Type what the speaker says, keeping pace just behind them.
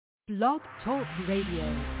Blog Talk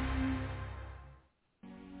Radio.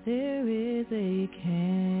 There is a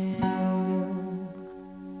candle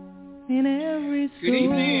in every soul. Good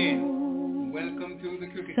evening. Welcome to the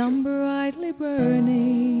Cookie Some Show. brightly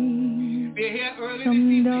burning, We're here early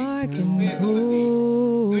some this dark evening. and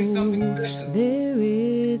cold. Doing something special. There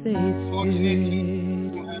is a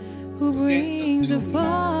spirit who brings a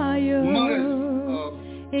fire,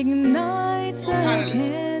 ignites a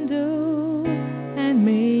candle, and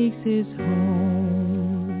makes his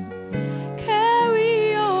home.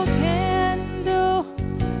 Carry your candle,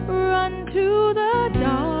 run to the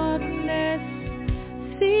darkness,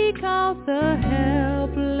 seek out the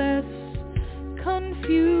helpless,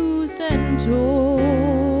 confused and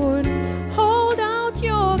torn. Hold out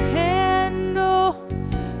your candle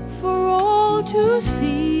for all to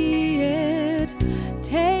see it.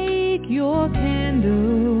 Take your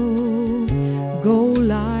candle, go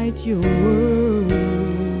light your world.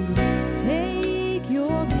 Take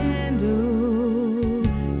your candle,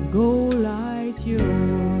 go light your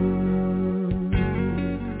world.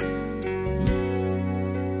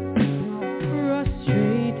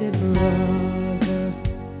 Frustrated brother,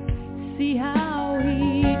 see how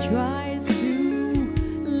he tries to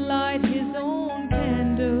light his own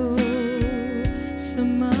candle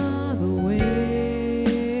some other way.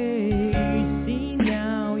 See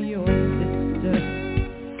now your sister,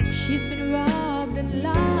 she's been robbed and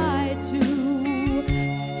lied to,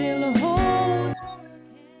 still holds.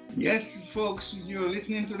 Yes, folks, you're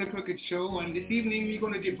listening to the Cricket Show, and this evening we're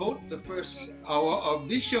going to devote the first hour of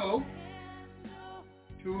this show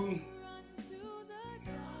to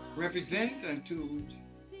represent and to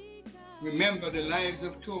remember the lives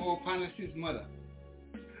of two of our panelists' mother,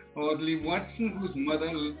 Audley Watson, whose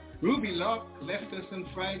mother, Ruby Loche, left us on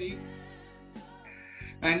Friday,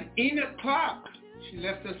 and Clarke, she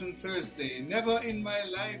left us on Thursday. Never in my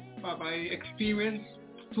life have I experienced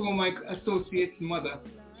two of my associates' mother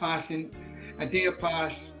passing a day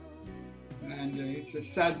past, and it's a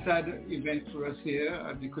sad event for us here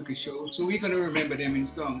at the Cookie Show, so we're going to remember them in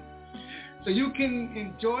song. So you can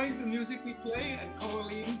enjoy the music we play and call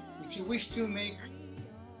in if you wish to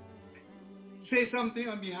say something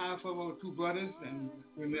on behalf of our two brothers and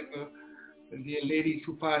remember the dear ladies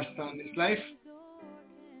who passed on this life.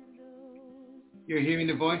 You're hearing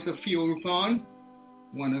the voice of Theo Rupon,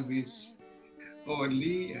 one of his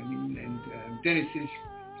Audley and Dennis's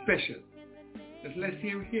special. But let's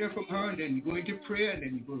hear from her, and then go into prayer, and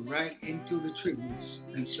then go right into the tributes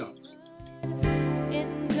and songs.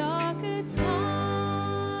 In darker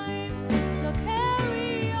times, so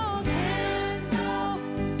carry your candle,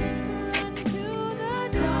 run to the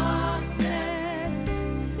darkness,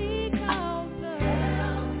 seek out the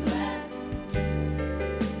helpless.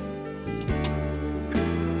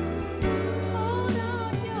 Hold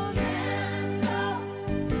out your candle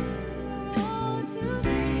for all to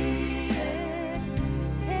see it.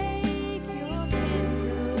 Take your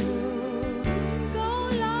candle, go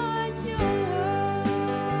light your world.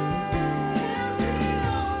 Carry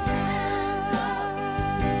your candle,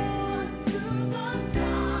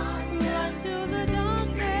 run to the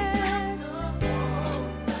darkness,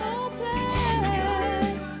 hopeless,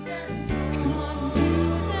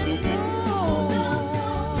 confused and cold.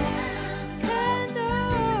 Candle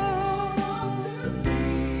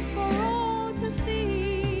for all to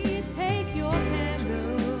see. Take your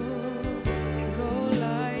candle, go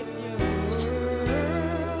light your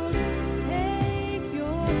world. Take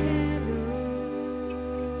your candle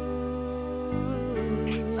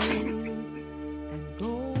and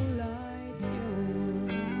go light your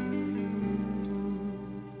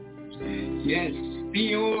world. Yes,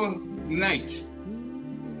 Theo Knight.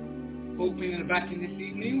 Opening the back in this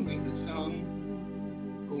evening with the song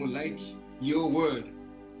Go Light Your World.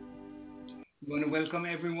 We want to welcome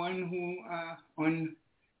everyone who are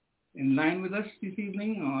in line with us this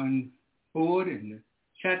evening on board in the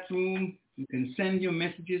chat room. You can send your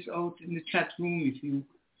messages out in the chat room if you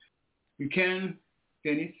can,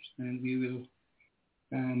 Dennis, and we will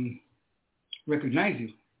recognize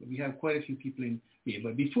you. We have quite a few people in here.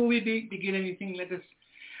 But before we begin anything, let us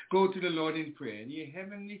go to the Lord in prayer. Dear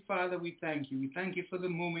Heavenly Father, we thank you. We thank you for the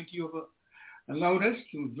moment you have allowed us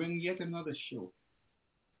to bring yet another show.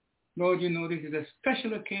 Lord, you know this is a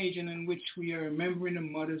special occasion in which we are remembering the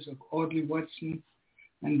mothers of Audley Watson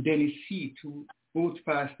and Dennis Heath, who both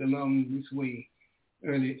passed along this way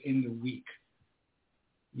early in the week.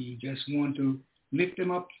 We just want to lift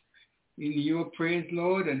them up in your praise,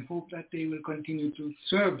 Lord, and hope that they will continue to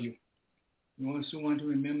serve you. We also want to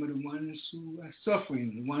remember the ones who are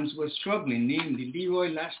suffering, the ones who are struggling, namely Leroy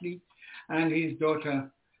Lashley and his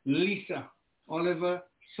daughter Lisa, Oliver,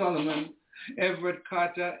 Solomon, Everett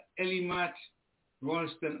Carter, Ellie Matt,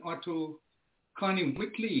 Ralston Otto, Connie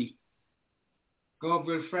Whitley,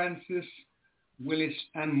 Gabriel Francis, Willis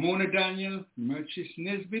and Mona Daniel, Merchis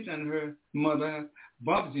Nesbitt and her mother,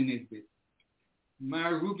 Bobsy Nesbitt.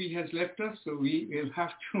 Mary Ruby has left us, so we will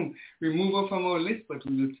have to remove her from our list, but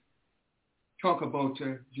we will talk about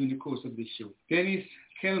her during the course of this show. Dennis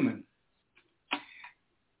Kellman,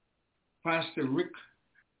 Pastor Rick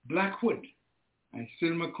Blackwood, and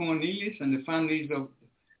Silma Cornelius, and the families of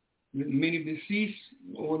many deceased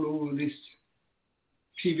all over this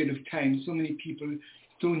period of time. So many people,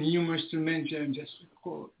 so numerous to mention. Just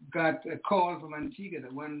got a call from Antigua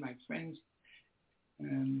that one of my friends,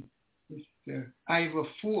 Mr. Ivor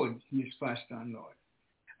Ford, he has passed on, Lord.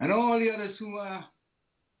 And all the others who are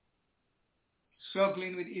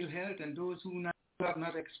struggling with ill health and those who have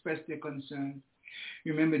not expressed their concern.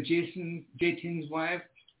 Remember Jatin's wife,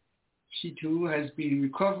 she too has been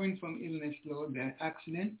recovering from illness, Lord, that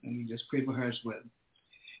accident, and we just pray for her as well.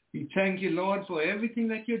 We thank you, Lord, for everything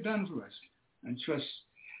that you've done for us, and trust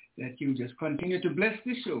that you just continue to bless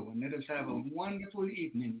the show and let us have a wonderful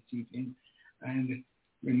evening this evening. And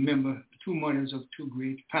remember, two mothers of two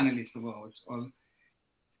great panelists of ours,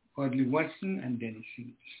 Audley Watson and Dennis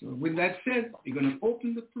Heath. So with that said, we're going to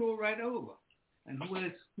open the floor right over. And who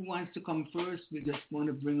wants to come first? We just want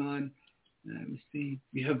to bring on, let's see,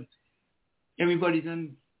 we have everybody's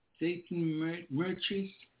on Dayton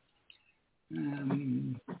Merchis.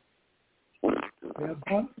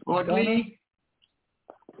 Audley,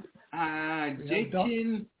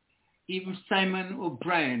 Jatin, even Simon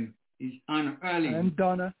O'Brien is on early. And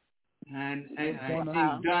Donna. And I think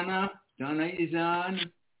Donna is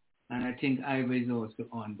on. And I think Ivor is also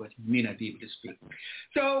on, but he may not be able to speak.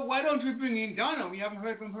 So why don't we bring in Donna? We haven't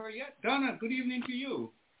heard from her yet. Donna, good evening to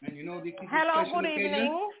you. And you know this is hello, a special good occasion.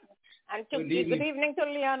 evening. And good evening to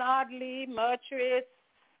Leon Audley, Merchis,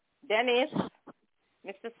 Dennis,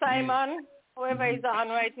 Mr. Simon, whoever is on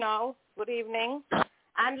right now. Good evening.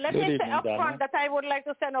 And let me say up front that I would like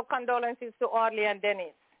to send our condolences to Audley and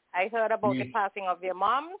Dennis. I heard about the passing of their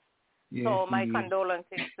moms. Yes, so my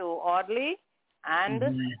condolences to Audley and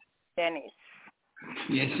Dennis.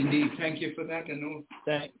 Yes, indeed. Thank you for that.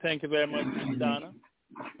 Thank you very much, Donna.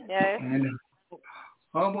 Yes. And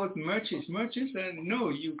how about Merchis? Merchis, no,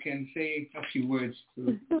 you can say a few words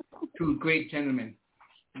to two great gentlemen.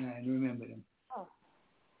 Remember them.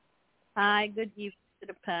 Hi, good evening to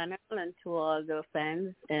the panel and to all the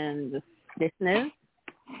fans and the listeners.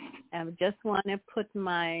 I just want to put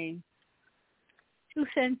my 2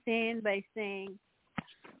 cents in by saying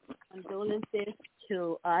condolences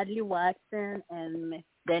to Audley Watson and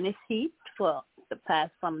Dennis Heath from the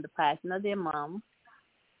passing of their mom.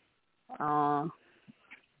 Our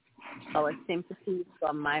sympathies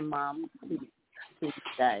from my mom to you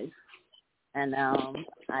guys. And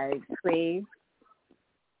I pray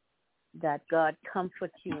that God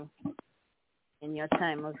comfort you in your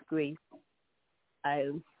time of grief.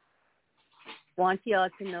 I want you all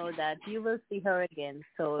to know that you will see her again.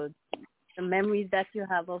 So the memories that you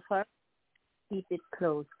have of her, keep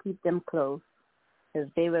them close, because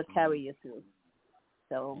they will carry you through.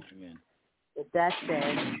 So with that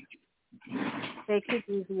said, take it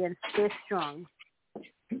easy and stay strong.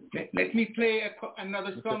 Let me play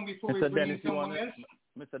another song before we bring in someone else.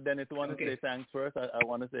 Mr. Dennis, you want to say thanks first? I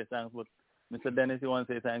want to say thanks, but Mr. Dennis, you want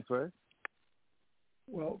to say thanks first?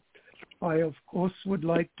 Well, I, of course, would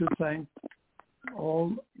like to thank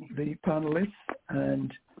all the panelists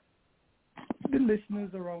and the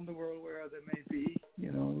listeners around the world, wherever they may be.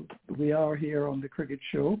 You know, we are here on The Cricket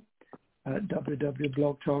Show at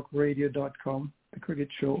www.blogtalkradio.com, The Cricket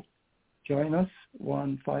Show. Join us,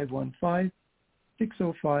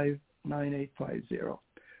 1-515-605-9850.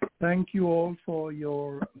 Thank you all for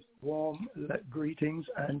your warm greetings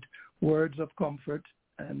and words of comfort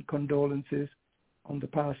and condolences on the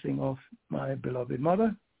passing of my beloved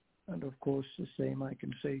mother. And of course, the same I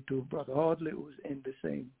can say to Brother Audley, who's in the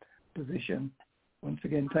same position. Once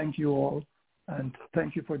again, thank you all, and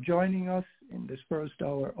thank you for joining us in this first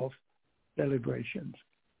hour of celebrations.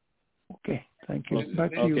 Okay, thank you.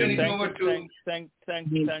 Back to you. Thanks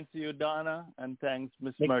to you, Donna, and thanks,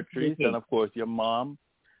 Ms. Merchis, and of course your mom.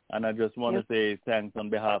 And I just want to say thanks on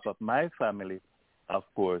behalf of my family, of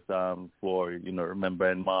course, for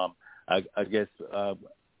remembering Mom. I guess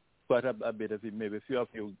quite a bit of it, maybe a few of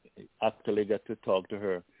you actually got to talk to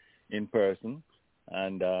her in person,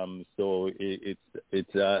 and so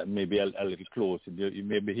it's maybe a little close. You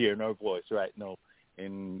may be hearing her voice right now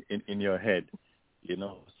in your head,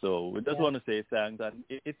 So we just want to say thanks, and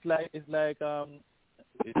it was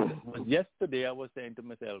yesterday I was saying to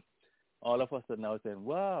myself, all of us are now saying,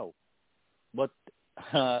 wow. But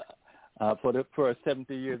for the first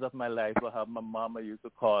 70 years of my life, I have my mom. I used to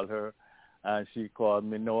call her, and she called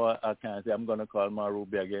me. No, I can't say I'm going to call my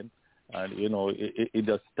Ruby again. And, you know, it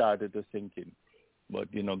just started to sink in.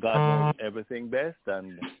 But, you know, God knows everything best,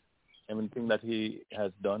 and everything that he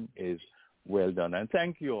has done is well done. And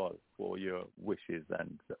thank you all for your wishes,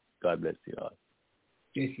 and God bless you all.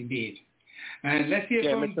 Yes, indeed. And let's hear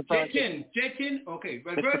from Jetin. Jetin, okay.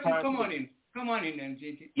 Well, Bertie, come on in. Come on in then,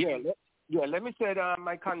 Jetin. Yeah, let me say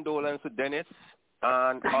my condolences to Dennis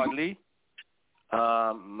and Audley.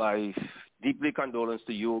 My deeply condolences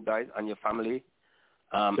to you guys and your family.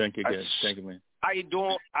 Thank you, guys. Thank you, man.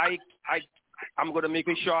 I'm going to make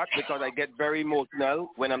it short because I get very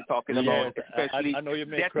emotional when I'm talking about, especially I know you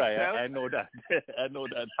may cry. I know that. I know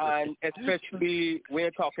that. And especially when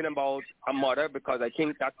you're talking about a mother, because I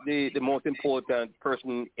think that's the most important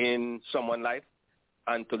person in someone's life.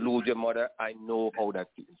 And to lose your mother, I know how that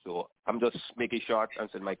feels. So I'm just making short and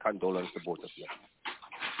send my condolences to both of you.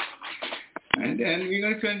 And then we're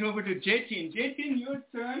going to turn it over to Jetin. Jetin, your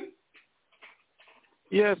turn.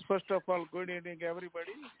 Yes, first of all, good evening,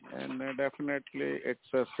 everybody. And definitely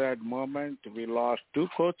it's a sad moment. We lost 2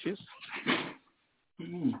 coaches.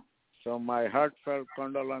 So my heartfelt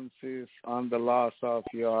condolences on the loss of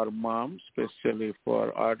your mom, especially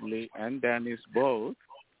for Audley and Dennis both.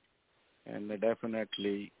 And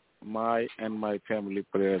definitely my family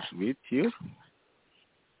prayers with you.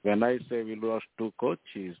 When I say we lost 2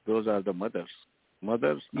 coaches, those are the mothers.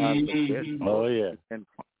 Mothers are the best. Oh, yeah.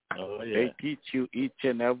 They teach you each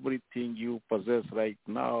and everything you possess right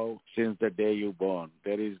now since the day you born.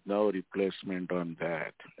 There is no replacement on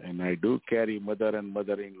that. And I do carry mother and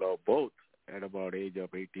mother-in-law both at about age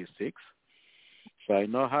of 86. So I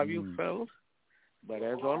know how you felt. But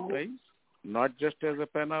as always, not just as a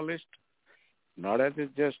panelist, not as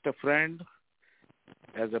just a friend,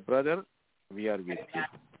 as a brother, we are with you.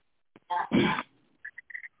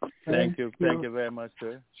 Thank you. Thank you very much,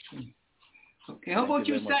 sir. Okay, how about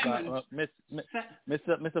you, Simon?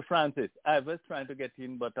 Mr. Francis, I was trying to get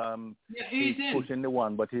in, but he's pushing the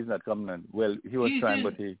one, but he's not coming in. Well, he was trying,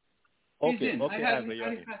 but he... Okay, Ivor,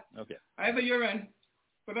 you're in. Okay. Ivor, you're in.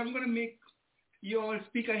 But I'm going to make you all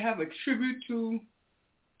speak. I have a tribute to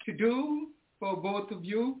do for both of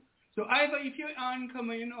you. So Ivor, if you're on,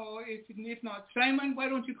 come in, or if not, Simon, why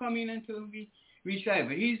don't you come in until we reach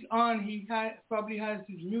Ivor? He's on. He probably has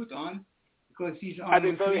his mute on. Because he's on. I'd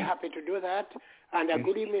be very happy to do that. And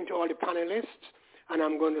good evening to all the panelists. And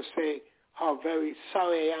I'm going to say how very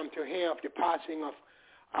sorry I am to hear of the passing of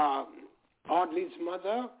Audley's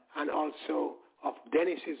mother and also of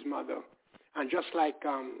Dennis's mother. And just like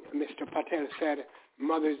Mr. Patel said,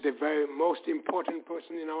 mother is the very most important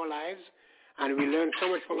person in our lives. And we learn so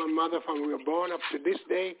much from our mother from we were born up to this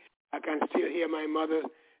day. I can still hear my mother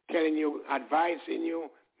telling you, advising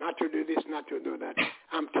you, not to do this, not to do that.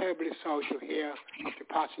 I'm terribly sorry to hear of the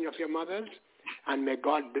passing of your mothers, and may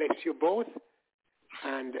God bless you both,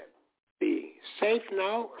 and be safe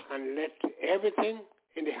now, and let everything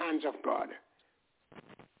in the hands of God.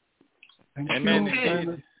 Amen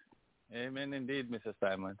indeed. Amen indeed, Mr.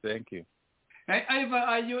 Simon. Thank you. Hey, Ivor,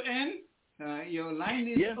 are you in? Your line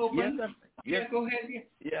is open. Yes. Go ahead.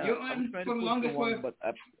 Yeah, you're on for the longest while.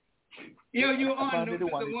 You're on. The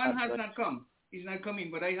one has not come. He's not coming,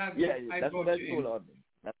 but I have. That's what I told Audley.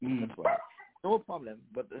 That's why. No problem.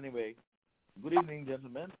 But anyway, good evening,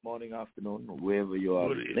 gentlemen. Morning, afternoon, wherever you are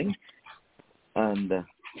listening. And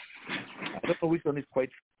I don't know which one is quite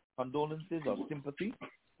condolences or sympathy,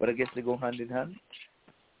 but I guess they go hand in hand.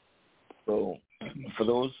 So for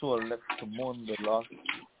those who are left to mourn the loss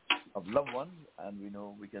of loved ones, and we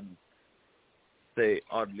know we can say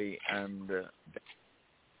Audley and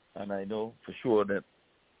I know for sure that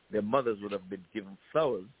their mothers would have been given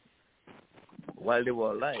flowers while they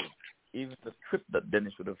were alive. Even the trip that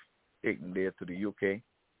Dennis would have taken there to the UK,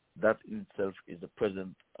 that in itself is a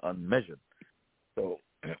present unmeasured. So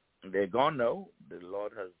they're gone now. The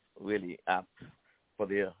Lord has really asked for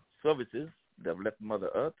their services. They've left Mother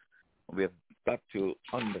Earth. We have got to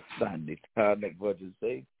understand it. Like Virgil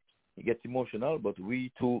say, he gets emotional, but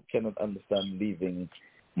we too cannot understand leaving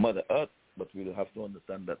Mother Earth, but we'll have to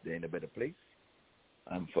understand that they're in a better place.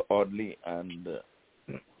 And for Audley and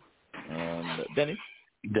Dennis,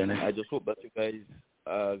 I just hope that you guys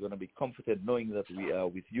are going to be comforted knowing that we are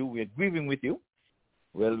with you. We are grieving with you.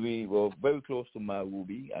 Well, we were very close to my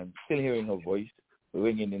Ruby. I'm still hearing her voice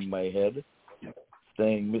ringing in my head,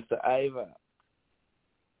 saying, Mr. Ivor,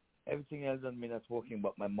 everything else on me not talking,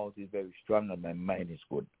 but my mouth is very strong and my mind is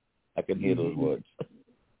good. I can hear those words.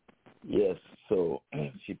 Yes, so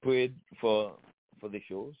she prayed for the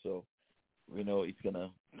show, so we know it's going to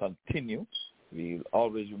continue. We'll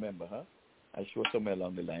always remember her. I'm sure somewhere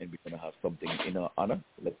along the line we're going to have something in her honor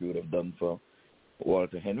like we would have done for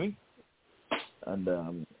Walter Henry.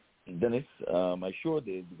 And Dennis, I sure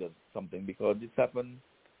did because this happened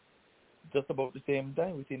just about the same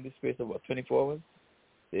time within the space of about 24 hours,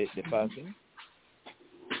 the passing.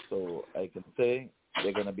 So I can say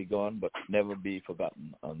they're going to be gone but never be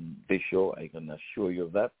forgotten on this show. I can assure you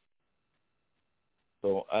of that.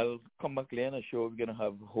 So I'll come back later. I'm sure we're going to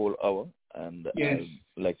have a whole hour. And yes.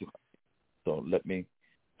 I'd like to. So let me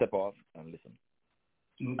step off and listen.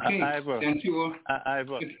 Okay. Thank you.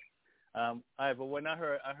 Ivor, when I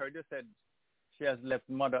heard you said she has left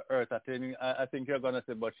Mother Earth, I think you're going to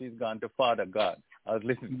say, but she's gone to Father God. I was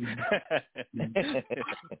listening.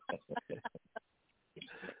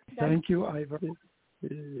 Thank you, Ivor.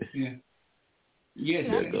 Yeah. Yes,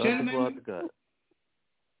 gentlemen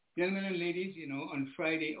and ladies, on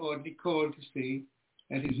Friday, Audley called to say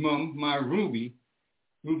that his mom, Ma Ruby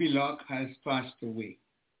Loche, has passed away.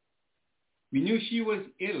 We knew she was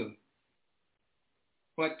ill,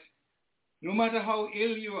 but no matter how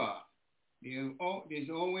ill you are, there's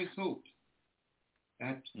always hope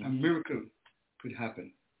that a miracle could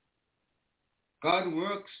happen. God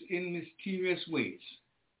works in mysterious ways.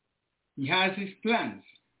 He has his plans.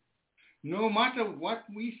 No matter what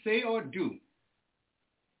we say or do,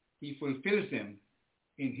 he fulfills them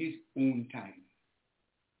in his own time.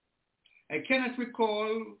 I cannot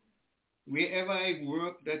recall wherever I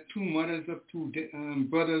worked that two mothers of two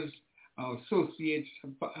brothers or associates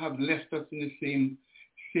have left us in the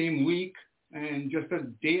same week and just a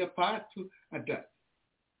day apart at that.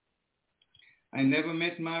 I never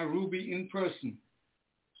met my Ruby in person,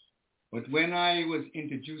 but when I was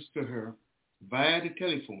introduced to her via the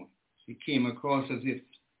telephone, she came across as if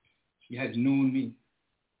she had known me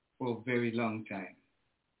for a very long time.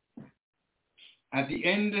 At the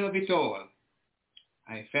end of it all,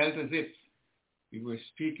 I felt as if we were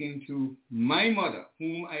speaking to my mother,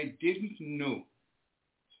 whom I didn't know.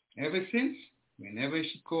 Ever since, whenever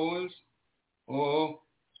she calls or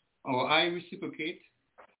I reciprocate,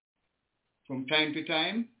 from time to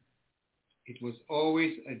time, it was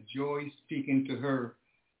always a joy speaking to her,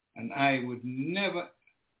 and I would never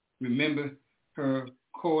remember her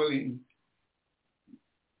calling.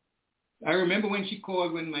 I remember when she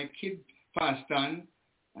called when my kid passed on,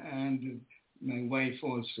 and my wife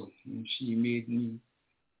also, and she made me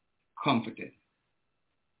comforted.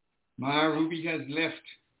 Ma Ruby has left.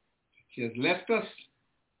 She has left us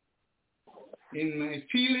in my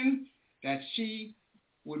feeling that she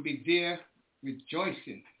would be there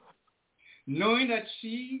rejoicing, knowing that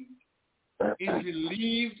she is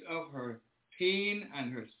relieved of her pain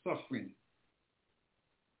and her suffering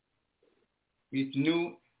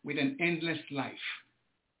with an endless life.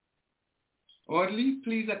 Audley,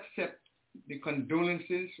 please accept the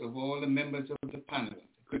condolences of all the members of the panel,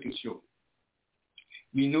 the Critical Show.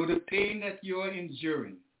 We know the pain that you are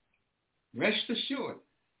enduring. Rest assured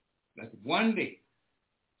that one day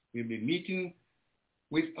we'll be meeting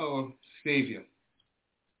with our Savior,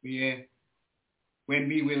 when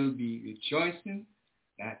we will be rejoicing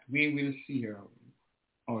that we will see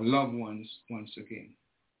our loved ones once again.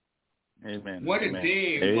 Amen. What a Amen.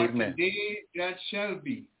 day, Amen. what a day that shall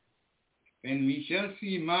be. When we shall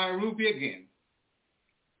see Ma Ruby again,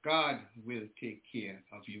 God will take care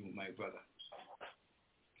of you, my brother.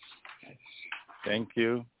 Thank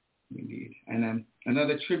you. Indeed. And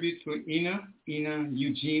another tribute to Ina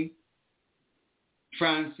Eugene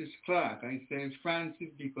Francis Clarke. I say Francis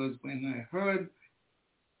because when I heard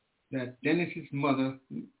that Dennis's mother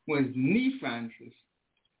was Nee Francis,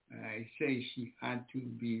 I say she had to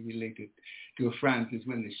be related to a Francis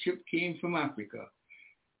when the ship came from Africa.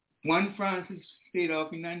 One Francis stayed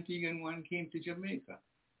off in Antigua and one came to Jamaica.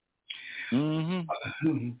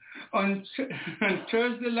 Mm-hmm. On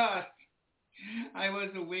Thursday last, I was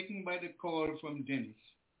awakened by the call from Dennis.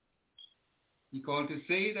 He called to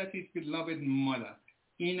say that his beloved mother,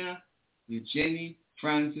 Ina Eugenie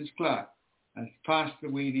Francis Clarke, has passed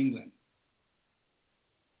away in England.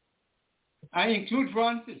 I include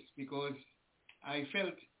Francis because I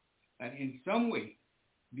felt that in some way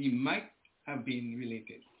we might have been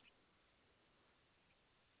related.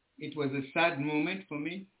 It was a sad moment for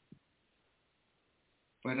me,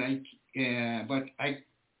 but I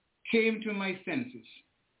came to my senses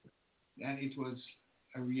that it was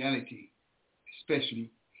a reality,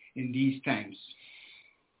 especially in these times.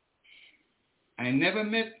 I never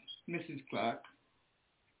met Mrs. Clarke,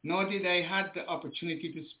 nor did I have the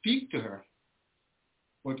opportunity to speak to her,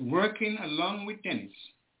 but working along with Dennis,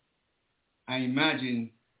 I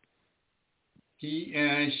imagine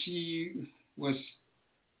she was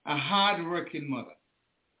a hard-working mother,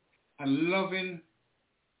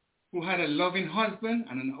 who had a loving husband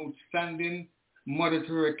and an outstanding mother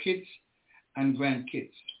to her kids and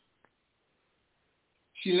grandkids.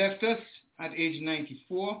 She left us at age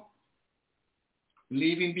 94,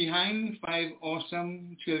 leaving behind 5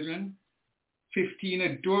 awesome children, 15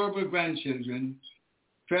 adorable grandchildren,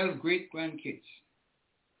 12 great-grandkids,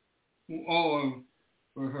 who all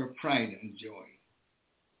were her pride and joy.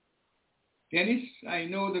 Dennis, I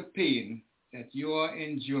know the pain that you are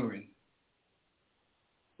enduring,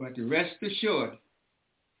 but rest assured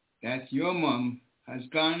that your mom has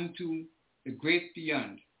gone to the great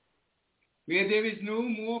beyond, where there is no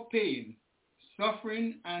more pain,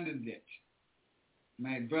 suffering, and death.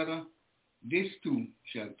 My brother, this too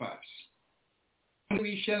shall pass.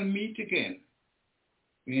 We shall meet again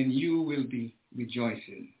when you will be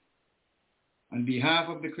rejoicing. On behalf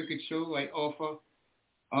of the Cricket Show, I offer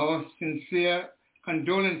our sincere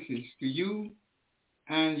condolences to you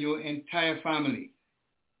and your entire family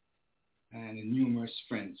and numerous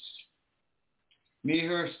friends. May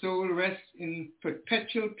her soul rest in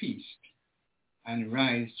perpetual peace and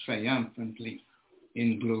rise triumphantly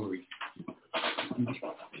in glory.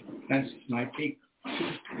 That's my take.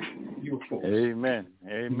 Your folks. Amen.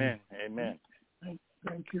 Amen. Amen.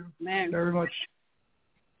 Thank you very much.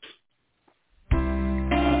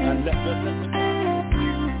 And let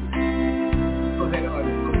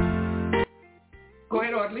Go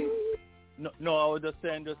ahead, Audley. No, I was just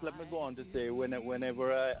saying, just let me go on to say,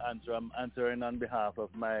 whenever I answer, I'm answering on behalf of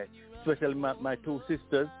especially my 2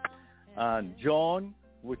 sisters, Joan,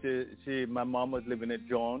 my mom was living with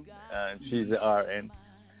Joan, and she's the RN.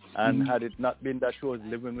 And had it not been that she was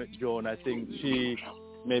living with Joan, I think she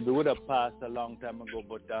maybe would have passed a long time ago.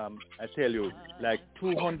 But I tell you, like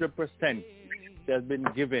 200% she has been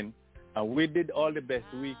given. And we did all the best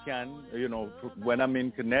we can. You know, when I'm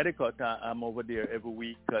in Connecticut, I'm over there every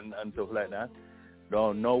week and stuff like that.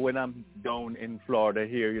 No, when I'm down in Florida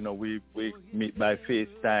here, you know, we meet by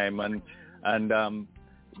FaceTime. And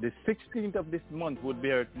the 16th of this month would be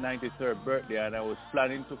her 93rd birthday, and I was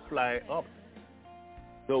planning to fly up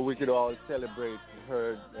so we could all celebrate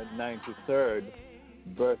her 93rd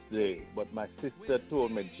birthday. But my sister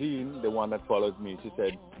told me, Jean, the one that follows me, she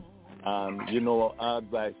said, I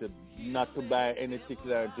advise her not to buy any tickets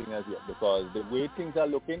or anything as yet, because the way things are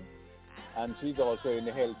looking, and she's also in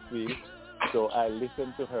the health field, so I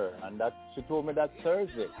listened to her, and she told me that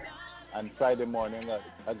Thursday, and Friday morning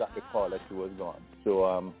I got the call that she was gone. So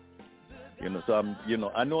I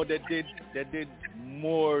know they did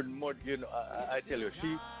more. I tell you,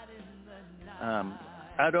 she,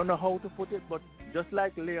 I don't know how to put it, but just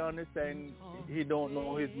like Leon is saying, he don't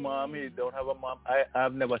know his mom, he don't have a mom.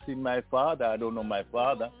 I've never seen my father. I don't know my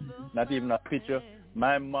father, not even a picture.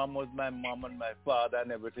 My mom was my mom and my father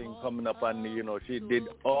and everything coming up, and she did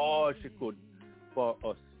all she could for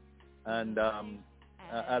us. And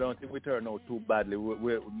I don't think we turned out too badly.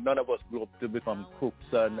 None of us grew up to become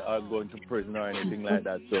cooks and are going to prison or anything like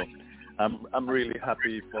that. So I'm really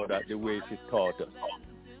happy for that, the way she taught us.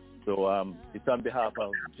 So it's on behalf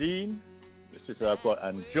of Jean, sister,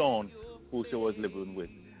 and John, who she was living with.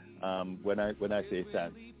 When I say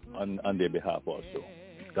thanks on their behalf also.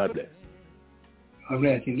 God bless. God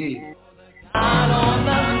bless indeed. Out on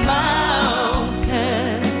the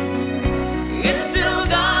mountain, it's still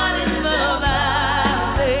God in the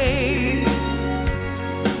valley.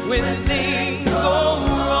 When things go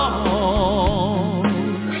wrong,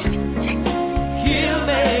 He'll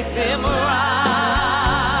make them right.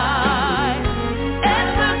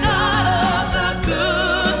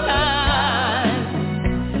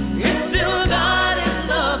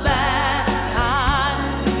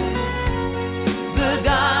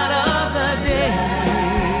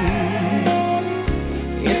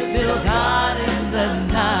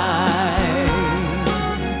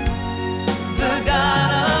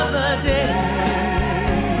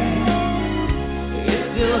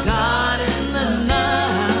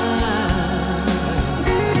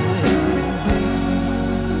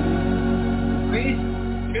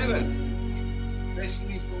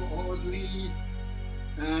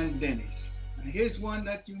 Here's one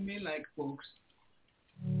that you may like, folks.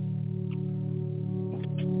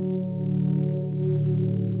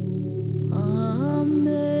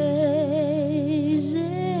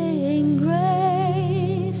 Amazing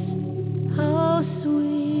grace, how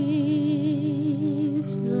sweet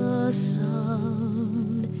the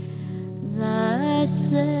sound that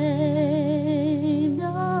saved a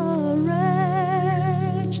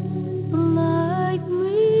wretch like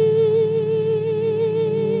me.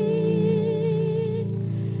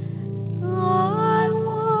 I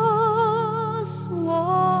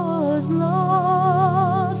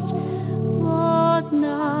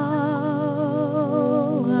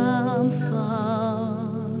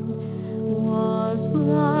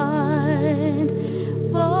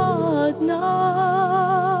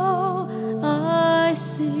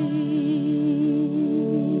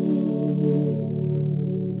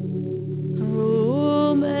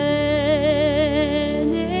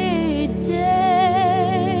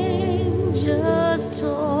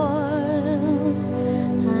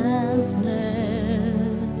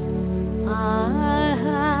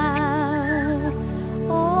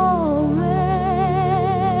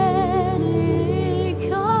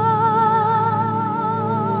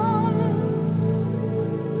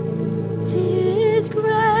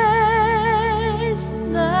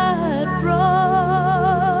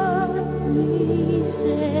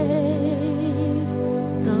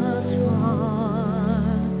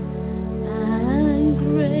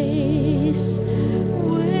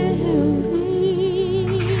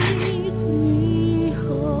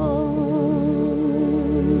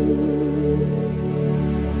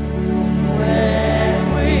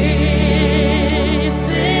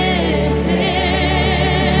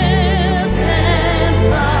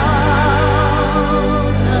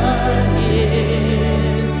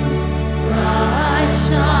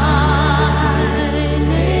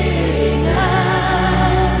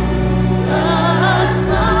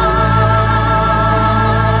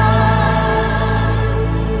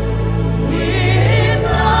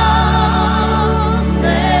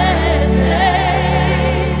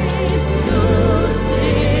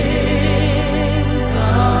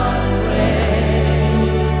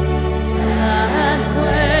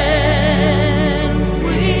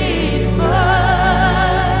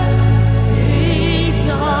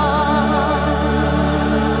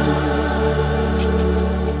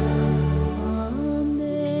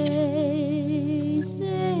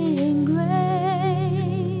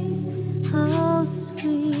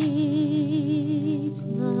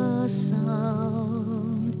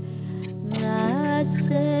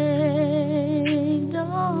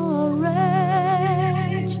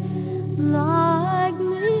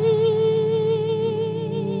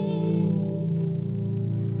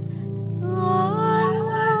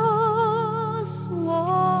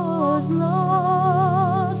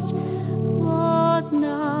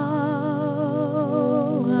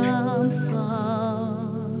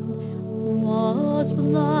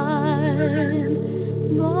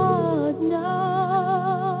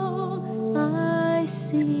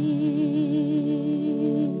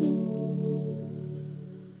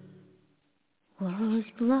was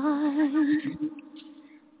blind,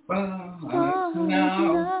 but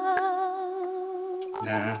now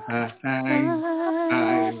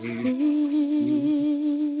I see.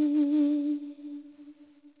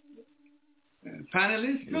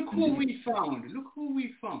 Panelists, look who we found. Look who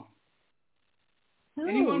we found.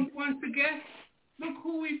 Anyone wants to guess? Look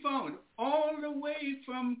who we found. All the way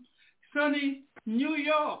from sunny New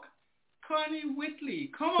York. Connie Whitley.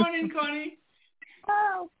 Come on in, Connie.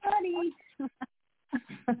 Oh, buddy.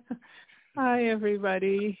 Hi,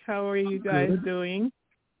 everybody. How are you guys doing?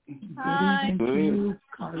 Hi. Good evening to you,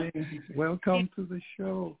 Connie. Welcome to the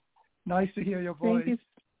show. Nice to hear your voice.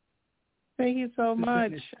 Thank you so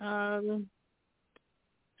much.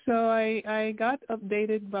 So I got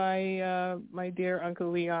updated by my dear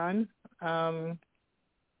Uncle Leon,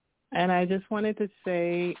 and I just wanted to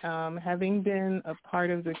say, having been a part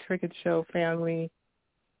of the Cricket Show family,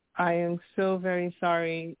 I am so very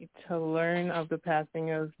sorry to learn of the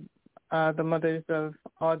passing of the mothers of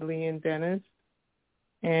Audley and Dennis.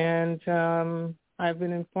 And I've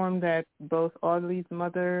been informed that both Audley's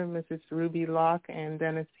mother, Mrs. Ruby Loche, and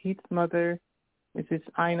Dennis Heath's mother, Mrs.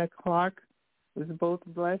 Ina Clarke, was both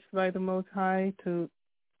blessed by the Most High to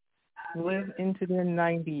live into their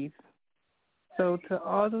 90s. So to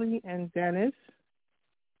Audley and Dennis,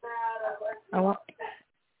 I want...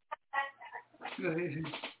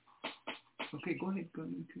 Okay, go ahead.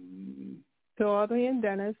 To Audley and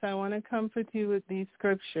Dennis, I want to comfort you with these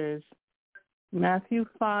scriptures. Matthew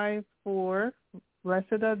 5:4,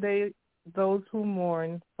 blessed are they, those who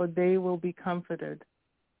mourn, for they will be comforted.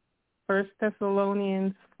 1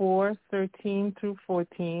 Thessalonians 4:13 through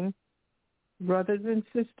 14, brothers and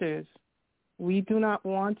sisters, we do not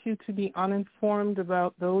want you to be uninformed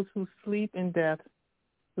about those who sleep in death,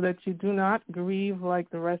 so that you do not grieve like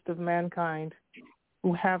the rest of mankind,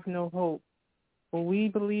 who have no hope. For we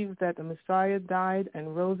believe that the Messiah died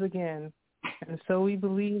and rose again, and so we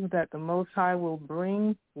believe that the Most High will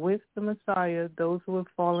bring with the Messiah those who have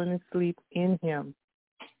fallen asleep in him.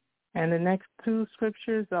 And the next two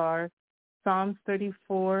scriptures are Psalms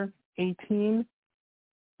 34:18.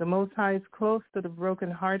 The Most High is close to the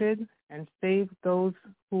brokenhearted and saves those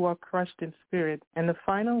who are crushed in spirit. And the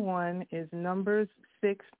final one is Numbers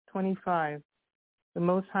 6:25. The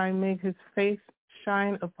Most High make his face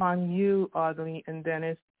shine upon you, Audley and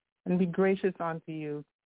Dennis, and be gracious unto you.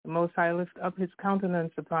 The Most High lift up his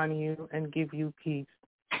countenance upon you and give you peace.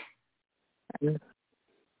 And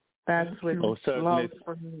that's with love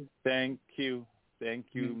for me. Thank you,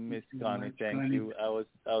 Miss Connie. Thank you. I was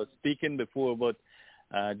speaking before, but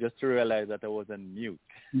just to realize that I was on mute.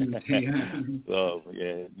 So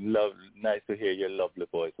yeah, nice to hear your lovely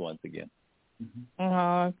voice once again.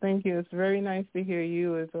 Thank you. It's very nice to hear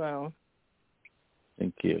you as well.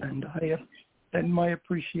 Thank you. And I extend my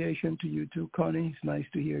appreciation to you too, Connie. It's nice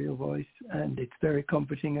to hear your voice, and it's very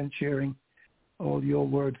comforting and sharing all your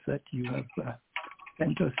words that you have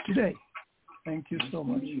sent us today. Thank you so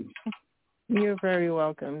much. You're very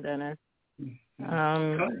welcome, Dennis.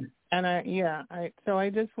 So I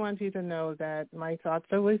just want you to know that my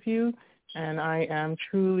thoughts are with you, and I am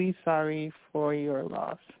truly sorry for your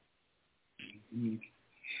loss.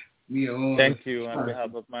 Thank you on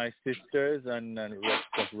behalf of my sisters and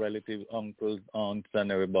rest of relatives, uncles, aunts,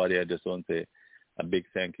 and everybody. I just want to say a big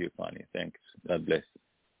thank you, Connie. Thanks. God bless.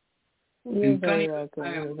 You're very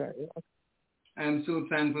welcome. I'm so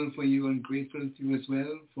thankful for you and grateful to you as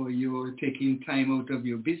well for your taking time out of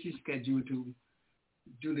your busy schedule to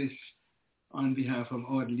do this on behalf of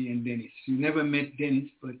Audley and Dennis. You never met Dennis,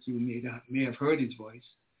 but you may have heard his voice.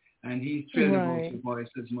 And he's thrilled about your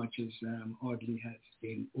voice as much as Audley has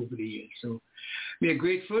been over the years. So we are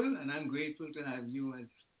grateful, and I'm grateful to have you as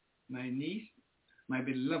my niece, my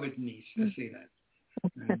beloved niece, let's say that.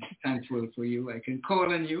 I'm thankful for you. I can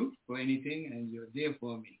call on you for anything, and you're there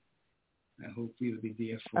for me. I hope you'll be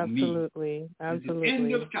there for me. Absolutely. At the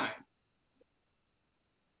end of time.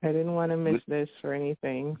 I didn't want to miss this for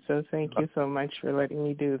anything, so thank you so much for letting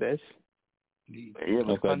me do this. Yeah,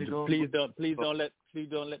 please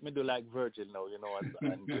don't let me do like Virgil now. You know,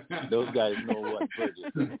 and those guys know what Virgil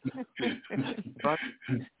is.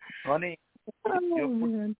 Honey, you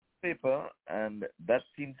put paper, and that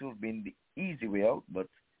seemed to have been the easy way out, but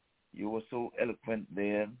you were so eloquent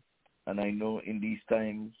there, and I know in these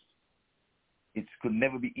times it could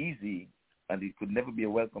never be easy, and it could never be a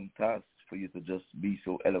welcome task for you to just be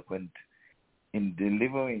so eloquent in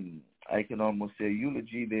delivering. I can almost say a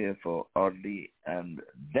eulogy there for Audley and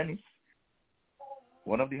Dennis.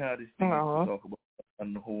 One of the hardest things to talk about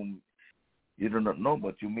and whom you do not know,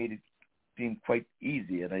 but you made it seem quite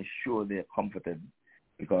easy, and I'm sure they're comforted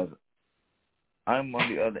because I'm on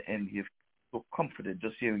the other end here so comforted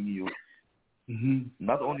just hearing you,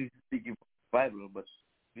 not only speaking from the Bible, but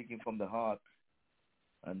speaking from the heart.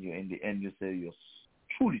 And you, in the end, you say you're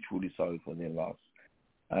truly, truly sorry for their loss.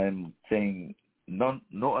 I'm saying no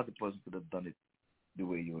other person could have done it the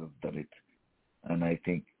way you would have done it. And I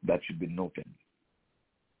think that should be noted.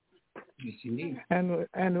 Yes, indeed.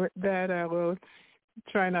 And with that, I will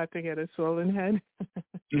try not to get a swollen head.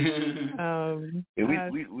 We'll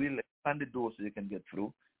expand the door so you can get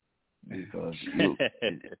through, because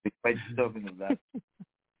it's quite disturbing of that.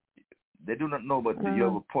 They do not know, but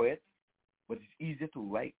you're a poet, but it's easier to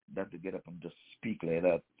write than to get up and just speak like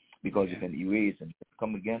that, because you can erase and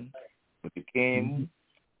come again. But you came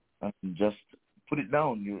and just put it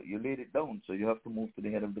down. You laid it down, so you have to move to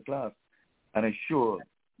the head of the class. And I'm sure,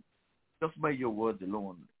 just by your words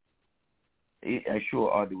alone, I'm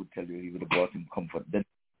sure Audley would tell you he would have brought him comfort. That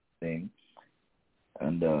thing,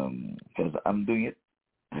 and because I'm doing it,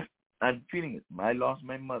 I'm feeling it. I lost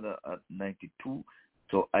my mother at 92,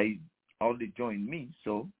 so Audley joined me.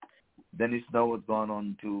 So then it's now gone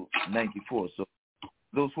on to 94. So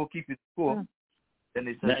those who keep it score, then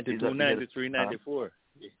it's 92, 93, 94.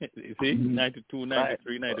 You see, 92,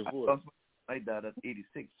 93, 94. I lost my dad at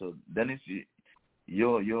 86. So then it's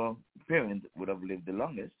your parent would have lived the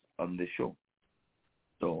longest on the show.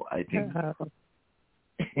 So I think.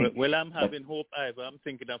 Well, I'm having hope, Ivor. I'm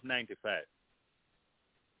thinking of 95.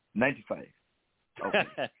 95. Okay.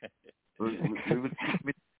 we would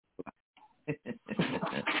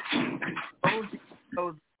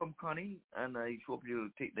those from Connie, and I hope you'll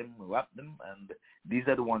take them, wrap them, and these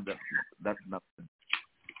are the ones that's not.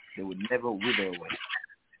 They would never wither away.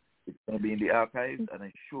 It's going to be in the archives, and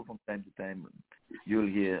I'm sure from time to time you'll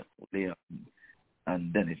hear Leah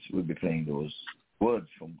and Dennis will be playing those words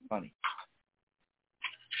from Connie.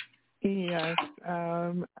 Yes,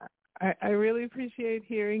 I really appreciate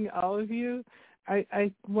hearing all of you.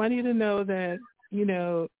 I want you to know that,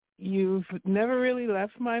 you've never really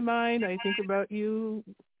left my mind. I think about you,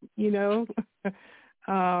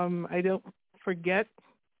 I don't forget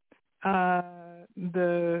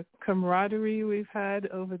the camaraderie we've had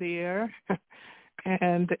over the air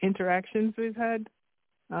and the interactions we've had.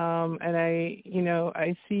 And I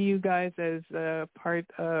see you guys as a part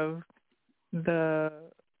of the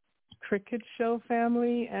cricket show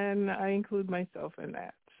family, and I include myself in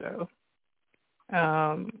that. So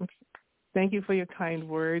thank you for your kind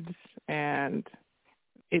words, and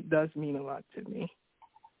it does mean a lot to me.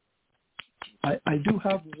 I do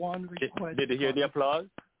have one request. Did you hear the applause?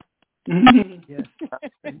 Yes.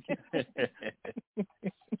 Thank you.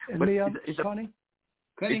 Liam, Connie?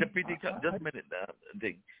 It's a pity, just a minute,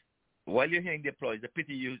 thing. While you're hearing the applause, it's a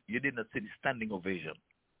pity you did not see the standing ovation.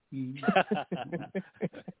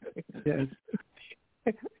 Yes.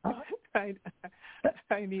 I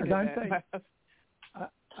need that.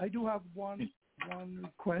 I do have one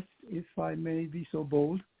request, if I may be so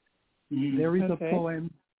bold. There is a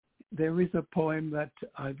poem. There is a poem that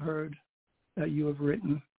I've heard that you have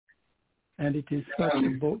written, and it is such a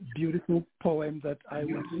beautiful poem that I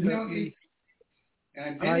would certainly.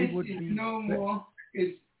 No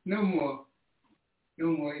more.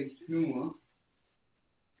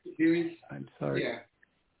 There is. I'm sorry. Yeah.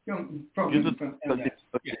 I don't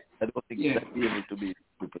think that's able to be.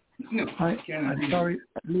 No, I'm sorry,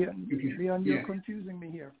 Leon. You're confusing me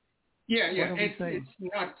here. Yeah. It's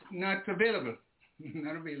not available.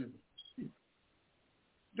 Not available.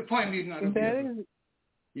 The poem is not available.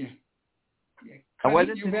 Well,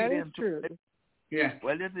 that is true. Yeah.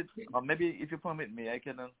 Well, maybe if you permit me, I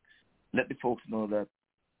can let the folks know that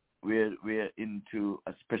we're into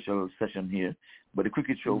a special session here, but the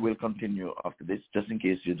cricket show will continue after this. Just in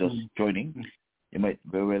case you're just joining, you might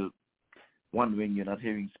very well wondering you're not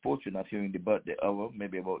hearing sports, you're not hearing the birthday hour,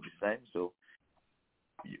 maybe about this time. So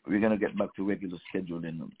we're gonna get back to regular schedule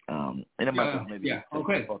in a matter of maybe.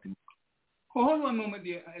 Okay. Hold one moment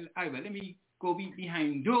there, Ivor. Let me go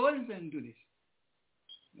behind doors and do this.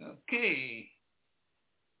 Okay.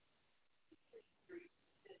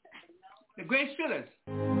 The Grace Fillers.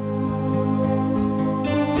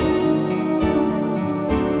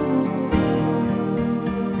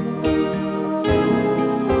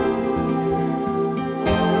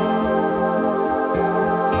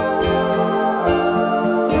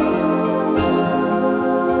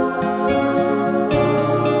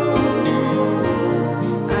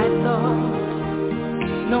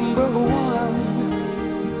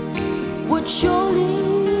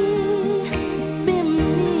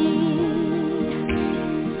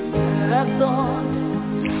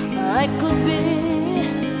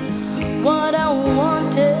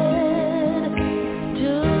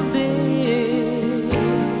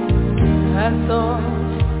 I thought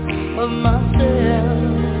of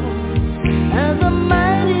myself as a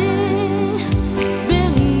mighty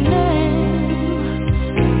big name,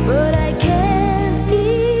 but I can't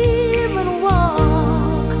even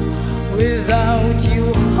walk without you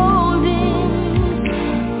holding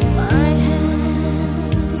my hand.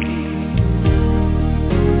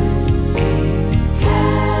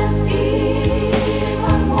 Can't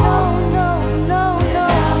even walk, no,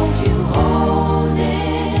 without you holding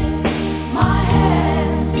my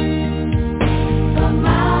hand. The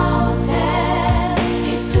mountain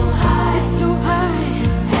is too high,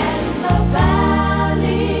 and the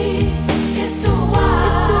valley is too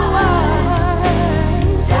wide.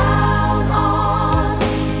 Down on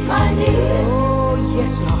my knees, oh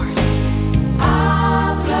yes, Lord,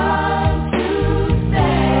 I've learned to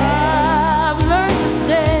stay.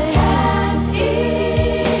 Can't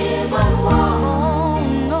even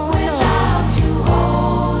walk without you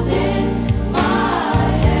holding my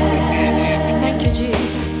hand. Thank you,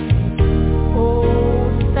 Jesus. Oh,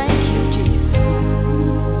 thank you, Jesus.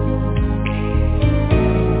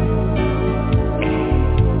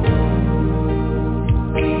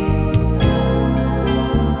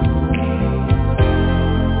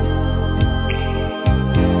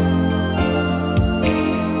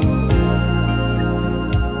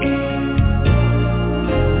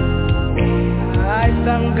 I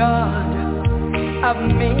thank God I've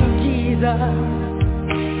made Jesus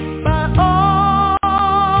my all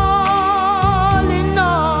in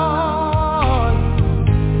all.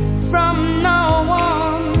 From now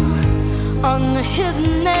on His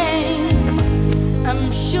name, I'm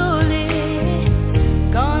surely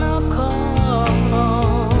gonna call.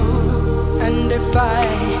 And if I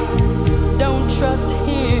don't trust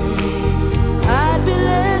Him, I'd be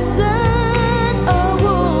less than a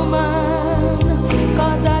woman,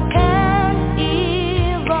 'cause I can't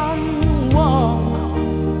even walk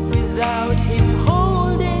without Him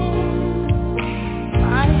holding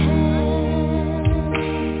my hand.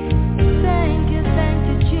 Thank you,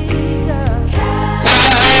 Jesus.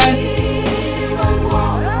 Can't even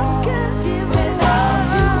walk without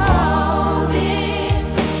you holding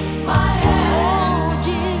my hand. Oh,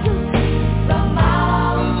 Jesus. The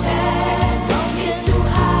mountain is too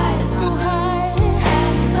high,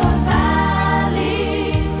 and the valley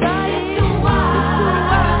is too wide.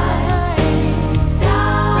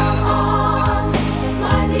 Down on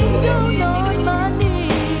my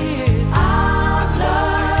knees, I've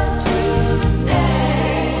learned to stay.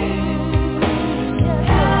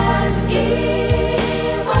 Can't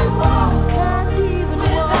even walk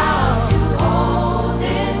without you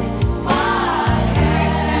holding my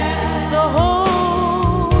hand. So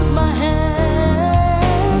hold my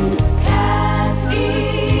hand. Can't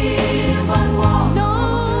even walk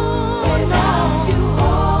without you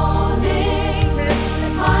holding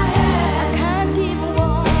my hand. Can't even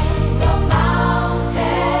walk. The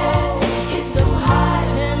mountain is too high,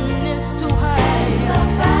 and it's too high. The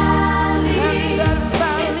valley is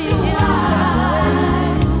too wide.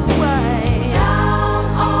 Down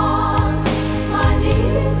on my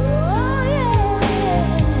knees, oh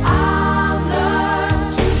yeah, I've learned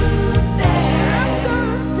to stay.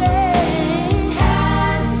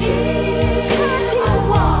 Can't even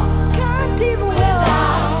walk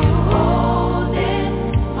without you holding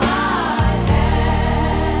my hand.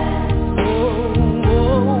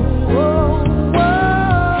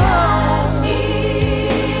 Can't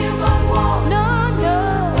even walk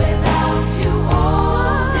without you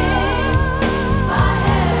holding my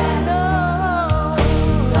hand.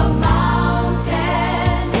 The mountain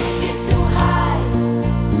is too high,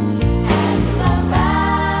 and the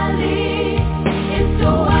valley is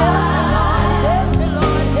too wide.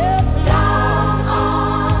 Down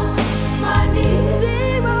on my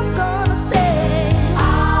knees, I'm gonna stay.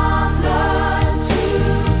 I've learned to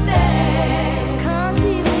stay. Can't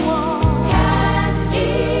even walk. Can't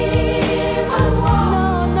even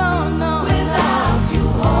walk. No, without you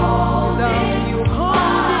holding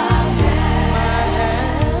my hand.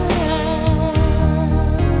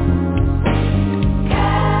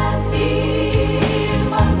 Can't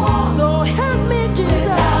even walk. So help me, Jesus.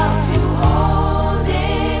 Without you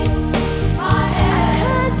holding my hand.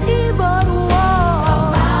 Can't even walk. The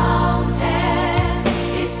mountain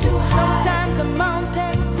is too high. Sometimes the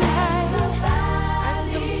mountain is too high, and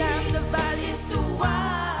sometimes the valley is too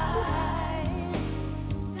wide.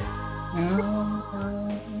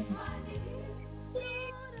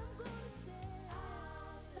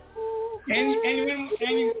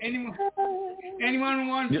 Anyone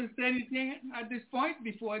wants to say anything at this point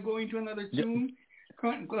before I go into another tune? Go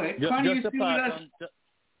ahead. Connie, you Just a still with part us?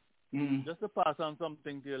 Just to pass on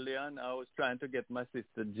something to you, Leon, I was trying to get my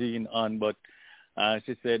sister Jean on, but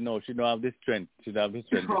she said no, she don't have the strength. She don't have the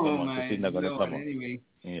strength to come on, so she's not going to come on. Anyway.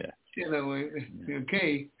 Yeah.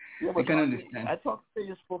 Okay. Yeah, I can understand. I thought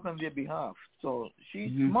you spoke on their behalf, so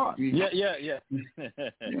she's smart. Yeah.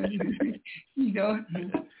 You know.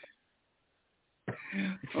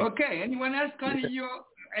 Okay. Anyone else, Connie?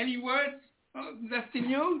 Any words left in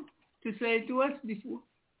you to say to us before?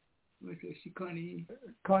 Connie?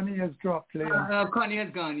 Connie has dropped, Leon. Connie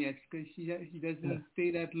has gone, yes, because she doesn't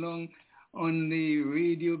stay that long on the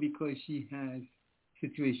radio because she has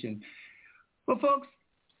situation. Well, folks,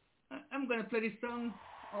 I'm going to play this song.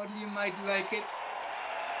 Or you might like it.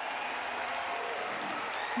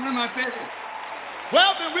 One of my favorites.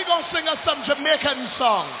 Well, then we're going to sing us some Jamaican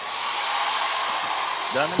songs.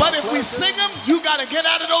 But if we sing them, you got to get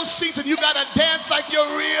out of those seats and you got to dance like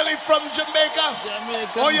you're really from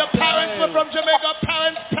Jamaica. Or your parents were from Jamaica,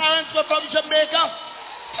 parents were from Jamaica.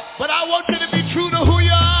 But I want you to be true to who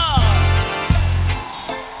you are.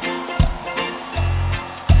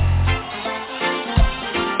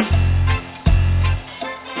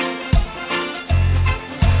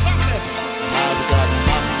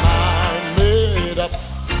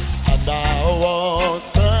 And I won't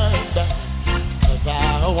turn back, 'cause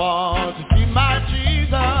I want to see my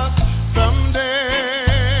Jesus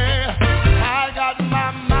someday. I got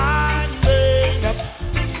my mind made up,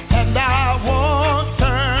 and I won't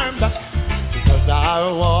turn back, because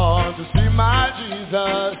I want to see my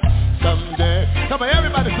Jesus someday. Come on,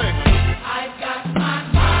 everybody sing. I've got my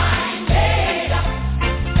mind made up,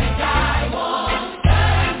 and I won't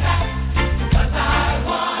turn back, 'cause I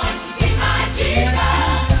want to see my Jesus.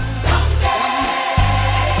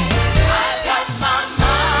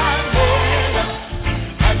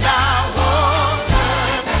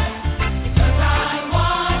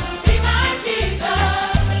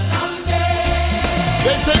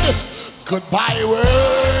 Goodbye world,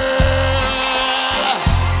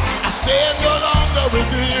 I stay no longer with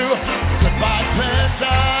you. Goodbye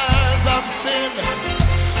pleasures of sin,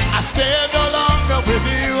 I stay no longer with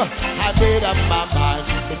you. I made up my mind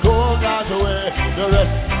to go God's way, the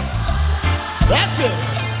rest. That's it.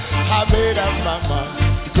 I made up my mind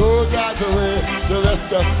to go God's way, the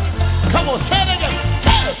rest of. Come on, say it again.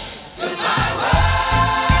 Say it. Goodbye world.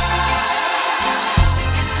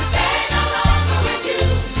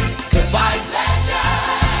 Goodbye,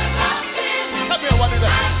 pleasures of sin. Come here, what is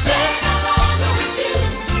that? I stay no longer with you.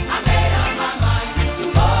 I made up my mind to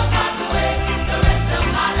go God's way the rest of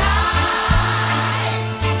my life.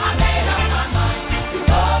 I made up my mind to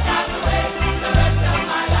go God's way the rest of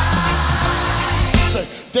my life.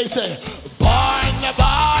 They say, born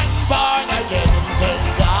again. Thank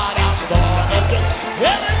God I'm born again.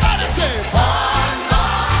 Everybody say, born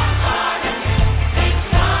again. Thank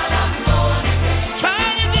God I'm born again. Try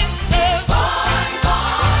it again.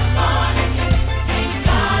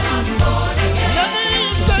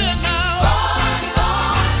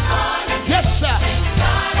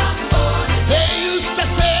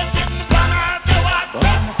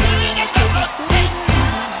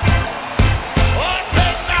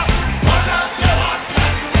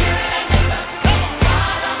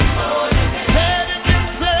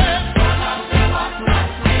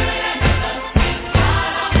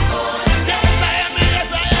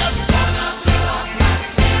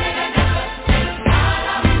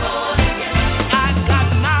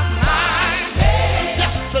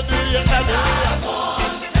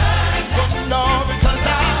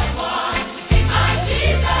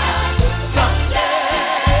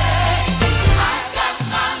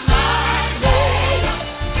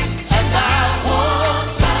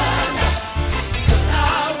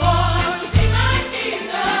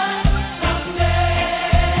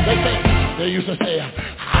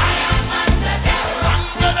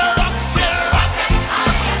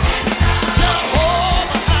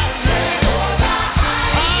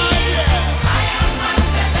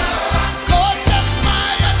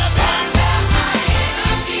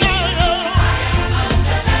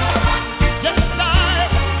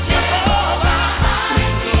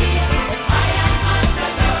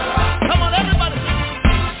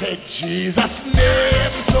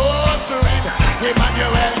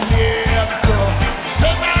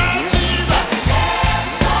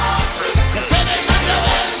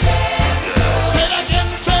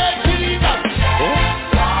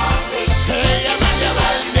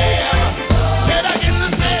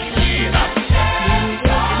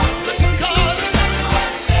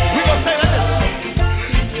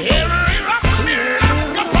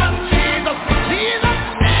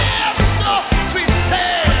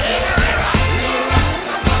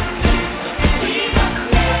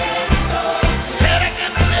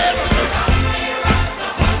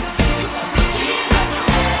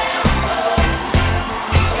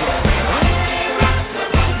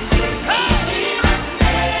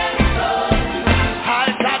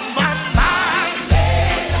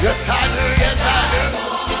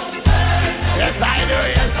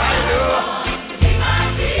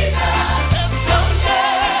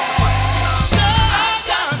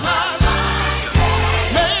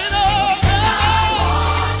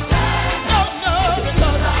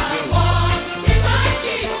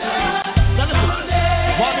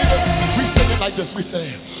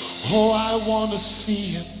 Oh, I want to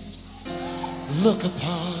see him look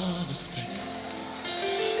upon his face.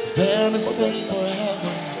 Then it sing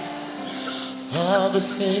forever of the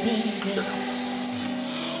saving grace.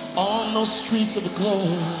 On those streets of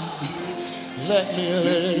glory, let me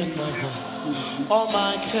lift my voice. All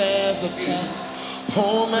my cares are past,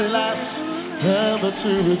 home at last, ever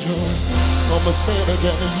to rejoice. I'm gonna say it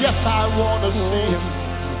again. Yes, I want to see him,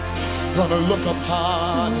 gonna look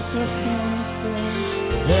upon his face.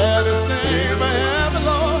 Let his name ever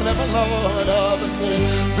Lord, of the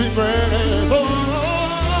name be praised.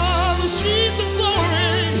 Oh, the streets of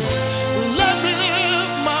glory, let me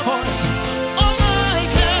lift my voice. All my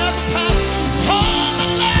cares are past, home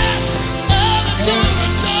at last, ever to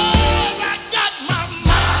rejoice. I got my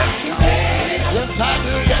mind. Yes, I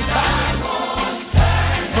do. Yes, I do.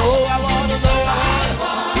 Oh, I want to know.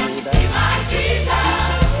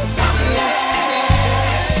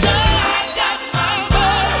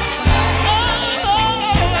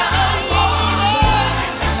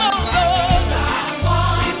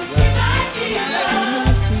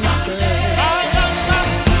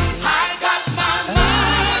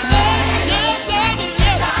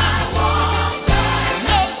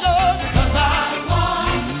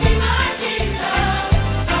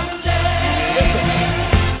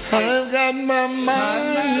 My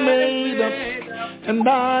mind made up, and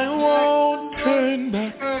I won't turn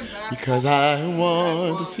back, because I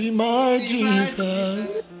want to see my Jesus.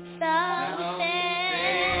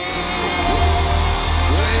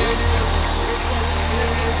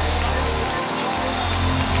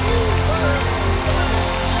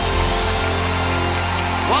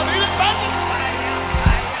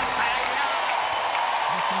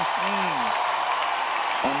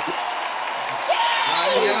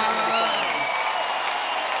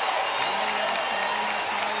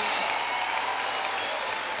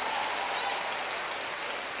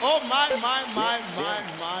 Oh, my.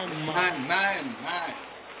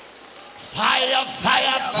 Fire,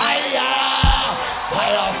 fire, fire.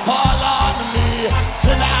 Fire fall on me.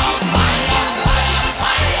 Sit down, fire, fire,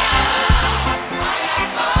 fire. Fire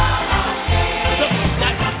fall on me.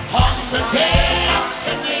 That hungry day,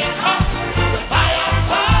 the fire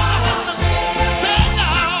fall on me. Sit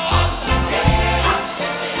down.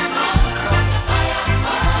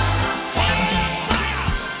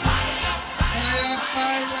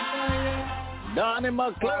 Donnie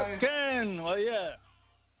McClarkin. Oh, yeah.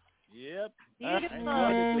 Yep. Beautiful.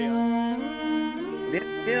 Leon.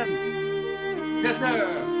 Yes, sir.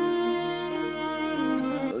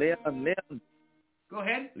 Leon. Go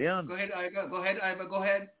ahead. Leon. Go ahead, Iva. Go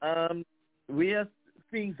ahead. We are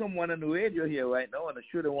seeing someone on the radio here right now, and I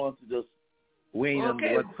sure don't want to just weigh in on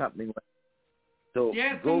what's happening. So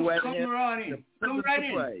yeah, go right come in. Right in. Come right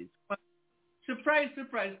in. Surprise.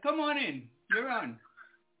 Come on in. You're on.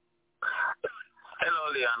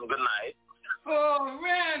 Hello, Leon. Good night. Oh,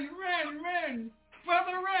 Ren.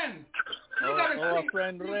 Brother Ren. You gotta sing.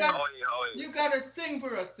 Friend Ren. You gotta sing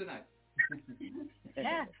for us tonight.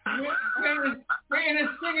 Yeah. We're in a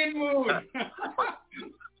singing mood.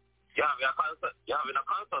 You having a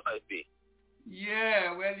concert, I see.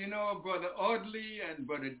 Yeah, well, you know, Brother Audley and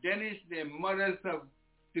Brother Dennis, their mothers have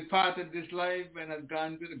departed this life and have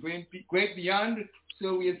gone to the great beyond.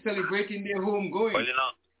 So we are celebrating their home going. Well, you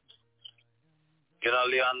know,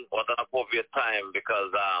 Leon, what an appropriate time,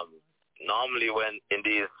 because normally when in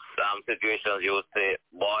these situations you would say,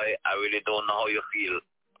 boy, I really don't know how you feel.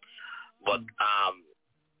 But I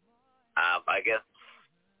guess,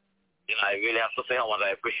 I really have to say how much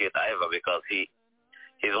I appreciate Ivor, because he's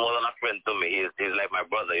more than a friend to me. He's like my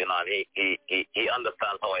brother, and he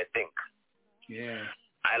understands how I think. Yeah.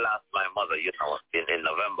 I lost my mother, in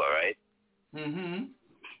November, right?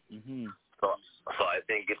 So I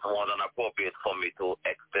think it's more than appropriate for me to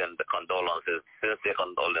extend the sincere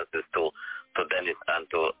condolences to Dennis and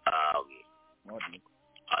to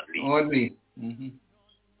Audley.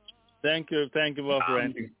 Thank you, my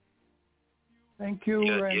friend. Thank you,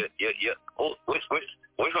 Ren. Which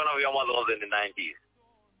one of your mothers was in the 90s?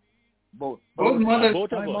 Both mothers.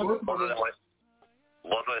 Both of us.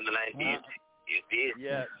 Both were in the 90s. You see?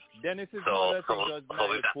 Yeah. Dennis's mother was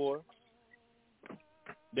 94.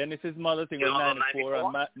 Dennis's mother was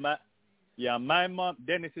 94. And my mom,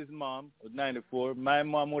 Dennis's mom was 94. My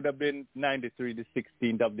mom would have been 93 the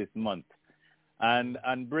 16th of this month. And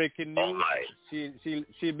breaking news,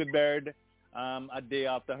 she'll be buried a day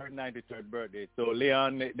after her 93rd birthday. So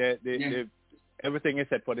Leon, everything is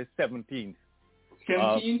set for the 17th.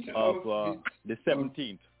 17th of the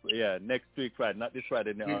 17th. Yeah, next week Friday, not this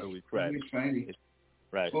Friday, the other week Friday.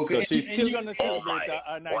 Right. Okay. So she's still going to celebrate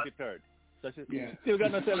her 93rd. So she's still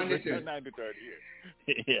going to celebrate her 93rd year.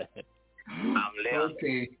 Yeah. Leon.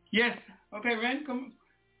 Okay. Yes. Okay, Ren, come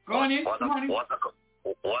on in. Come on in. What a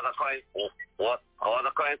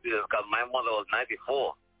coincidence, because my mother was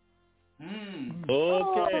 94.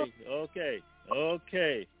 Okay.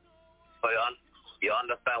 So you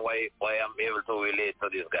understand why I'm able to relate to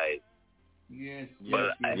these guys. Yes.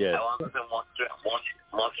 But I want to say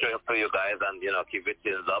more strength to you guys, and keep your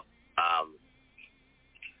chins up.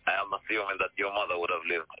 I am assuming that your mother would have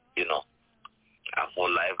lived, a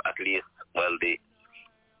full life, at least. Well, the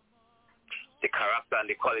character and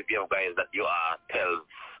the quality of guys that you are tells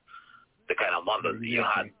the kind of mothers you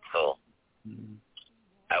had. So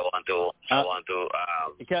I want to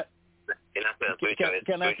in a sense, rejoice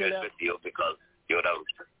with you, because you would have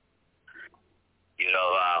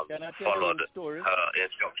followed her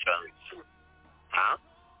instructions. Huh?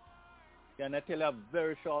 Can I tell you a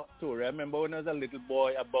very short story? I remember when I was a little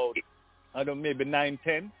boy, about, maybe 9,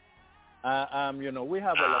 10. We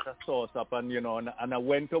have a lot of sauce up, and I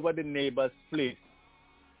went over the neighbor's place,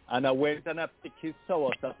 and I went and I picked his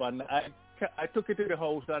sauce up, and I took it to the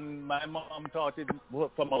house, and my mom taught it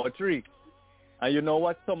from our tree. And you know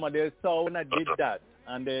what? Somebody saw when I did that,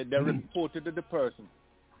 and they reported to the person.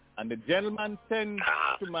 And the gentleman sent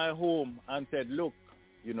to my home and said, look,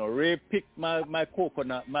 Ray picked my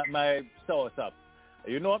coconut, my sauce up.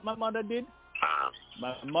 You know what my mother did?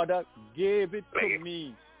 My mother gave it to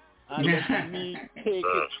me and let me take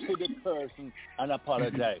it to the person and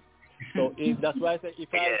apologize. So that's why I say if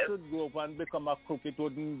I should grow up and become a cook, it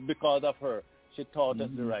wouldn't because of her. She taught us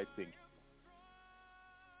the right thing.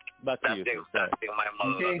 Back to you. That thing my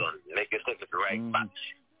mother done. Make you take it right back.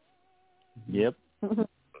 Yep.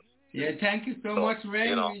 Yeah, thank you so much,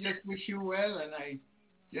 Ray. We just wish you well, and I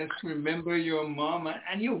just remember your mom,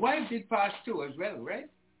 and your wife did pass too as well, right?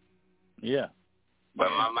 Yeah. But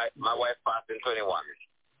my wife passed in 21.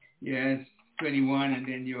 Yes, 21, and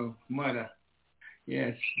then your mother.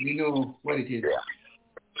 Yes, we know what it is. Yeah.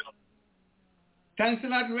 Thanks a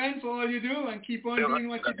lot, Ren, for all you do, and keep on doing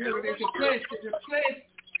what you do. There's a place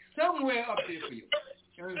somewhere up there for you.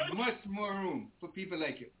 There's much more room for people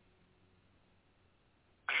like you.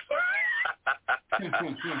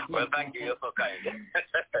 Well, thank you. You're so kind.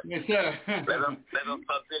 Yes, sir. Let us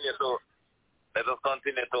continue to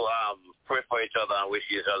pray for each other and wish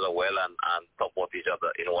each other well, and support each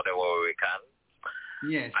other in whatever way we can.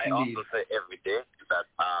 Yes, I indeed. also say every day that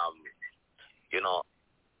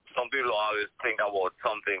some people always think about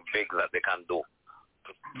something big that they can do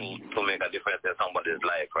to make a difference in somebody's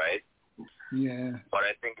life, right? Yeah. But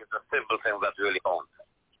I think it's a simple thing that really counts.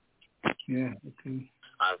 Yeah. Okay.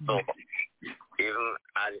 And so, even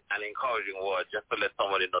an encouraging word just to let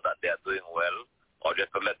somebody know that they are doing well, or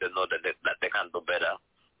just to let them know that they can do better,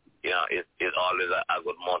 is always a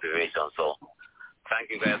good motivation. So,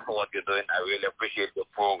 thank you guys for what you're doing. I really appreciate your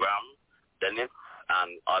program, Dennis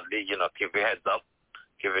and Audley. Keep your heads up,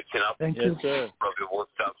 keep your chin up. Thank you, sir.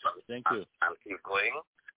 Thank you. And keep going.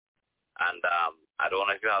 And I don't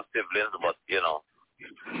know if you have siblings, but siblings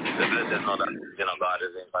know that God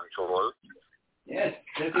is in control. Yes,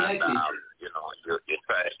 definitely. And you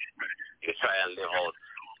try and live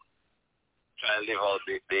out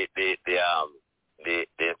the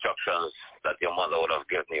instructions that your mother would have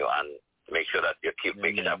given you, and make sure that you keep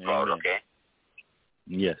making her proud. Okay.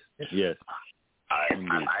 Yes. And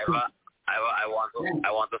I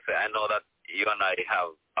want to say, I know that you and I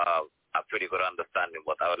have a pretty good understanding,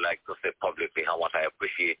 but I would like to say publicly how much I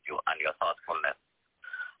appreciate you and your thoughtfulness.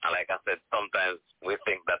 And like I said, sometimes we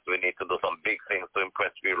think that we need to do some big things to impress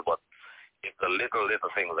people, but it's the little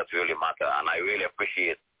things that really matter. And I really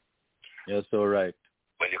appreciate. You're so right.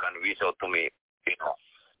 When you can reach out to me,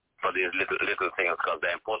 for these little things, because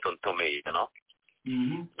they're important to me,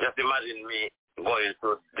 Mm-hmm. Just imagine me going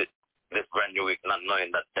through this brand new week, not knowing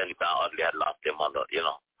that Dennis and Audley had lost their mother,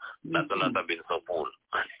 That would not have been so cool,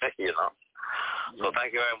 So thank you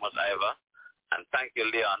very much, Ivor. And thank you,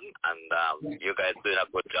 Leon, and you guys doing a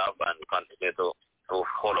good job, and continue to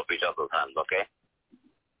hold up each other's hands, okay?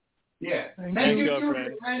 Yeah. Thank you, too,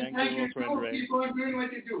 friend. Thank you, friend. Keep on doing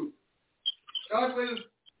what you do. God will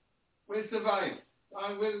survive.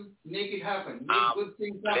 God will make it happen. Make good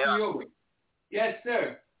things happen your way. Yes,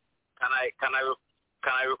 sir. Can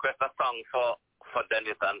I request a song for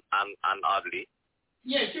Dennis and Audley?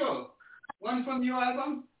 Yeah, sure. One from your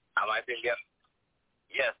album? I think yes.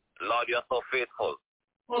 Lord, you're so faithful.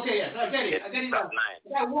 Okay, yes, I get it. I got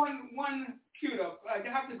 9. one queued up. I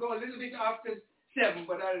have to go a little bit after 7,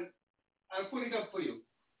 but I'll put it up for you.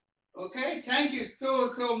 Okay? Thank you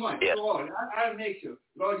so much for all. I'll make sure.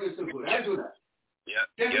 Lord, you're so good. I'll do that. Yeah,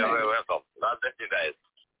 you're very welcome. God bless you guys.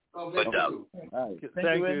 Good job. Thank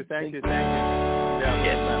you. Yes.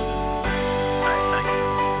 Yeah, Thank you.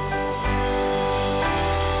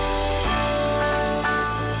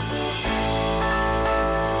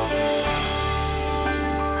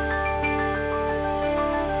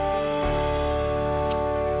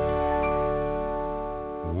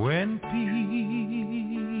 When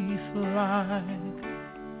peace like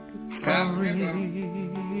a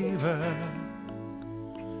river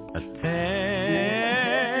attended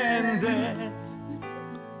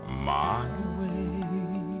my way,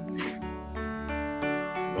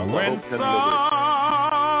 when sorrows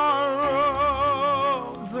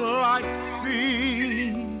like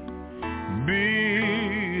sea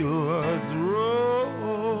billows roll,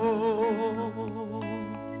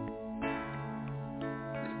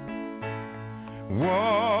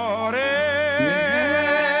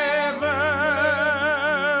 whatever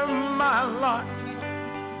my lot,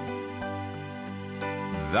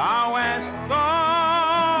 thou hast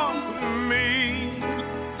taught me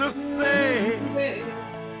to say,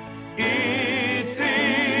 it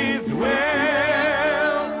is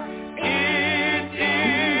well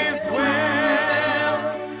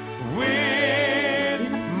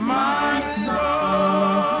with my soul.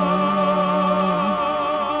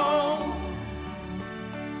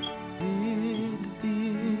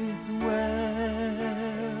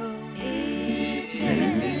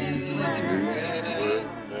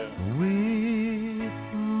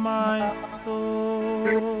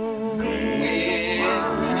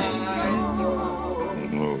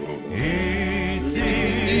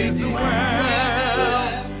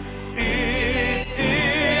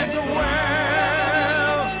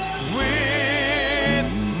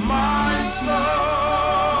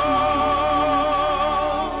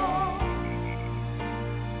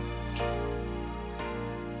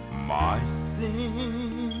 My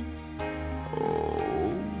sin,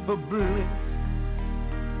 the bliss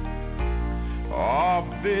of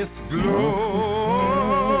this glorious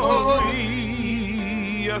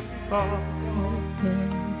song.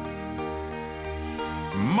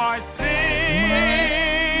 My sin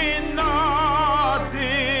not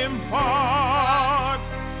impart,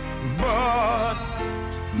 but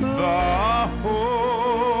the whole.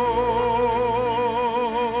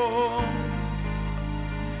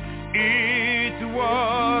 It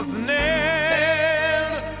was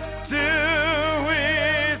nailed to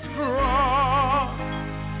his cross,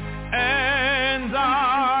 and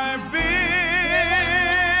I bear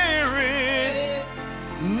it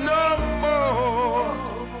no more.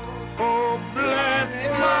 Oh, bless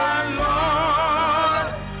my Lord,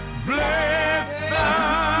 bless the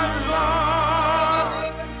Lord,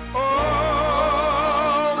 oh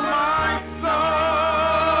my soul.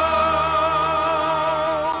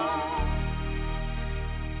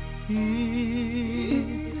 It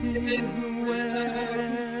is well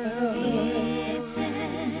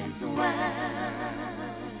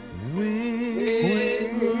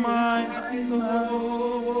with my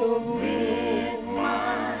soul.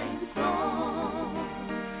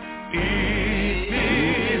 It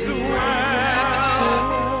is well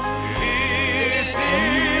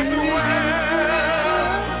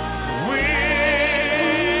with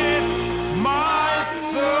my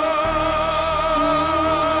soul.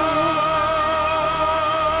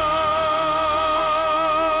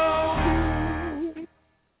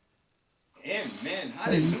 Amen.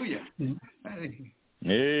 Hallelujah.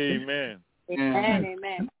 Amen.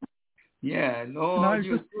 Amen. Yeah, Lord,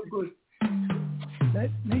 you're so good.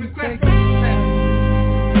 Let me take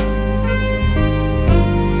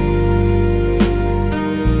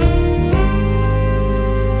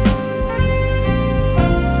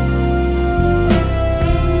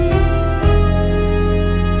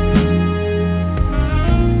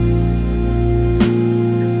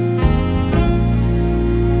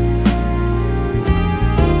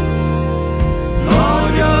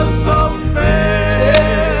Lord, you're so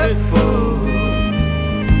faithful.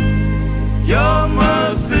 Your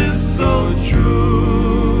mercy is so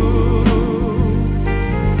true.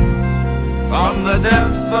 From the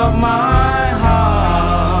depths of my heart,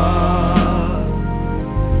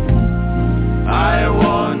 I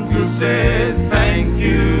want to say thank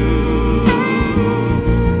you.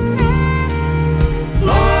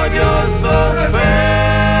 Lord, you're so faithful.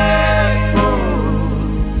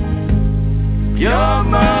 Your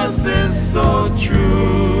mercy is so true.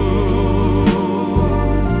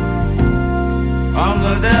 From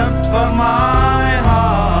the depths of my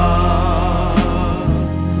heart,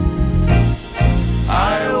 I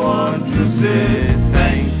want to say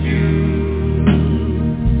thank you.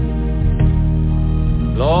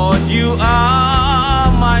 Lord, you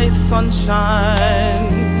are my sunshine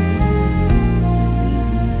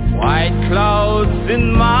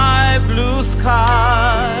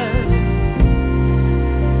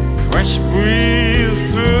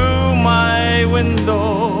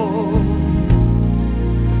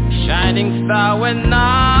shining star when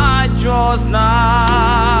night draws nigh.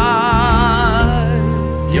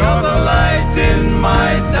 You're the light in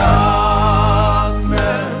my darkness,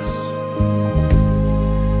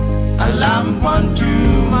 a lamp unto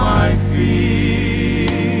my feet.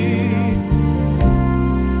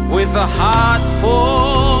 With a heart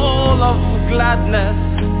full of gladness,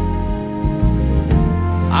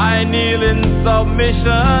 I kneel in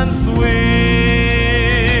submission sweet.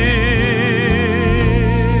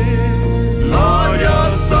 Lord,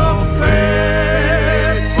 you're so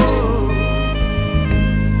faithful,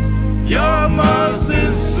 your mercy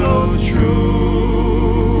is so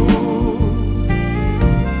true.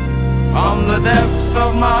 From the depths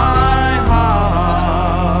of my heart,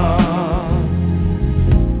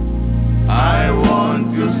 I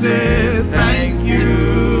want to say thank you.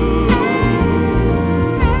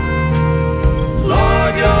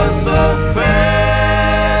 Lord, you're so faithful,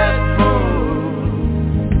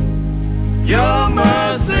 your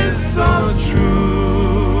mercy is so true.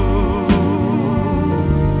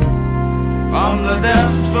 From the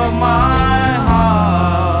depths of my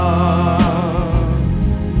heart,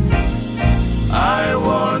 I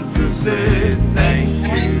want to say thank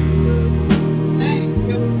you.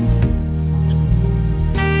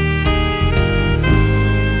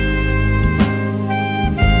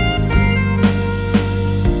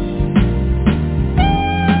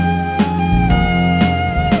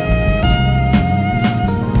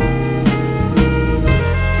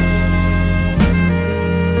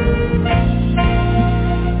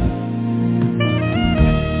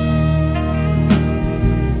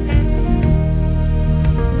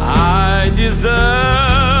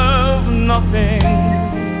 Deserve nothing,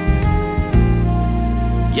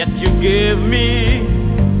 yet you give me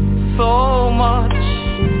so much.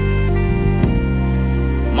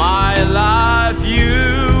 My life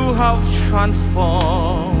you have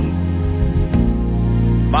transformed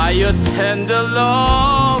by your tender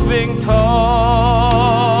loving touch.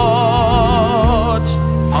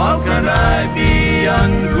 How can I be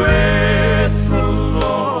ungrateful,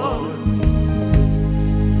 Lord,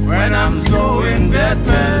 when I'm so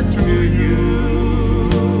indebted to you?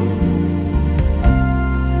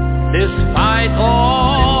 Despite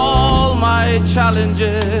all my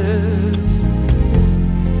challenges,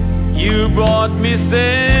 you brought me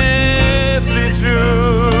safely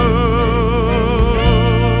through.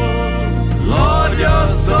 Lord,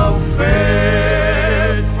 you're so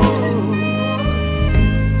faithful,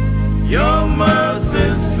 your mercy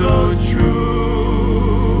is so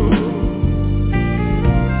true.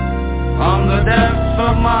 From the depths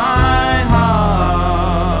of my heart,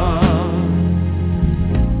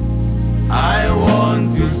 I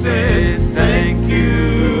want to say thank you.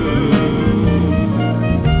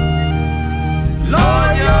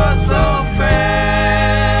 Lord, you're so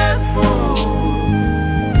faithful,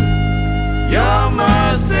 your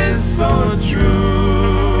mercy is so true.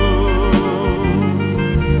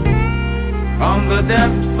 From the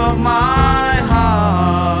depths of my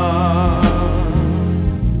heart,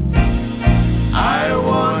 I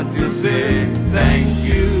want to say thank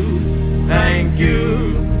you, thank you,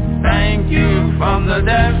 thank you. From the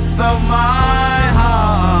depths of my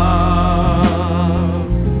heart,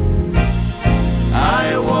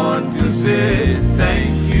 I want to say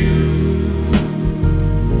thank you.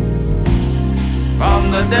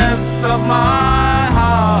 From the depths of my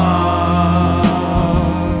heart,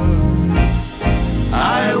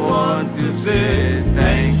 I want to say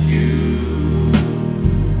thank you.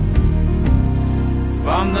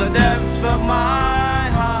 From the depths of my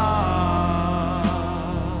heart,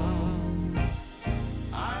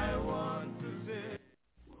 I want to say.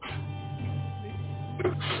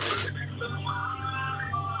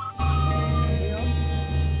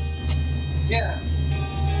 Yeah.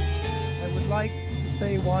 I would like to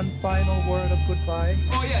say one final word of goodbye.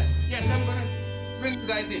 Oh, yes. Yes, I'm going to bring you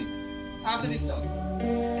guys in after this song.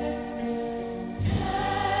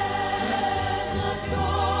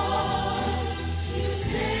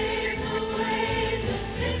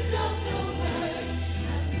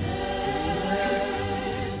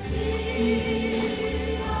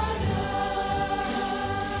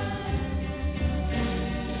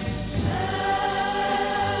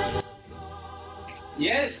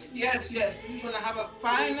 Yes, yes, yes. We're going to have a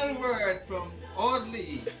final word from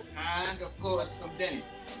Audley and, of course, from Dennis.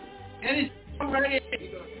 Dennis, come right in.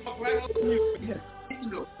 You're going to talk right over you. Yes.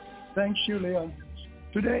 Thank you, Leon.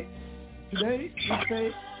 Today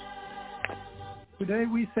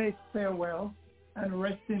we say farewell and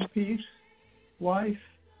rest in peace, wife,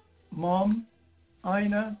 mom,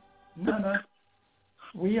 Ina, Nana,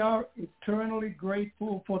 We are eternally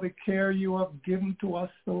grateful for the care you have given to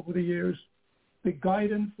us over the years, the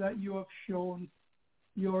guidance that you have shown,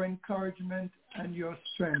 your encouragement and your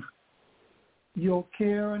strength. Your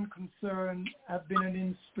care and concern have been an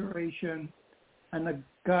inspiration and a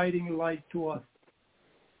guiding light to us.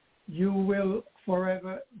 You will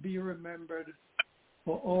forever be remembered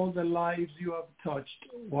for all the lives you have touched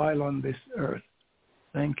while on this earth.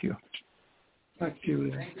 Thank you. Thank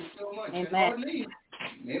you. Thank you so much. Amen. Audley?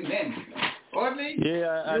 Amen. Audley?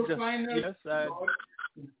 Yeah,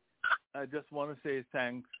 I just want to say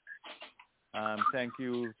thanks. Thank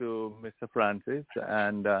you to Mr. Francis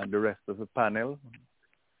and the rest of the panel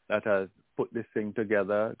that has put this thing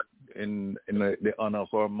together in the honor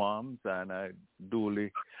of our moms, and I do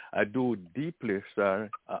deeply, sir,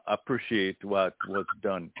 appreciate what was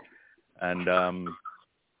done. And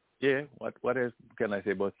what else can I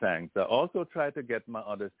say about thanks? I also tried to get my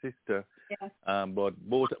other sister, but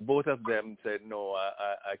both of them said no,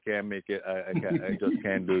 I can't make it. I just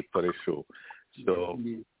can't do it for the show.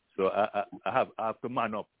 So I have to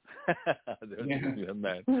man up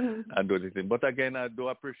man, and do this thing. But again, I do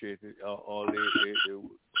appreciate it, all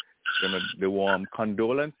the warm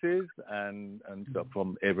condolences and stuff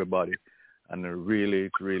from everybody, and really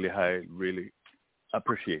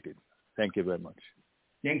appreciate it. Thank you very much.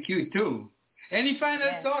 Thank you too. Any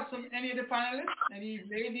final thoughts from any of the panelists? Any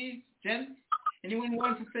ladies, gents? Anyone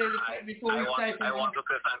want to say before we start? I want to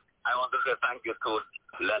say thank you to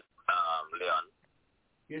Leon.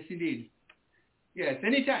 Yes, indeed. Yes,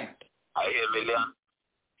 anytime. I hear me, Leon.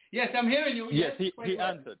 Yes, I'm hearing you. Yes, he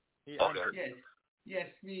answered. He answered. Yes.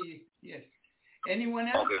 Anyone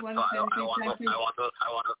else want to say anything? I want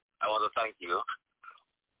to thank you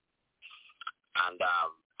and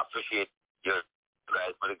appreciate you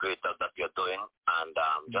guys for the great stuff that you're doing, and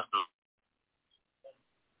just.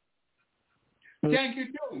 Thank you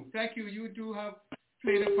too. Thank you. You do have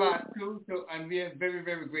played a part too, and we are very,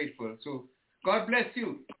 very grateful. So God bless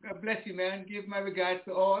you. God bless you, man. Give my regards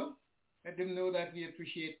to all. Let them know that we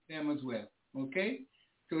appreciate them as well. Okay?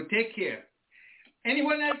 So take care.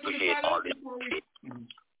 Anyone else for the panel?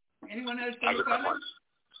 Anyone else for the panel?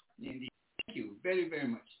 Indeed. Thank you very, very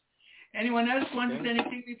much. Anyone else want to say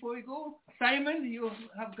anything before we go? Simon, you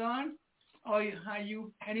have gone? Or are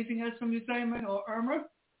you anything else from you, Simon or Irma?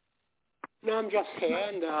 No, I'm just here.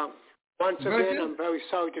 And once again, I'm very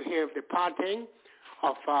sorry to hear of the parting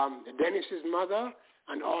of Dennis's mother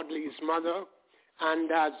and Audley's mother.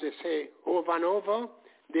 And as they say over and over,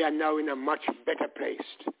 they are now in a much better place.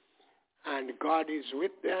 And God is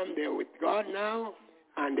with them. They're with God now,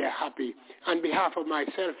 and they're happy. On behalf of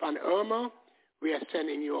myself and Irma, we are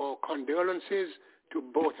sending your condolences to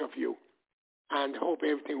both of you, and hope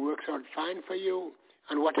everything works out fine for you.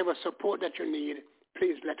 And whatever support that you need,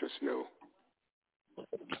 please let us know.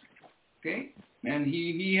 Okay. And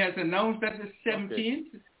he has announced that the 17th. Okay.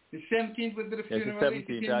 The 17th will be the funeral. The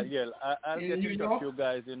 17th. I'll get in touch with you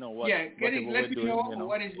guys. You know what? Let me know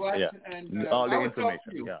what is what, and all the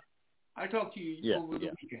information. I'll talk to you over the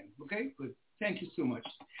weekend. Okay. Good. Thank you so much.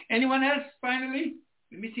 Anyone else? Finally,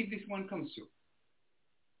 let me see if this one comes through.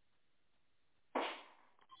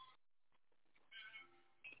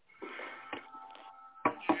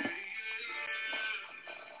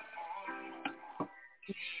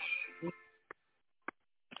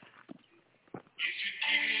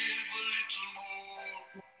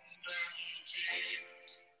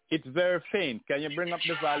 It's very faint. Can you bring up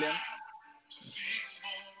the volume?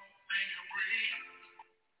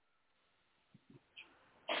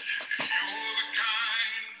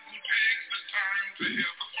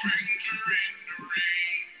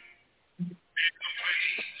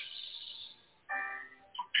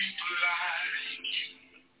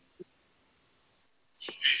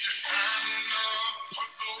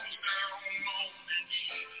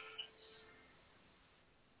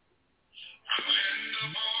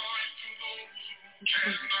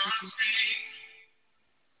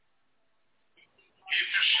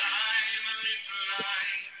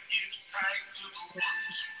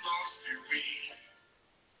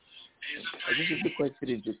 I think it'd be quite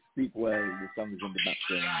fitting to speak while the song is in the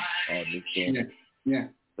background.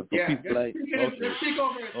 So for people like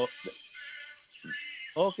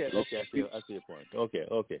Okay, I see your point. Okay.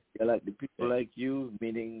 Yeah, like the people like you,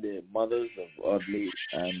 meaning the mothers of Audley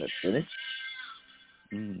and Dennis.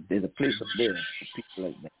 There's a place up there for people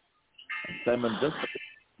like that. And Simon just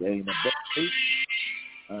they're in a better place.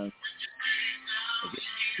 And again,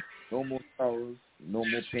 no more sorrows, no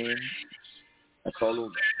more pain. That's all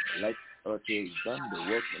over. Like earth is done, the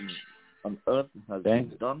work on earth has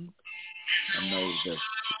been done, and now they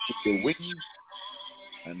took their wings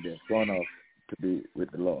and they've gone off to be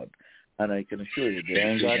with the Lord. And I can assure you,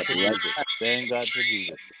 thank God for Jesus. Thank God for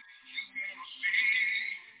Jesus.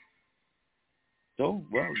 So,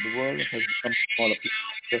 well, the world has become smaller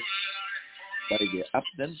just by their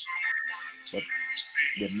absence, but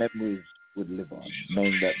their memories would live on,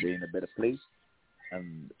 knowing that they're in a better place.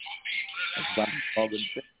 And as Van Morgan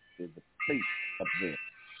said, there's a place up there.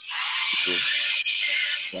 So,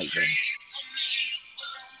 right then.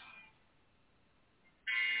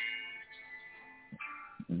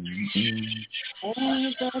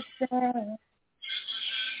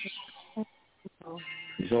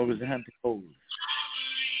 There's always a hand to hold.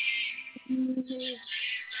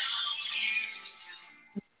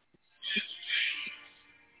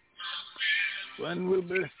 When we'll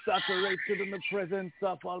be saturated in the presence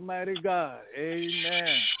of Almighty God.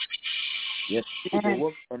 Amen. Yes, the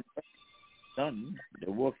work on done.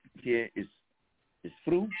 The work here is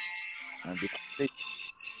through, and they take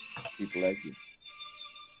people like you.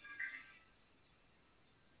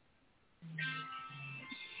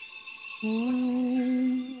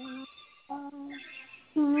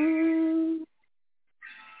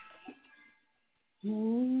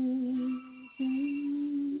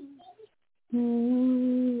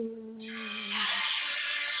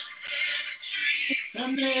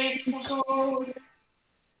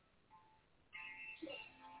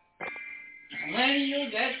 When you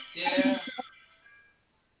get there,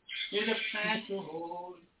 there's a plan to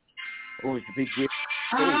hold. Oh, it's a big gift.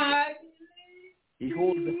 He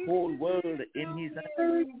holds the whole world in his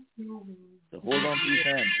hand. So hold on to his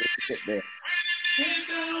hand just to get there.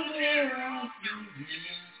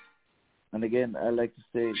 And again, I like to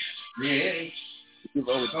say, give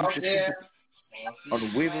our teachers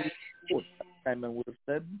unwavering support. Simon would have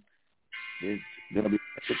said, there's going to be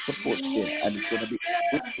support there, and it's going to be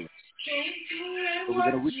witness. So we're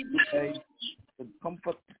going to witness you guys with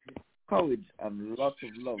comfort, courage, and lots of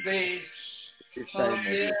love. This time of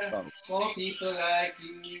your sorrow. For people like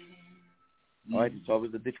you. All right, it's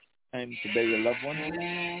always a difficult time to bury a loved one,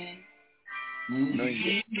 knowing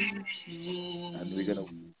this. And we're going to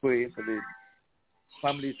pray for the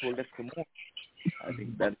families who are left to mourn. I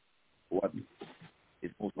think that's what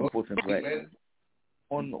is most important right now.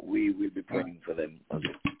 We will be praying for them. God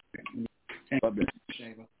bless.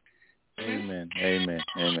 Amen. Amen.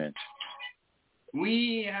 Amen.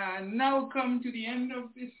 We now come to the end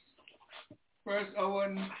of this first hour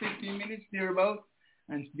and 15 minutes thereabout,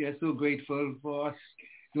 and we are so grateful for us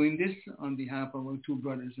doing this on behalf of our two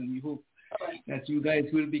brothers, and we hope that you guys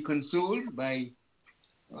will be consoled by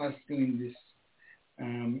us doing this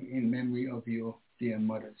in memory of your dear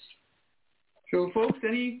mothers. So, folks,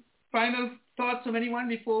 any final thoughts of anyone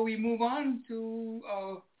before we move on to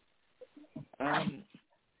our...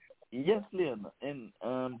 Yes, Leon, and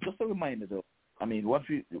just a reminder though, I mean,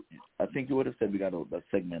 I think you would have said we got that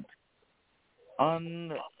segment.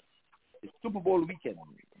 On Super Bowl weekend,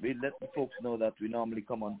 we let the folks know that we normally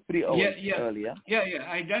come on 3 hours earlier. Yeah,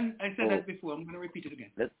 I said that before. I'm going to repeat it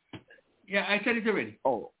again. I said it already.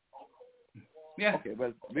 Oh. Yeah. Okay,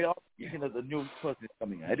 well, we are thinking that the new person is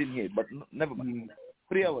coming. I didn't hear it, but never mind.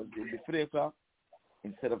 3 hours. It will be 3 o'clock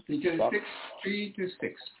instead of 6 o'clock. 3 to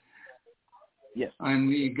 6. Yes. And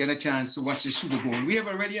we get a chance to watch the Super Bowl. We have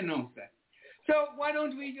already announced that. So why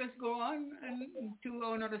don't we just go on and to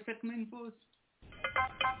another segment, folks?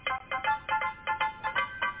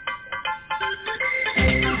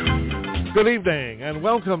 Good evening and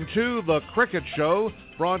welcome to The Cricket Show,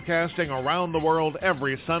 broadcasting around the world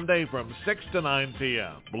every Sunday from 6 to 9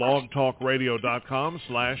 p.m.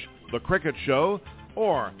 blogtalkradio.com/The Cricket Show,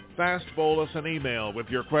 or fast bowl us an email with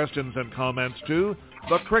your questions and comments to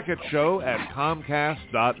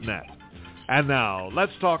thecricketshow@comcast.net. And now,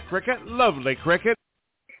 let's talk cricket. Lovely cricket.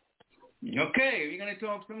 Okay, we're going to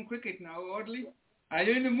talk some cricket now, Audley. Are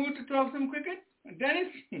you in the mood to talk some cricket? Dennis?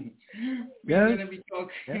 We're going to be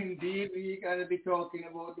talking, we're going to be talking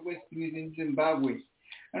about the West Indies in Zimbabwe.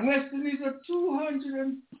 And West Indies are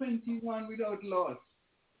 221 without loss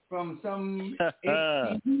from some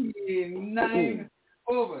 89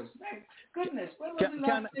 overs. My goodness, what was the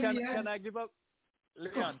last thing we had? Can I give up?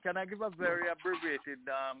 Leon, can I give a very abbreviated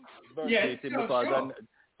birthday because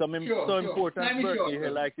some important birthday here,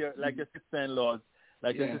 like your sister-in-law's,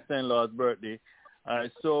 your sister-in-law's birthday.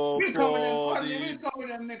 So we'll cover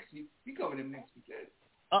them next week. All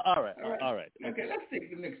right. Okay, let's take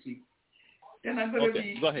them next week. Then I'm going to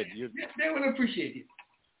be. Go ahead. They will appreciate it.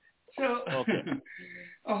 So,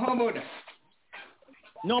 how about that?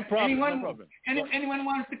 No problem. Anyone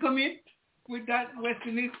wants to come in with that West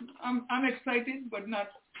Indies? I'm excited, but not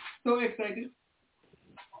so excited.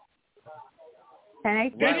 Can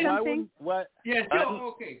I say something? Yes.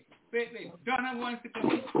 Okay. Wait. Donna wants to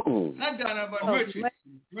come in. Not Donna, but Merchis.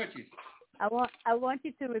 I want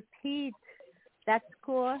you to repeat that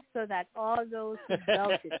score so that all those who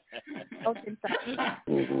doubted.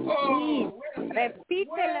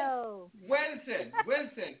 Repítelo. Well said.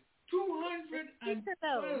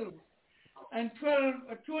 212 and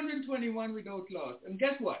 221 without loss. And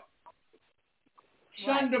guess what?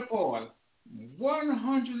 Shonda Paul,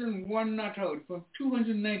 101 not out from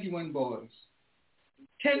 291 balls.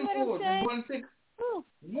 10 fours and 1 6.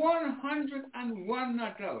 101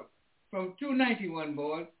 not out from 291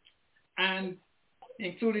 balls, and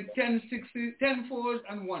included 10 fours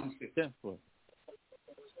and 1 6. 10 fours.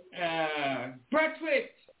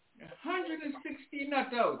 Brathwaite, 160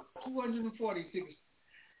 not out, 246,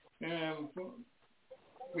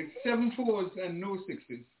 with 7 fours and no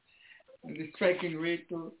 6s. And the striking rate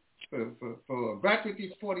for Brathwaite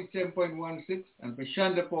is 47.16, and for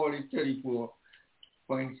Shonda Paul is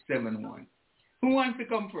 34.71. Who wants to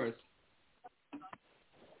come first?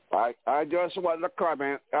 I just want to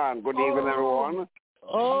comment, and good evening, everyone.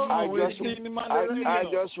 I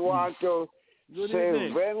just want to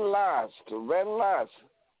say when last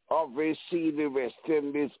have we seen the West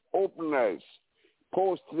Indies openers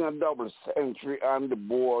posting a double century on the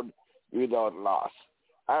board without loss?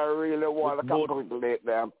 I really want to congratulate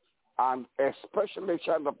them, and especially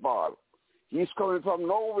Shonda Paul. He's coming from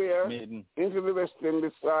nowhere into the West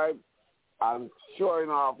Indies side and showing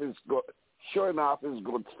off his good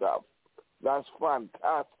stuff. That's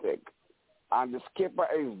fantastic. And the skipper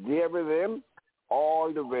is there with him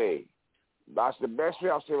all the way. That's the best we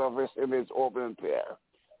have seen of West Indies opening pair.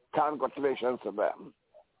 Congratulations to them.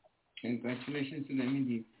 Congratulations to them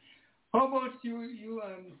indeed. How about you?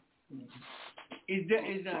 Is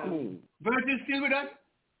Virgil still with us?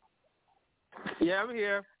 Yeah, I'm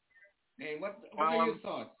here. Hey, what are your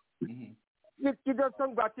thoughts? Mm-hmm. You just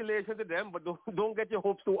congratulations to them, but don't get your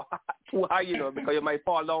hopes too high, because you might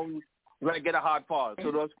fall down when you get a hard fall.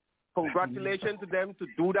 So just congratulations to them to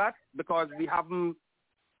do that, because we haven't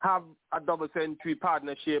have a double century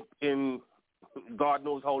partnership in God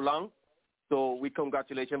knows how long. So we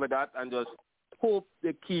congratulations with that and just hope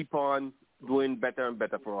they keep on doing better and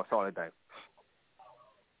better for us all the time.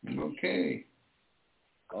 Okay.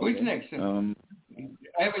 Who's next? All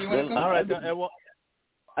right.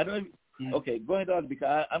 I don't. Okay, go ahead, Audley,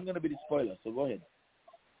 because I'm going to be the spoiler. So go ahead.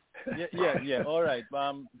 Yeah. All right.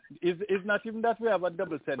 It's not even that we have a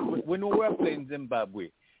double set. We know we're playing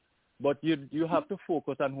Zimbabwe, but you have to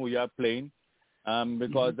focus on who you are playing,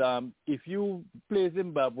 because if you play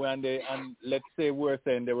Zimbabwe and let's say we're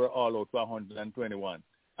saying they were all out for 121,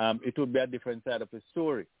 it would be a different side of the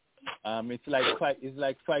story. It's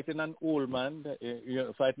like fighting an old man.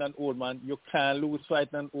 Fighting an old man, you can't lose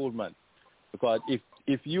fighting an old man, because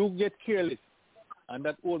if you get careless and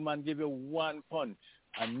that old man give you one punch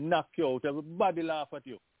and knock you out, everybody laugh at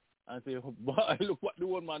you and say, boy, look what the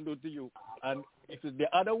old man do to you. And if it's the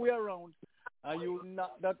other way around, and you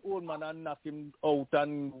knock that old man and knock him out,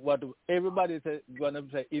 and what everybody is going to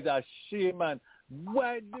say is a shame, man.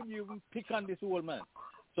 Why did you even pick on this old man?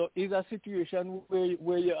 So it's a situation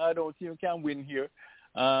where I don't think you can win here.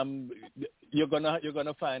 You're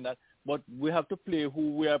gonna find that, but we have to play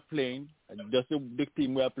who we are playing, just the big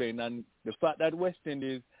team we are playing, and the fact that West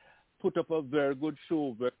Indies put up a very good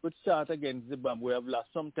show, very good start against Zimbabwe. We have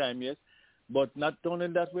lost some time, yes, but not only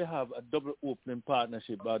that we have a double opening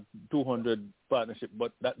partnership, a 200 partnership,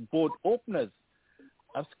 but that both openers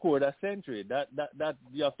have scored a century. That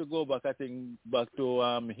you have to go back, I think, back to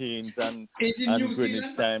Haynes and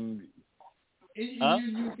Greenwich time. In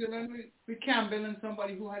New Zealand with Campbell and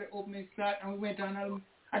somebody who had an opening start, and we went on.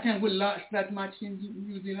 I think we lost that match in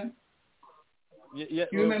New Zealand. Yeah.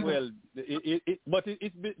 Well,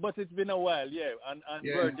 it's been a while, yeah. And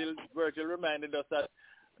yeah. Virgil reminded us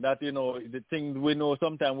that the thing we know.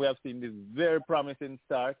 Sometimes we have seen this very promising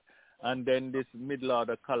start, and then this middle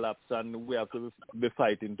order collapse, and we have to be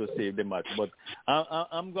fighting to save the match. But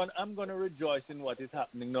I'm gonna rejoice in what is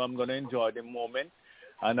happening now. I'm gonna enjoy the moment.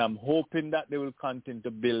 And I'm hoping that they will continue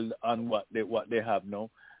to build on what they have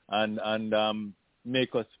now, and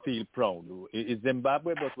make us feel proud. It's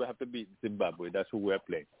Zimbabwe, but we have to beat Zimbabwe. That's who we're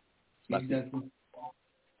playing. Exactly.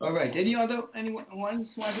 All right. Anyone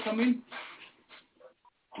want to come in?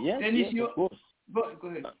 Yes, of course. Go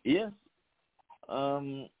ahead. Yes.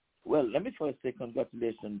 Well, let me first say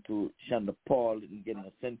congratulations to Shonda Paul in getting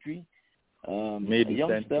a century. Made the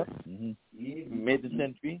youngster. Mm-hmm. Made the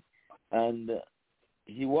century, and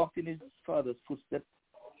he walked in his father's footsteps.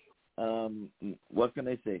 What can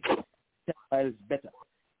I say? 10 miles better.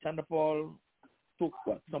 Shonda Paul took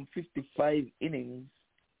some 55 innings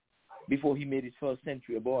before he made his first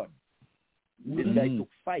century aboard. This guy took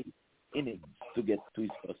 5 innings to get to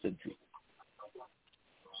his first century.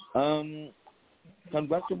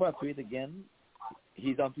 Congrats to Brathwaite again.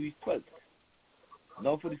 He's on to his 12th.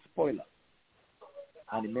 Now for the spoiler.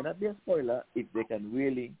 And it may not be a spoiler if they can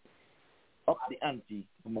really up the ante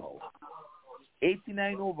tomorrow.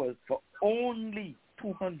 89 overs for only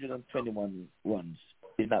 221 runs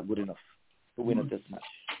is not good enough to win a test match.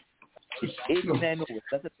 It's 89 overs.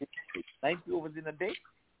 That's a 90 overs in a day.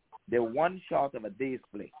 They're one short of a day's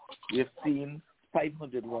play. We have seen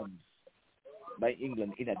 500 runs by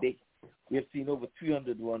England in a day. We have seen over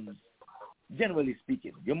 300 runs. Generally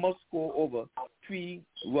speaking, you must score over 3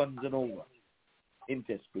 runs and over in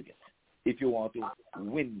Test cricket if you want to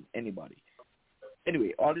win anybody.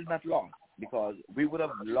 Anyway, all is not lost because we would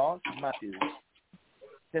have lost matches,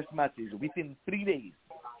 Test matches, within 3 days.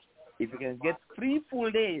 If we can get 3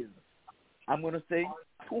 full days, I'm going to say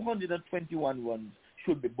 221 runs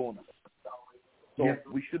should be bonus. So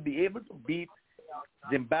we should be able to beat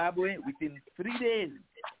Zimbabwe within 3 days.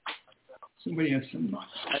 Somebody has some.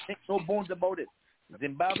 I think no bones about it.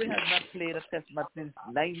 Zimbabwe has not played a test match since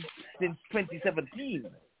 2017.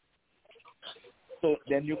 So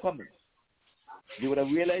they're newcomers. They would have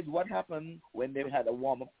realized what happened when they had a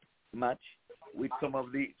warm-up match with some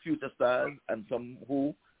of the future stars and some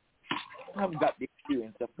who have got the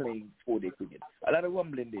experience of playing 4-day cricket. A lot of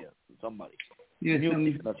rumbling there, somebody. Yes,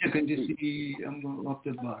 I'm checking to see. I'm going up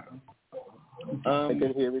the bar. I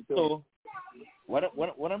can hear it too. So,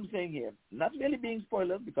 what I'm saying here, not really being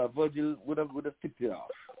spoilers because Virgil would have tipped it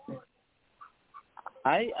off.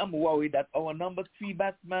 I am worried that our number 3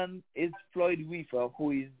 batsman is Floyd Weaver,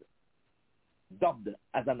 who is dubbed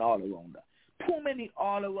as an all-arounder. Too many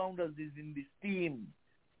all-arounders is in this team,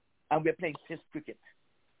 and we're playing Test cricket.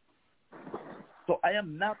 So I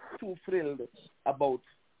am not too thrilled about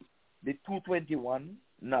the 221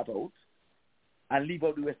 not out and leave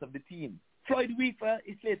out the rest of the team. Floyd Weaver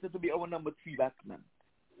is slated to be our number 3 batsman.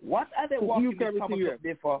 What are they walking Thomas up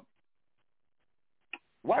there for?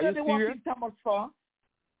 What are they walking Thomas for?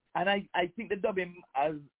 And I think they dub him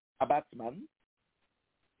as a batsman.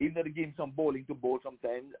 Even though they give him some bowling to bowl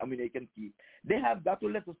sometimes, I mean, they can keep. They have got to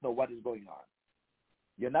let us know what is going on.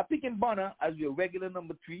 You're not picking Bonner as your regular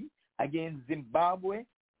number 3 against Zimbabwe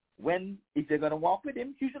when, if they're going to walk with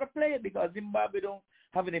him, you should have played because Zimbabwe don't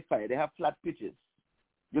have any fire. They have flat pitches.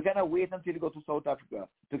 You cannot wait until you go to South Africa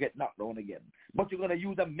to get knocked down again. But you're going to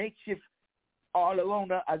use a makeshift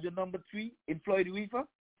all-arounder as your number 3 in Floyd Weaver?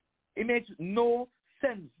 It makes no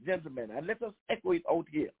sense, gentlemen. And let us echo it out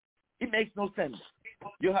here. It makes no sense.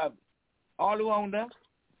 You have all-arounder,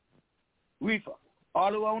 Weaver,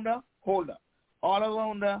 all-arounder, Holder,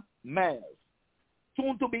 all-arounder, Myers.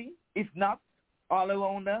 Soon to be, if not,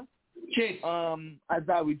 all-arounder, Chase.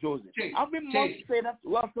 Azawi Joseph. And we must say that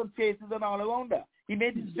Russell Chase is an all-arounder. He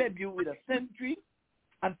made his debut with a century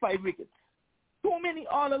and 5 wickets. Too many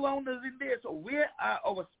all-arounders in there. So where are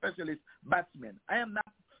our specialist batsmen? I am not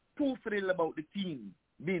too thrilled about the team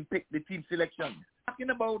being picked, the team selection. Talking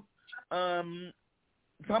about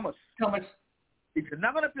Thomas. If you're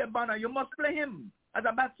not going to play Bonner, you must play him as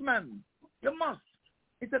a batsman. You must.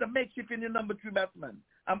 Instead of makeshifting your number 3 batsman.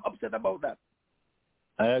 I'm upset about that.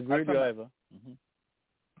 I agree with you, Ivor.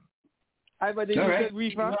 Ivor, did you say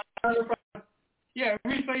Reefer? Yeah,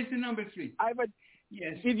 Reefer is the number 3. Ivor,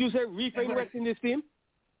 yes. Did you say Reefer in West Indies team?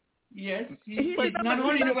 Yes, he's not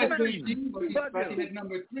only in the West Indies team, but he's batting at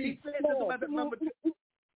number 3.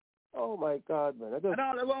 Oh my God, man! And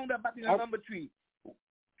all around that batting at number 3.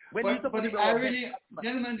 But the irony,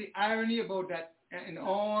 gentlemen, the irony about that, in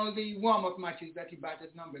all the warm-up matches that he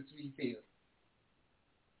batted number 3 failed.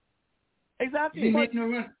 Exactly.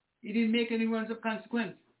 He didn't make any runs of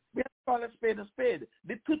consequence. We have to call a spade a spade.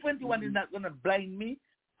 The 221 is not going to blind me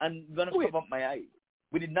and going to cover up my eyes.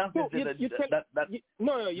 We did not you're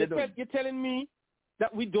telling me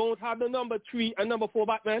that we don't have the number 3 and number 4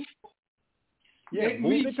 batsmen? Yeah,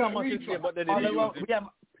 we have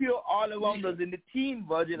pure all-arounders in the team,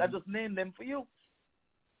 Virgil. I just named them for you.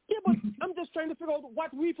 Yeah, but I'm just trying to figure out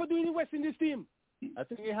what we for doing in West Indies team. I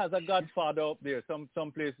think he has a godfather up there, some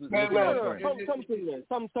place. The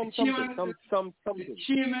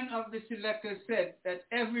chairman of the selector said that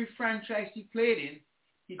every franchise he played in,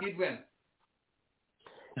 he did well.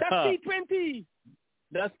 That's T20.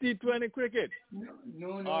 That's T20 cricket.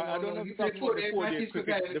 No. I don't know if it's the 4-day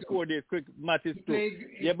cricket. The 4-day cricket matches too.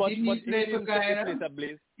 He played for Guyana.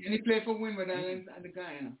 And he played for Wimbledon and the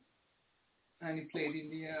Guyana. And he played in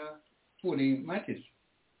the 4-day matches.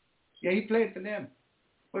 Yeah, he played for them.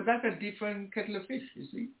 But that's a different kettle of fish, you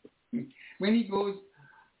see. When he goes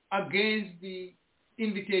against the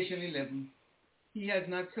invitation 11. He has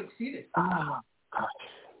not succeeded.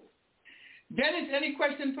 Dennis, any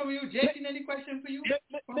question from you? Jason, any question for you?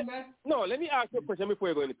 No, let me ask you a question before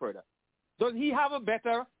you go any further. Does he have a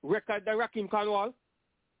better record than Rakim Cornwall?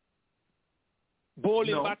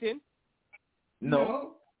 Bowling, batting?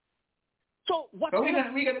 No. So what? But we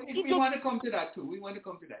want to come to that too.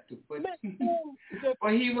 But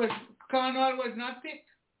but Cornwall was not picked.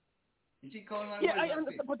 You see, Cornwall was I not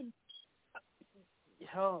understand. picked.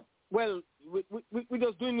 But, well, we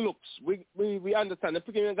just doing looks. We understand. They're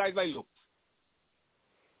picking guys by looks.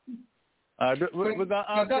 We're going to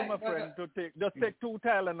ask my friend to take 2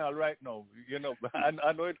 Tylenol right now. You know,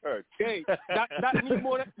 I know it hurts. Hey, that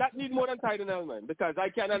need more than Tylenol, man, because I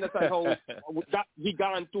can't understand how that we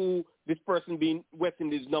gone to this person being West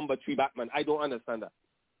Indies number 3 batsman. I don't understand that.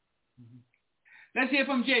 Let's hear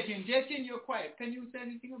from Jatin. Jatin, you're quiet. Can you say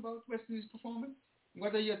anything about West Indies' performance?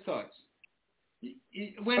 What are your thoughts?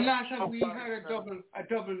 When last time we had a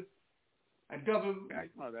double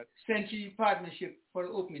century partnership for the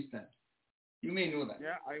opening stand? You may know that.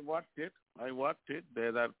 Yeah, I watched it.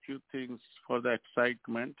 There are few things for the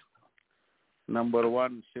excitement. Number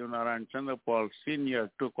one, Shivnarayan Chandrapal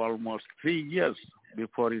Sr. took almost 3 years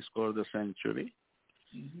before he scored the century,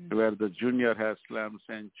 where the junior has slammed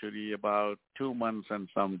century about 2 months and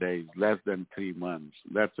some days, less than 3 months.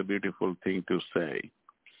 That's a beautiful thing to say.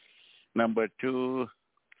 Number two,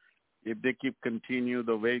 if they continue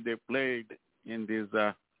the way they played in this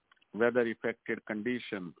weather-affected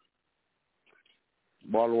condition,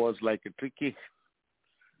 ball was like a tricky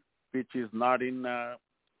pitch is not in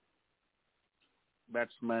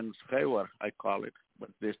batsman's favor, I call it. But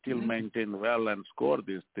they still maintain well and score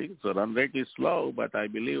these things. So run rate is slow, but I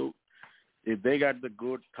believe if they got the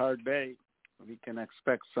good third day, we can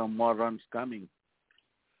expect some more runs coming.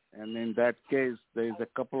 And in that case, there is a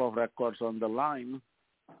couple of records on the line,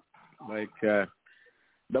 like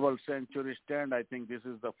double century stand. I think this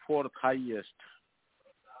is the 4th highest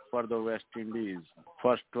for the West Indies.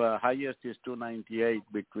 First highest is 298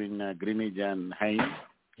 between Greenidge and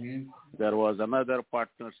Haynes. There was another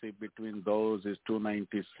partnership between those is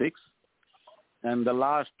 296. And the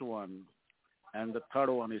last one and the third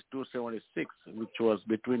one is 276, which was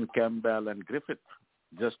between Campbell and Griffith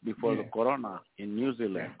just before the corona in New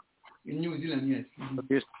Zealand. In New Zealand, yes.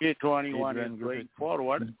 This T21 is going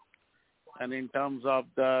forward. And in terms of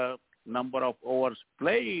the number of overs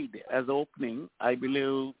played as opening, I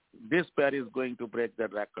believe this pair is going to break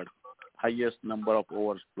that record. Highest number of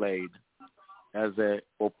overs played as a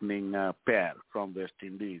opening pair from West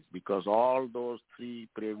Indies, because all those 3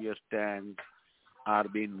 previous stands are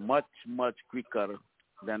being much, much quicker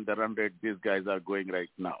than the run rate these guys are going right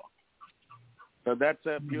now. So that's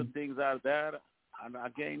a few things are there. And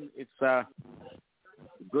again, it's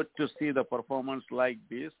good to see the performance like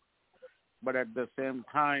this. But at the same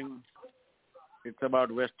time, it's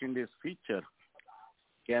about West Indies' future.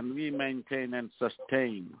 Can we maintain and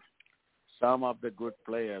sustain some of the good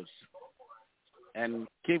players and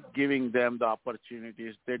keep giving them the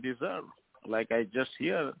opportunities they deserve? Like I just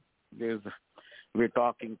hear, we're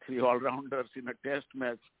talking 3 all-rounders in a test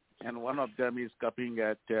match, and one of them is cupping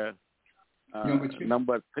at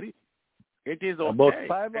number 3. It is okay. About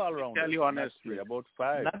 5 all-rounders. Tell you honestly. About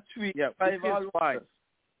 5. Not 3. Yeah, 5 all-rounders. 5.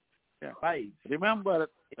 Yeah. 5. Remember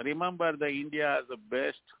the India is the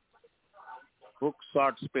best hook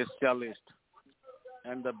shot specialist,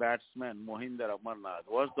 and the batsman Mohinder Amarnath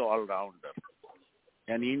was the all-rounder.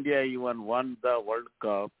 And India even won the World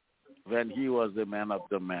Cup when he was the man of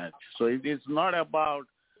the match. So it is not about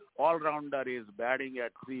all-rounder is batting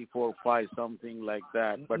at 3, 4, 5, something like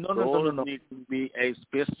that. But those need to be a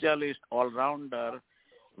specialist all-rounder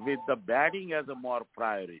with the batting as a more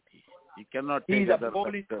priority. You cannot take He's a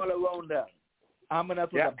bowling all-rounder.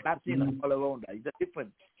 Amarnath was a batting all-rounder. It's a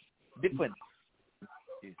difference.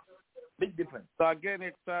 Big difference. So again,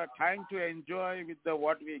 it's time to enjoy with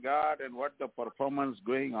what we got and what the performance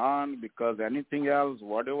going on, because anything else,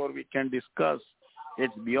 whatever we can discuss,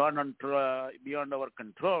 it's beyond our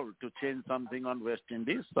control to change something on West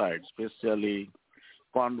Indies side, especially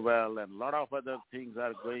Cornwall and a lot of other things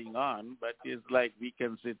are going on. But it's like we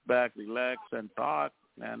can sit back, relax and talk,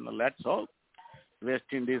 and let's hope West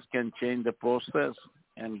Indies can change the process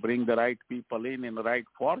and bring the right people in the right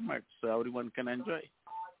format so everyone can enjoy.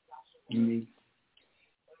 Dennis,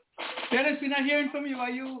 we're not hearing from you. Are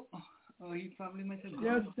you? Oh, he probably might have.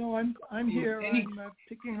 Yes, no, I'm here. I'm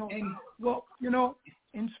picking up. Well,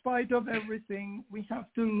 in spite of everything, we have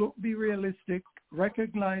to be realistic,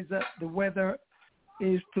 recognize that the weather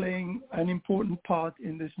is playing an important part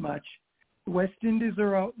in this match. West Indies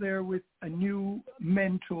are out there with a new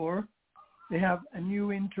mentor They have a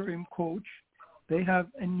new interim coach. They have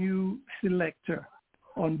a new selector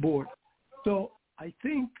on board. So I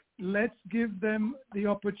think let's give them the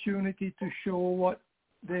opportunity to show what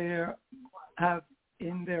they have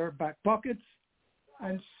in their back pockets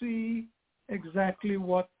and see exactly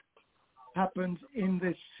what happens in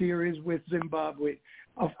this series with Zimbabwe.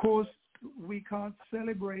 Of course, we can't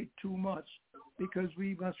celebrate too much because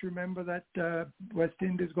we must remember that West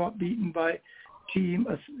Indies got beaten by teams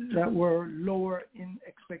that were lower in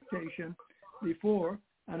expectation before.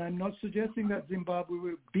 And I'm not suggesting that Zimbabwe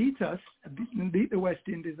will beat us, beat the West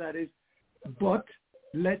Indies, that is, but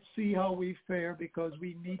let's see how we fare because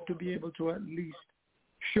we need to be able to at least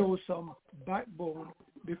show some backbone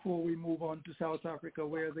before we move on to South Africa,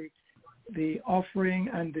 where the offering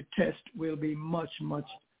and the test will be much, much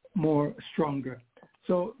more stronger.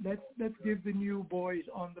 So let's give the new boys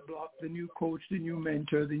on the block, the new coach, the new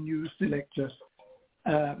mentor, the new selectors,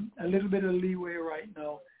 a little bit of leeway right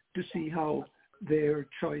now to see how their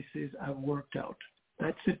choices have worked out.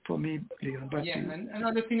 That's it for me, Leon. Yeah, and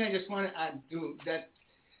another thing I just want to add to that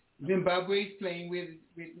Zimbabwe is playing with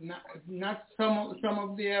not some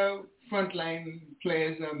of their frontline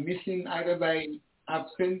players are missing either by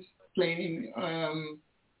absence, playing in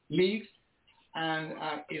leagues, and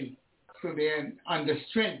are ill. So they're under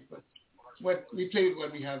strength. But what we play with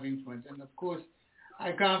what we have in front. And of course,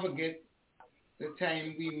 I can't forget the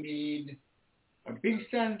time we made a big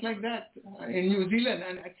stand like that in New Zealand.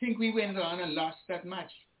 And I think we went on and lost that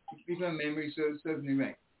match. If my memory serves me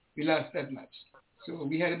right. We lost that match. So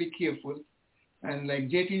we had to be careful. And like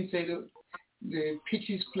Jatin said, the pitch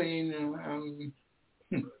is playing,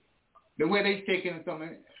 the weather is taking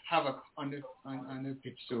some havoc on the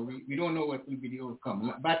pitch. So we don't know what will be the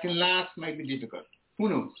outcome. Batting last might be difficult. Who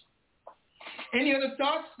knows? Any other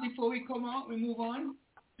thoughts before we come out? We move on?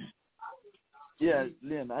 Yeah,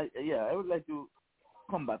 Leon, I would like to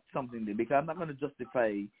combat something there because I'm not going to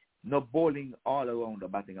justify no bowling all around the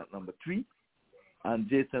batting at number 3. And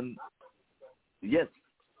Jason, yes,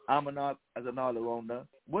 Amanat as an all-arounder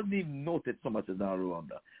wasn't even noted so much as an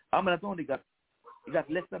all-arounder. Amanat only got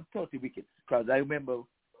less than 30 wickets because I remember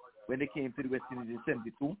when they came to the West Indies in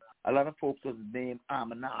 72, a lot of folks was named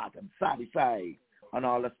Amanat and Sadify and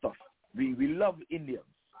all that stuff. We love Indians,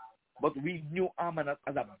 but we knew Amanat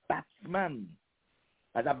as a batsman.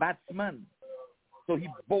 So he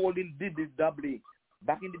bowled in, did this doubly.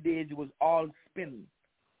 Back in the days, it was all spin.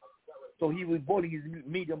 So he was bowling his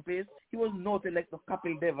medium pace. He was noted like the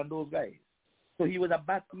Kapil Dev and those guys. So he was a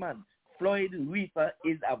batsman. Floyd Reefer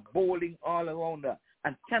is a bowling all-arounder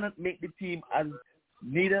and cannot make the team as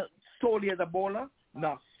neither solely as a bowler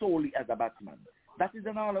nor solely as a batsman. That is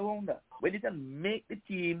an all-arounder. When you can make the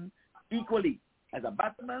team equally as a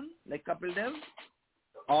batsman, like Kapil Dev,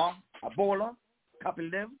 or a bowler,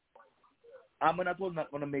 Kapil Dev, Amanat was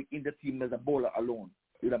not going to make in the team as a bowler alone.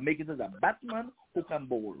 He would have make it as a batsman who can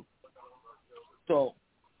bowl. So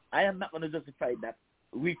I am not going to justify that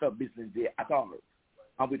Reefer business there at all.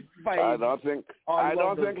 And with 5, I don't think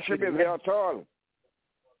it should be there at all.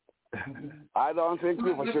 I don't think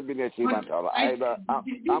people should be in the team at all.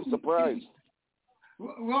 I'm surprised.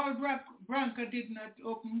 Ronald Branca did not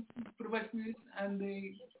open for the West Indies, and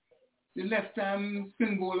the left-arm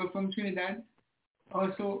spin bowler from Trinidad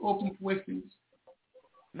also opened for West Indies.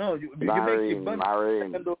 No, you make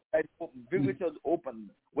it Vivitas open.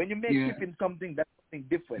 When you make shipping something, that's something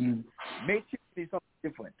different. Make shipping something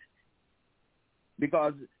different.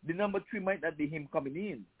 Because the number 3 might not be him coming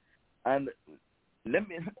in. And let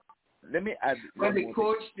me add. Well, the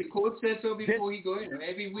coach said so before he goes.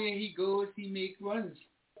 Everywhere he goes, he makes runs.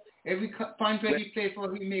 Every contract he plays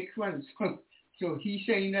for, he makes runs. So he's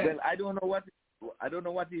saying that. Well, I don't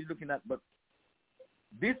know what he's looking at, but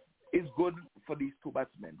this is good for these 2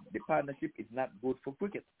 batsmen. The partnership is not good for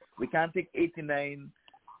cricket. We can't take 89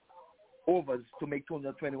 overs to make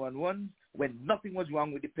 221 runs when nothing was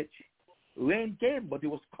wrong with the pitch. Rain came, but it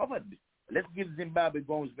was covered. Let's give Zimbabwe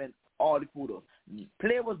groundsmen all the kudos.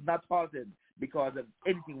 Play was not halted because of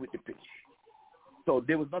anything with the pitch. So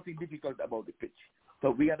there was nothing difficult about the pitch.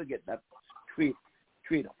 So we got to get that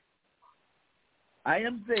straight up. I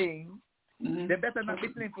am saying they better not be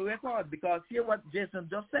playing for record because hear what Jason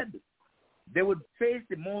just said. They would face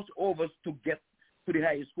the most overs to get to the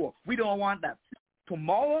highest score. We don't want that.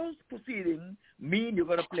 Tomorrow's proceeding mean you're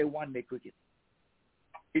going to play one-day cricket.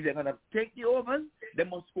 If they're going to take the overs, they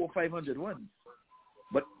must score 500 runs.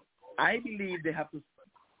 But I believe they have to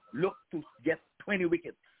look to get 20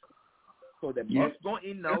 wickets. So they must go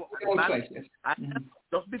in now and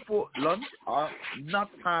just before lunch or not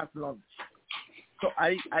past lunch. So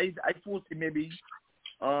I foresee maybe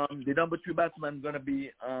The number 3 batsman going to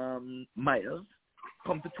be Myers.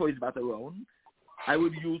 Come to throw his bat around. I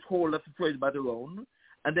will use Holder to throw his bat around.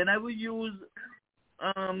 And then I will use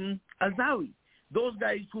Azawi. Those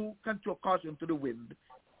guys who can throw caution to the wind.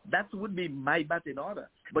 That would be my batting order.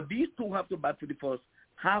 But these two have to bat for the first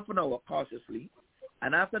half an hour cautiously.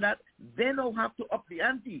 And after that, then I'll have to up the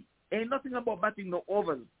ante. Ain't nothing about batting no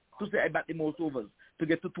overs to say I bat the most overs to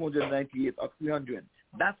get to 298 or 300.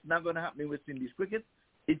 That's not going to happen in West Indies cricket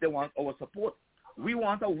if they want our support. We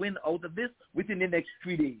want a win out of this within the next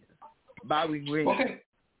 3 days, barring rain. Okay,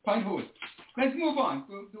 fine hold. Let's move on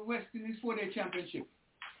to the West Indies 4-day championship.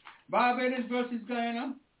 Barbados versus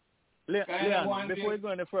Guyana. Leon, before we go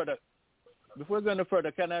any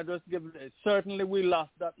further, can I just give? Certainly, we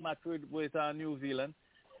lost that match with New Zealand.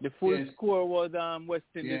 The full score was West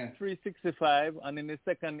Indies 365, and in the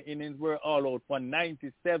second innings we're all out for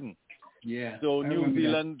 97. Yeah. So New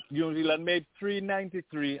Zealand made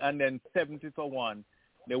 393 and then 70 for 1.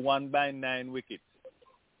 They won by 9 wickets.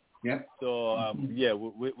 Yep. So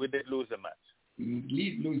we did lose the match.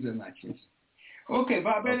 Lose the matches. Okay,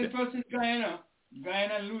 Barbados versus Guyana.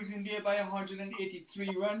 Guyana losing there by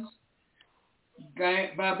 183 runs.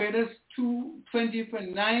 Barbados 220 for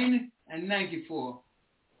 9 and 94.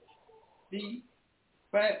 The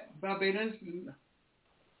Barbados,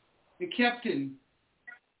 the captain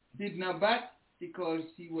did not bat because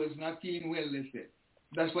he was not feeling well, they said.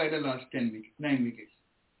 That's why they lost 9 wickets.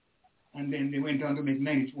 And then they went on to make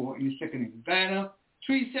 94 in the second inning. Guyana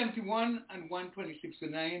 371 and 126 for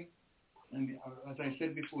 9. And as I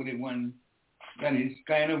said before, they won. That is,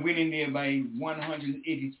 Guyana winning there by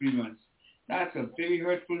 183 runs. That's a very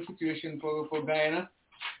hurtful situation for Guyana.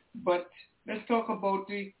 But let's talk about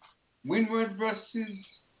the Windward versus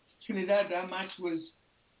Trinidad. That match was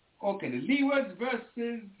okay. The Leewards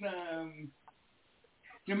versus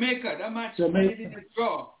Jamaica. That match ended in a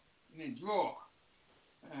draw.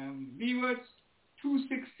 Leewards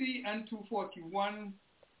 260 and 241.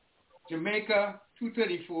 Jamaica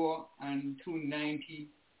 234 and 290.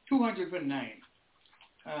 200 for 9.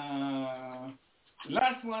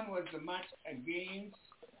 Last one was the match against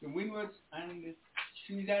the Windwards and the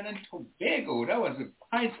Trinidad and Tobago. That was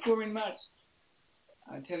a high-scoring match.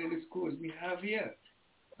 I'll tell you the scores we have here.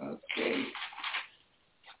 Okay,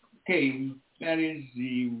 that is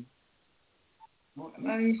the... I'm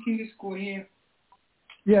not even seeing the score here.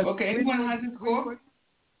 Yes. Okay, anyone has a score?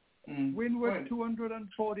 Windward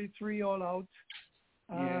 243 all out.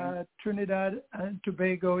 Trinidad and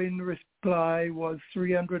Tobago in reply was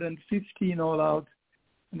 315 all out.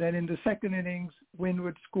 And then in the second innings,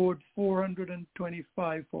 Windward scored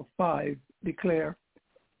 425 for 5, declare.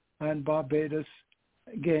 And Barbados,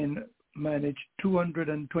 again, managed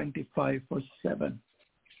 225 for 7.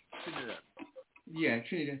 Yeah,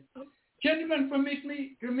 Trinidad. Gentlemen, permit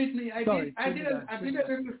me. I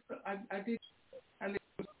did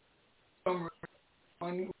some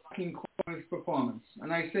on Rocking Coleman's performance,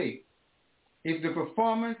 and I say, if the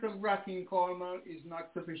performance of Rocking Coleman is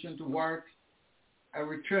not sufficient to warrant a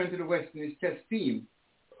return to the West Indies Test team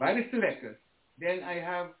by the selectors, then I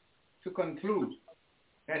have to conclude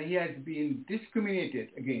that he has been discriminated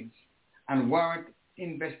against and warrant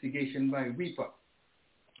investigation by WIPA.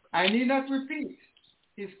 I need not repeat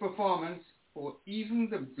his performance, for even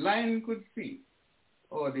the blind could see,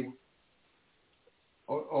 or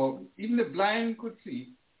even the blind could see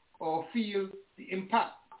or feel the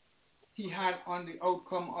impact he had on the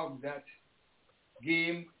outcome of that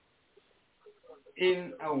game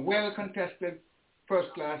in a well-contested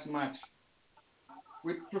first-class match.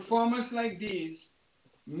 With performance like these,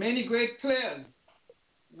 many great players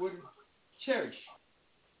would cherish.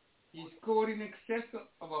 He scored in excess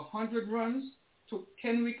of 100 runs, took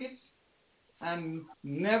 10 wickets, and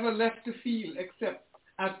never left the field except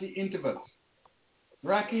at the intervals.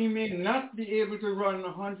 Rocky may not be able to run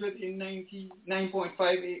 100 in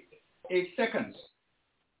 99.58 seconds,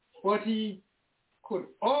 but you could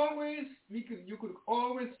always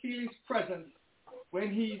feel his presence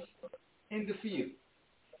when he's in the field.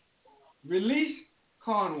 Release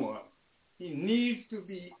Cornwall. He needs to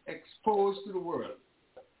be exposed to the world.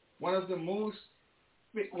 One of the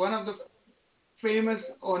famous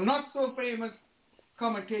or not so famous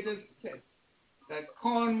commentators said that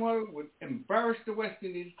Cornwall would embarrass the West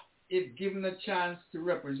Indies if given a chance to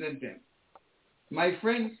represent them. My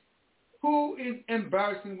friends, who is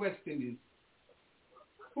embarrassing West Indies?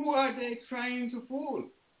 Who are they trying to fool?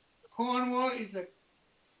 Cornwall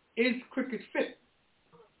is cricket fit.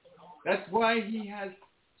 That's why he has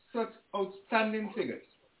such outstanding figures.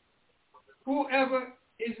 Whoever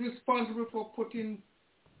is responsible for putting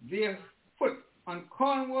their foot on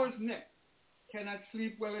Cornwall's neck cannot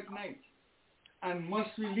sleep well at night and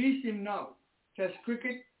must release him now. Test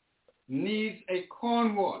cricket needs a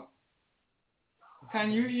Cornwall.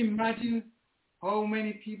 Can you imagine how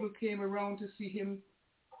many people came around to see him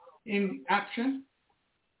in action?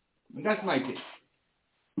 That's my take.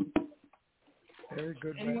 Very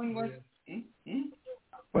good. Anyone was?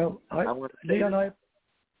 Well, Leon,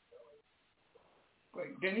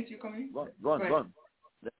 Dennis, you coming? Go on.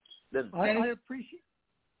 I appreciate,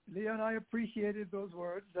 Leon, I appreciated those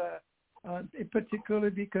words,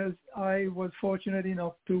 particularly because I was fortunate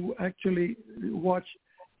enough to actually watch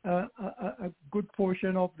a good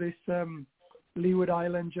portion of this Leeward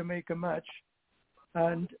Island Jamaica match.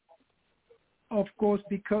 And of course,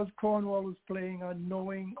 because Cornwall was playing and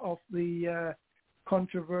knowing of the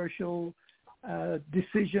controversial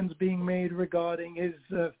decisions being made regarding his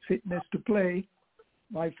fitness to play,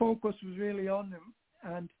 my focus was really on him.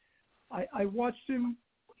 And I watched him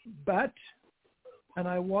bat and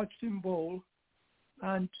I watched him bowl.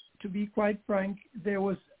 And to be quite frank, there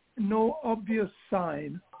was no obvious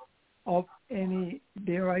sign of any,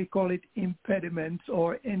 dare I call it, impediments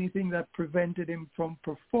or anything that prevented him from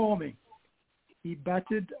performing. He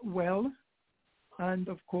batted well, and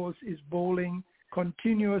of course is bowling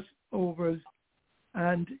continuous overs,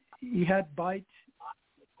 and he had bite,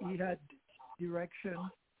 he had direction,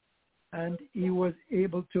 and he was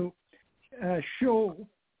able to show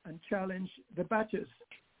and challenge the batters.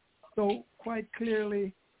 So quite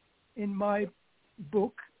clearly, in my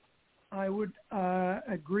book, I would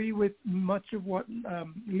agree with much of what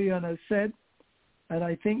Leon has said, and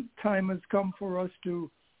I think time has come for us to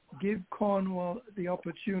give Cornwall the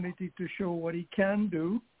opportunity to show what he can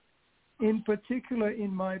do. In particular,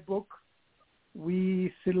 in my book,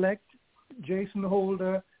 we select Jason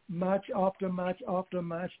Holder match after match after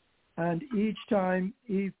match, and each time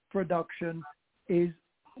his production is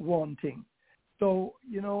wanting. So,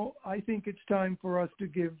 I think it's time for us to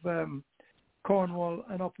give Cornwall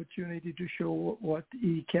an opportunity to show what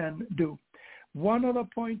he can do. One other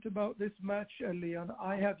point about this match, Leon,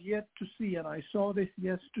 I have yet to see, and I saw this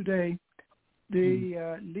yesterday,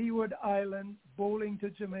 the Leeward Island bowling to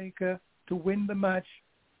Jamaica to win the match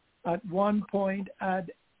at one point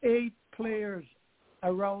had 8 players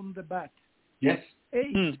around the bat. Yes.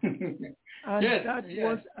 8. And yes, that yes.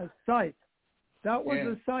 was a sight. That was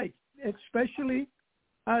a sight, especially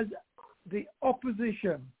as the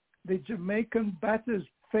opposition, the Jamaican batters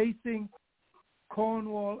facing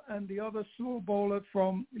Cornwall and the other slow bowler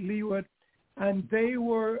from Leeward, and they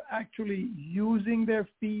were actually using their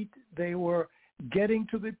feet, they were getting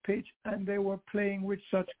to the pitch, and they were playing with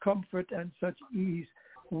such comfort and such ease,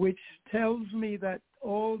 which tells me that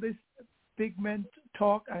all this big men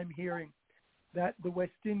talk I'm hearing, that the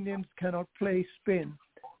West Indians cannot play spin,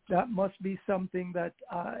 that must be something that,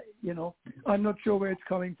 I'm not sure where it's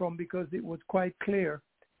coming from, because it was quite clear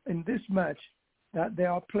in this match that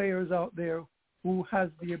there are players out there who has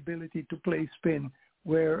the ability to play spin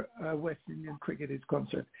where West Indian cricket is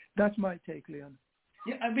concerned. That's my take, Leon.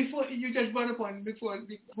 Yeah, and before you just brought up on, before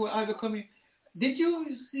either coming, did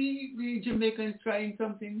you see the Jamaicans trying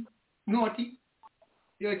something naughty?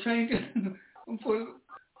 They were trying to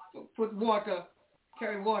put water,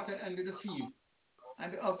 carry water under the field.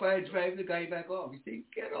 And the umpire drive the guy back off. He said,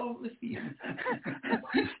 get off the field.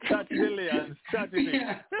 Strategy.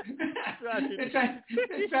 Yeah. They're trying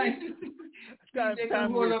to they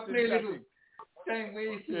can hold up, play a little. Time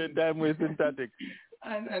wasting. Yeah, time wasting tactics.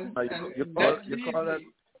 And you call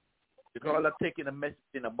that taking a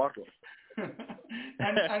message in a bottle.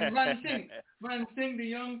 and Man Singh, the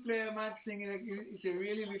young player, Man Singh, is a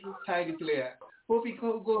really little tidy player. Hope he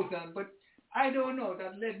goes on, but I don't know.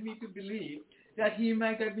 That led me to believe that he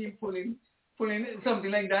might have been pulling something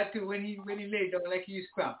like that too when he laid down like he's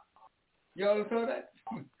crap. You all saw that?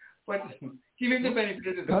 But give him the benefit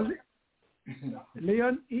of the doubt.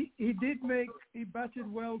 Leon, he batted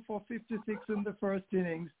well for 56 in the first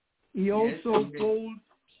innings. He also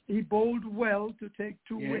bowled well to take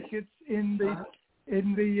 2 wickets in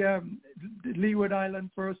the Leeward Island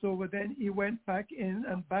first over. Then he went back in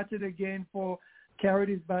and batted again carried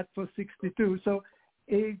his bat for 62. So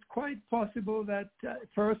it's quite possible that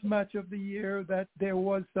first match of the year that there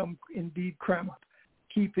was some indeed cramp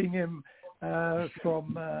keeping him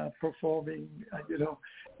from performing,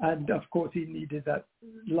 and of course he needed that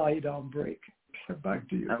lie down break. Back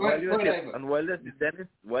to you. And while it is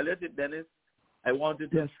Dennis, I wanted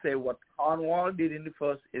to say what Cornwall did in the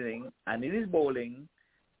first inning and in his bowling,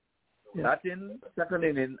 batting, second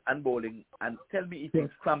inning and bowling, and tell me if he's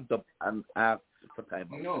cramped up and asked for time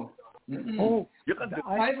out. No. Oh, you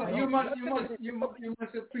must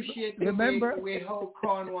appreciate the way how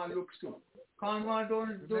Cornwall looks too. Cornwall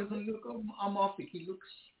doesn't look amorphic. He looks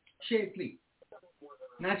shapely,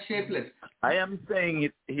 not shapeless. I am saying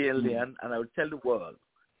it here, Leon, and I will tell the world.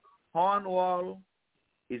 Cornwall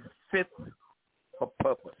is fit for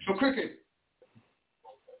purpose. For cricket.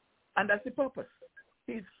 And that's the purpose.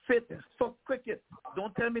 He's fit for cricket.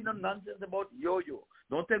 Don't tell me no nonsense about yo-yo.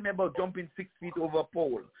 Don't tell me about jumping 6 feet over a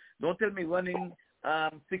pole. Don't tell me running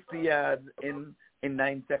 60 yards in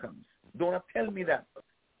 9 seconds. Don't tell me that.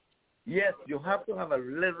 Yes, you have to have a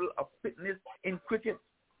level of fitness in cricket,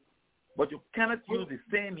 but you cannot use the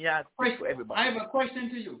same yardstick for everybody. I have a question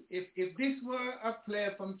to you. If this were a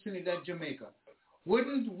player from Trinidad, Jamaica,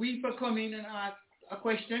 wouldn't Weeper come in and ask a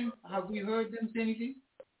question? Have we heard them say anything?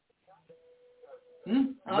 No,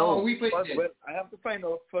 well, I have to find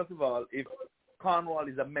out, first of all, if Cornwall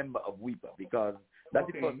is a member of Weeper, because that's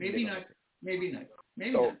the first maybe not. Maybe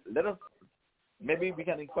not. Maybe we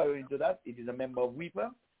can inquire into that. If he's a member of Weeper,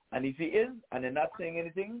 and if he is, and they're not saying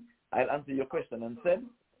anything, I'll answer your question and said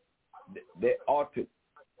they ought to.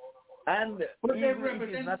 And but even if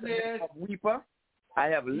he's not a member of Weeper, I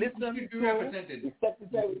have listened to the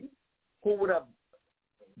secretary who would have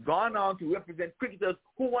gone on to represent cricketers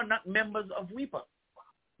who were not members of Weeper.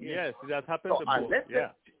 Yes, that happened to both.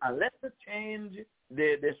 Unless they change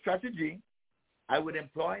their strategy, I would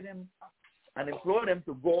employ them and implore them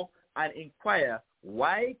to go and inquire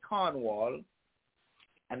why Cornwall,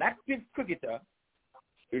 an active cricketer,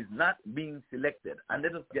 is not being selected. And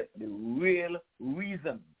let us get the real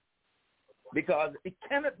reason. Because it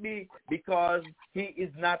cannot be because he is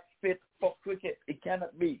not fit for cricket. It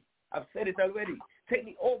cannot be. I've said it already. Take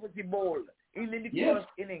the overs he bowled in the first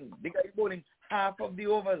inning. The guy bowling half of the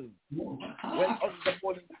overs. When others are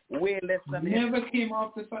bowling way less than him. Never came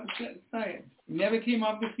off the side. Never came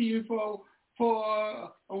off the field for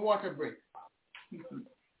a water break.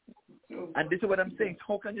 And this is what I'm saying.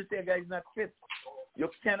 How can you say a guy is not fit? You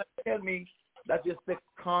cannot tell me that you expect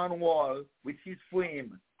Cornwall with his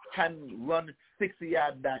frame can run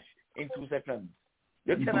 60-yard dash in 2 seconds.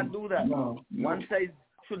 You cannot do that. No. One size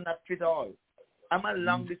should not fit all. I'm a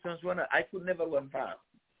long-distance runner. I could never run fast.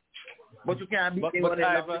 But you can't be running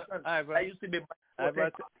long distance. I used to be...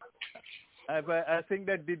 I think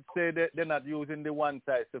they did say that they're not using the one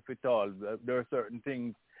size to fit all. There are certain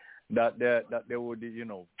things that they would,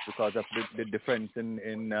 because of the difference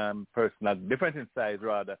in personal, difference in size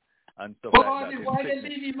rather, and stuff like that. Why they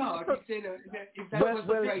leave him out? If that was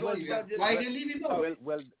the criteria, why they leave him out?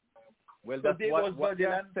 Well, that's what they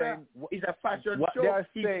are saying. It's a fashion show.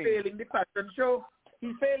 He's failing the fashion show.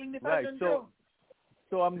 He's failing the fashion show.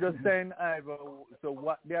 So I'm just saying, Ivor, so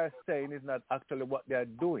what they are saying is not actually what they are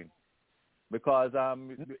doing. Because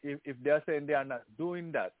if they are saying they are not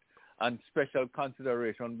doing that, and special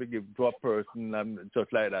consideration be given to a person and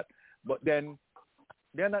just like that, but then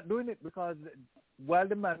they're not doing it because while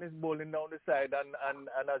the man is bowling down the side, and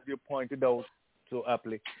as you pointed out so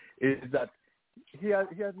aptly, is that he has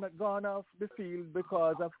not gone off the field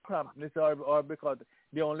because of crampness or because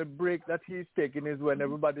the only break that he's taking is when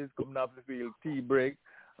everybody's coming off the field, tea break,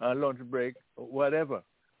 lunch break, whatever.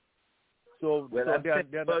 So they're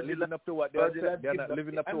not living up to what they're saying. They're not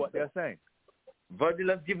living up to what they're saying. Virgil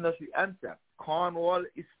has given us the answer. Cornwall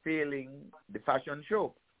is failing the fashion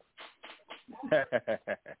show.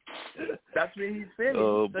 That's where he's failing.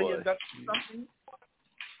 Oh, so you've got something.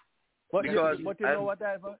 But you know what,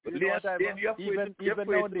 Ivor? Even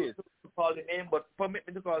nowadays, to call the name, but permit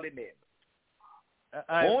me to call the name.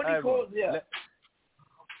 Only Cole here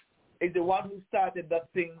is the one who started that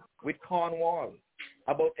thing with Cornwall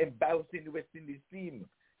about embarrassing the West Indies team.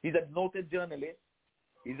 He's a noted journalist.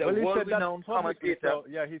 He's a world-renowned commentator. So,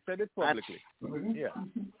 yeah, he said it publicly. Yeah.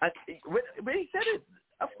 And when he said it,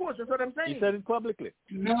 of course, that's what I'm saying. He said it publicly.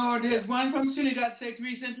 No, there's one from Trinidad said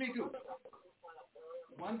recently too.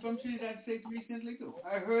 One from Trinidad said recently too.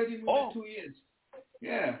 I heard it within 2 years.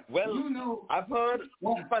 Yeah. Well, I've heard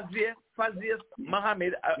Fazir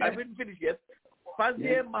Mohammed. I haven't finished yet.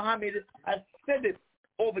 Fazir Mohammed has said it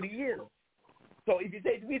over the years. So if he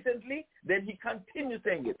said it recently, then he continues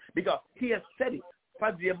saying it because he has said it.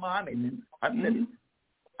 Fazir Mohammed has said it.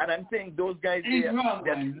 And I'm saying those guys there,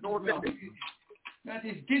 they're noted. That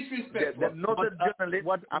is disrespectful. They're noted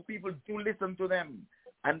journalists, and people do listen to them.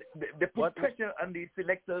 And they put pressure on the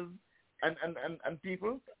selectors and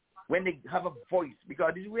people when they have a voice,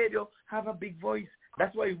 because this radio have a big voice.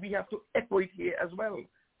 That's why we have to echo it here as well.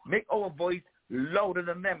 Make our voice louder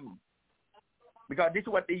than them. Because this is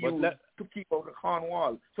what they use to keep out the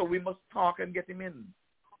Cornwall. So we must talk and get him in.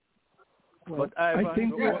 But I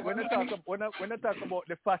think when I talk about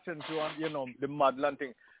the fashion show and the model and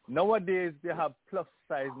thing, nowadays they have plus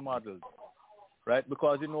size models. right?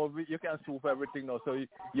 Because, you know, you can sue for everything now. So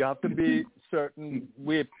you have to be certain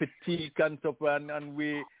way petite and stuff, and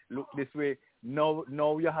we look this way. Now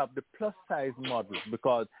you have the plus size model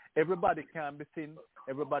because everybody can be thin,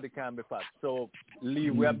 everybody can be fat. So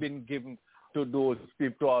Lee, we have been given to those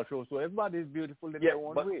people to our show. So everybody is beautiful in their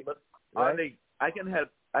own way. But right? I can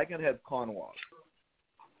help Cornwall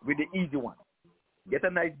with the easy one. Get a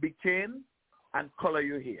nice big chain and color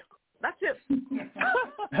your hair. That's it.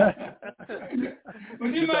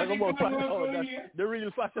 You talk about the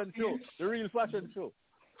real fashion show. The real fashion show.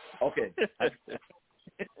 Okay.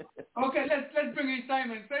 Okay, let's bring in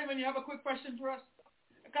Simon. Simon, you have a quick question for us?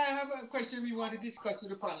 I have a question we want to discuss with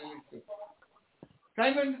the panelists.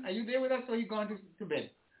 Simon, are you there with us or are you gone to bed?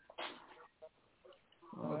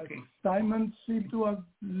 Okay. Simon seems to have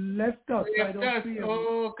left us.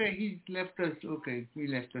 Okay, he's left us. Okay, he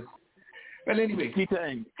left us. Well, anyway,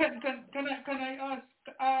 can I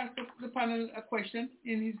ask the panel a question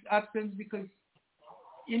in his absence? Because,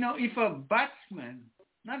 you know, if a batsman,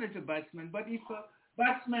 not as a batsman, but if a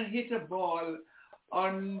batsman hit a ball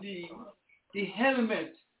on the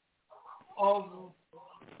helmet of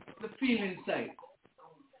the fielding side,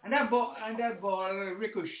 and that ball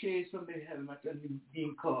ricochets from the helmet and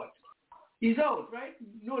being caught, he's out, right?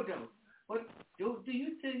 No doubt. But do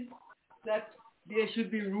you think that there should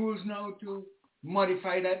be rules now to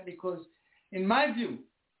modify that? Because in my view,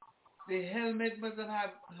 the helmet must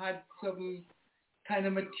have had some kind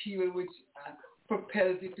of material which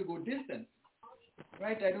propels it to go distance,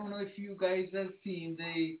 right? I don't know if you guys have seen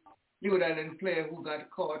the Rhode Island player who got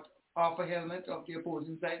caught off a helmet of the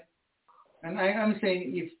opposing side. And I'm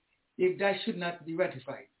saying if that should not be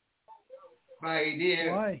ratified by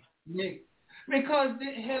their... Why? Because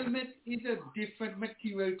the helmet is a different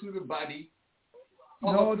material to the body.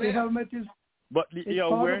 No, the helmet is... But you're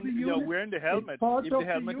wearing the helmet. Part if of the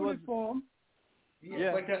helmet the uniform.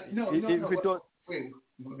 Yeah. But, no. Wait.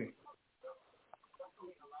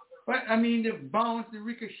 But I mean, the bounce, the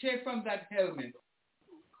ricochet from that helmet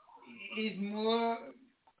is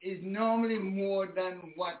normally more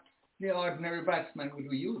than what the ordinary batsman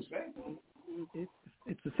would use, right?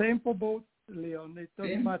 It's the same for both, Leon. It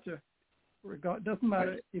doesn't matter. It doesn't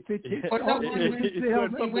matter if it hits it's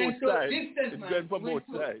good for both sides. It's good for both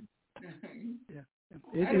sides. Yeah.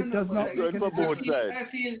 It does not. Good for both sides.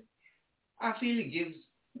 I feel it gives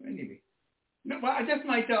anyway. No, but I just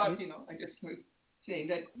my thought, you know. I just was saying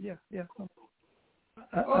that. Yeah.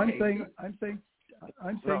 I'm saying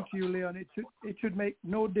to you, Leon, it should make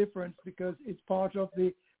no difference because it's part of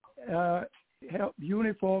the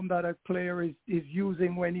uniform that a player is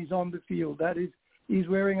using when he's on the field. That is, he's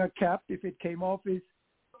wearing a cap. If it came off his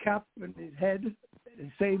cap and his head,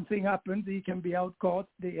 the same thing happens. He can be out caught.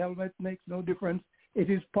 The helmet makes no difference. It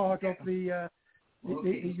is part of the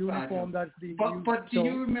uniform that's being used. But do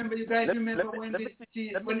you remember? You guys remember when this?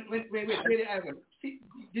 Wait, Ivan. See,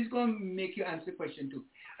 this is going to make you answer the question too.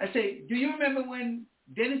 I say, do you remember when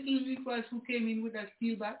Dennis Lilly was who came in with that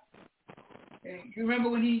steel bat? You remember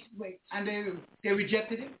when they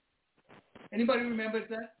rejected it? Anybody remembers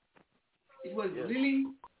that? It was Lilly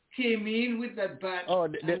came in with that bat. Oh,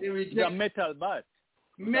 the metal bat.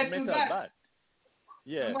 Metal bat.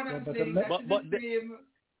 Yeah. And what I'm saying, that's the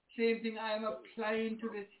same thing I am applying to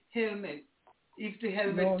the helmet. If the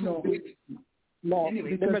helmet too big. No,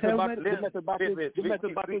 anyway, the metal bat will damage the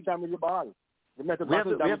ball. The metal bat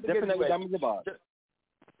will definitely damage the ball.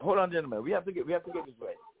 Hold on, gentlemen. We have to get this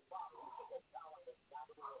right.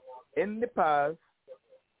 In the past,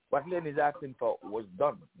 what Len is asking for was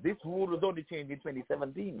done. This rule was only changed in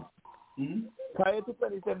 2017. Mm-hmm. Prior to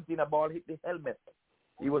 2017, a ball hit the helmet.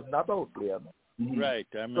 He was not out, Leon. Mm-hmm. Right,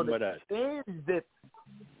 I remember that. They changed it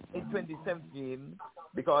in 2017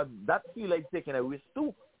 because that fielder is taking a risk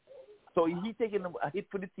too. So he taking a hit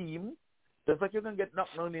for the team, just like you can get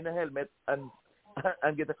knocked down in a helmet and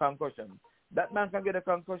get a concussion. That man can get a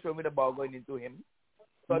concussion with a ball going into him.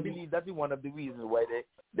 So I believe that's one of the reasons why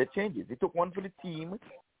they changed it. They took one for the team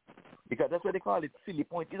because that's what they call it, silly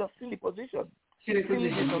point. It's a silly position.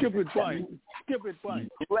 Stupid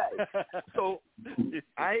point. Right. So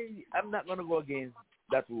I'm not going to go against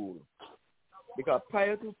that rule because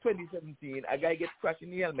prior to 2017, a guy gets crashed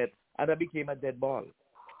in the helmet and that became a dead ball.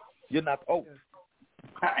 You're not out.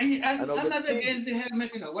 I'm not against the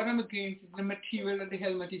helmet, you know. What I'm against is the material that the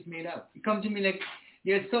helmet is made of. It comes to me like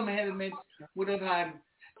there's some helmets would have had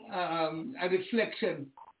a reflection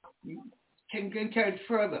can carry it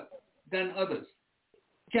further than others.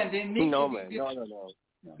 Can they make No, it? man.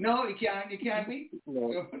 No, it can't be?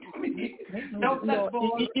 No. No, that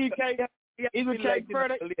ball. it will carry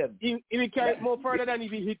further. It will carry more further than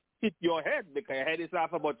if you hit your head, because your head is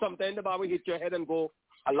half about. Sometimes the ball will hit your head and go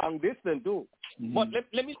a long distance too. Mm-hmm. But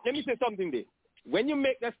let me say something there. When you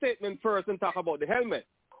make that statement first and talk about the helmet,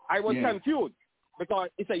 I was confused because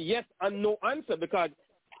it's a yes and no answer. Because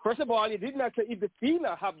first of all, you did not say if the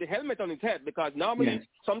fielder have the helmet on his head, because normally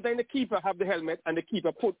sometimes the keeper have the helmet and the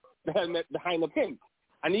keeper put the helmet behind of him.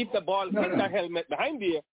 And if the ball hit the helmet behind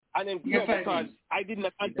there, and then because I did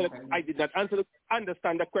not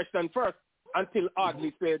understand the question first until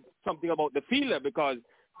Audley said something about the fielder, because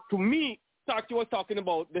to me, thought you were talking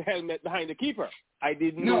about the helmet behind the keeper. I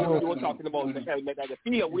didn't know you were talking about the helmet that the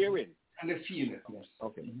fielder wearing. And the fielder, yes.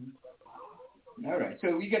 Okay. Mm-hmm. All right,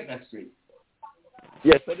 so we get that straight.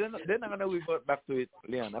 Yes, so then I'm going to revert back to it,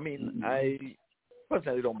 Leon. I mean, I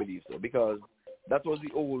personally don't believe so, because that was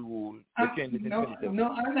the old rule. They changed it in 2017. No,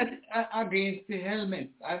 I'm not against the helmet.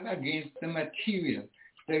 I'm against the material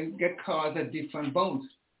that cause a different bounce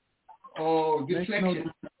or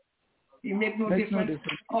deflection. It makes no difference.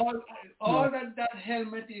 All that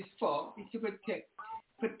helmet is for is to protect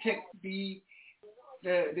the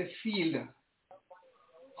fielder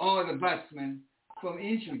or the batsman from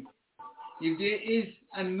injury. If there is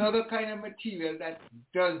another kind of material that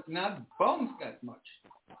does not bounce that much,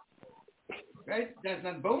 right? Does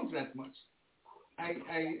not bounce that much, I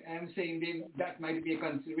am saying that might be a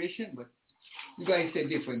consideration, but you guys say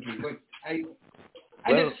differently. But I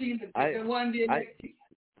just feel that the one day.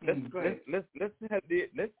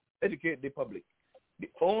 Let's educate the public. The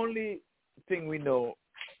only thing we know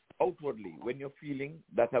outwardly when you're feeling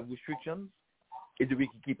that have restrictions is the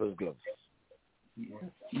wicketkeeper's gloves. Yeah.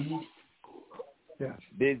 Mm-hmm. Yeah.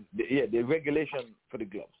 The regulation for the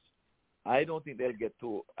gloves. I don't think they'll get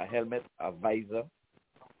to a helmet, a visor.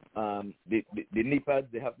 The knee pads,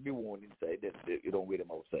 they have to be worn inside. You don't wear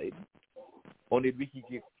them outside. Only the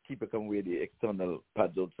wicketkeeper can wear the external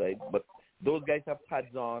pads outside. But those guys have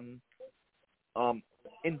pads on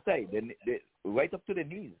inside, they right up to the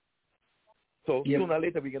knees. So sooner or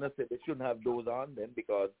later we're going to say they shouldn't have those on then,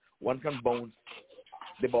 because one can bounce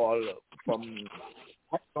the ball from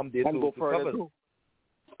there to cover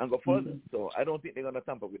and go further. Mm-hmm. So I don't think they're going to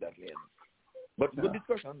tamper with that lane. But good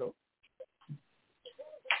discussion though.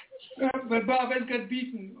 But Barbell's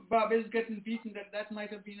getting beaten. That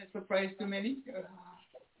might have been a surprise to many.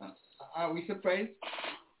 Are we surprised?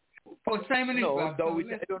 Oh, Simon is back.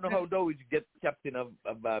 I don't know how Dowich gets captain of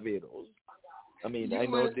Barbados. I mean, I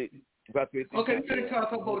know they graduated. Okay, we're going to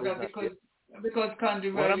talk about that because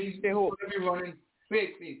Canterbury is going to be running.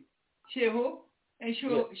 Wait. Shehope? And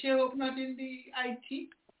Shehope not in the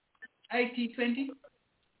IT 20?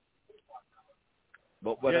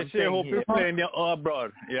 But what I'm saying is playing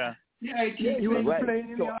abroad. Yeah. He was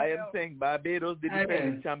playing. So I am saying Barbados, the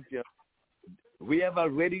defending champion. We have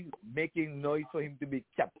already making noise for him to be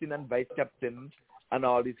captain and vice captain and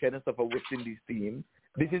all this kind of stuff for West Indies team.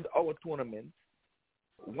 This is our tournament.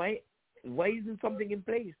 Why isn't something in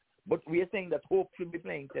place? But we are saying that Hope should be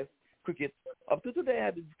playing Test cricket. Up to today, I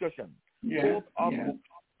had a discussion. Hope Hope,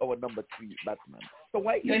 our number 3 batsman. So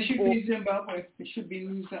why it should be Zimbabwe. It should be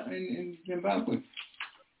in Zimbabwe.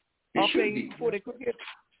 Playing for the cricket.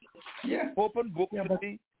 Yeah. Hope and Book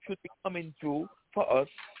should be coming through for us.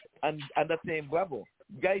 And that same Bravo.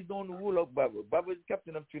 Guys don't rule out Bravo. Bravo is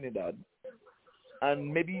captain of Trinidad.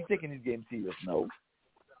 And maybe he's taking his game serious now.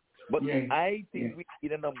 But I think we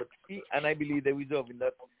need a number 3, and I believe they're reserving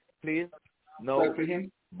that place. Now,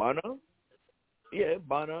 Banner,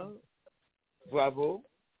 Bravo,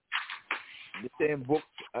 the same Book,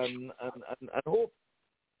 and Hope.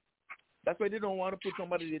 That's why they don't want to put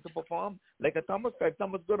somebody there to perform. Like a Thomas Clarke.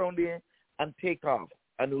 Thomas go down there and take off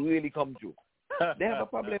and really come through. They have a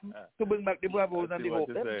problem to bring back the Bravos and the Hope.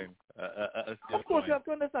 Of course, you have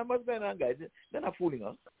to understand what's going on, guys. They're not fooling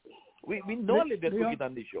us. We know they get cricket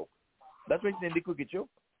on this show. That's why it's named the cricket show.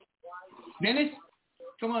 Dennis,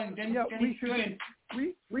 come on, Dennis. Yeah,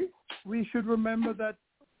 we should remember that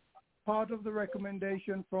part of the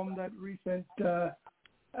recommendation from that recent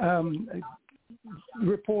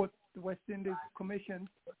report, the West Indies Commission,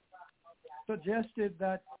 suggested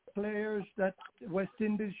that players that West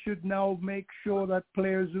Indies should now make sure that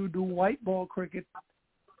players who do white ball cricket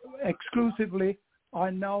exclusively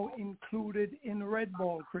are now included in red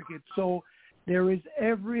ball cricket. So there is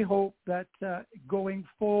every hope that going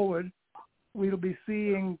forward we'll be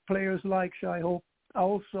seeing players like Shai Hope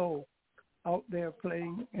also out there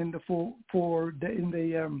playing in the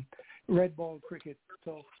red ball cricket.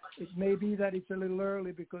 So it may be that it's a little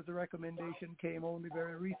early because the recommendation came only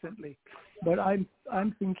very recently. But I'm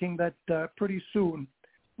thinking that pretty soon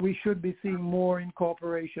we should be seeing more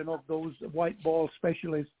incorporation of those white ball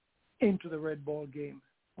specialists into the red ball game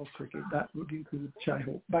of cricket. That would include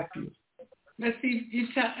Chai-Ho. Back to you. Let's see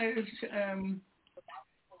if Simon,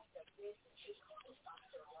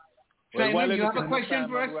 you have a question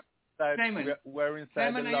for us? Simon. We're inside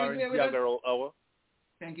Simon, the are you Lawrence there with us? Jagger hour.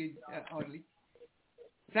 Thank you, Audley.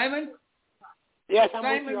 Simon? Yes,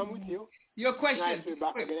 Simon, I'm with you. Your question. Nice to be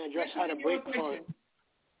back again. I just had a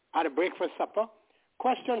break for supper.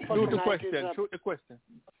 Question for Shoot the tonight question. is... Shoot the question.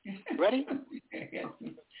 Ready? Yeah,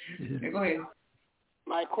 go ahead.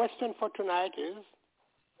 My question for tonight is,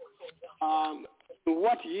 in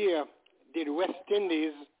what year did West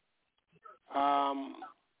Indies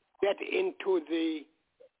get into the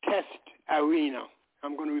test arena?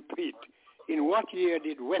 I'm going to repeat. In what year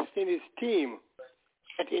did West Indies team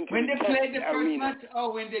get into when the they test played the first arena? match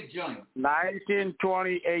or when they joined?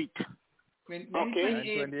 1928. When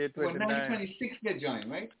Okay. 1926 they joined,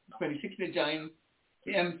 right? 26 they joined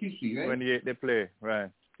the MCC, right? 28 they play, right.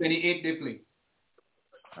 28 they play.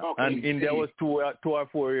 Okay. And India was 2 or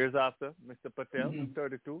 4 years after, Mr. Patel,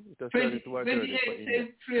 32. It was 32 or 30 for 28 India. says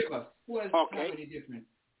 3 of us. Who else Okay. have any difference?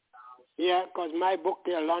 Yeah, because my book,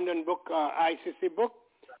 the London book, ICC book,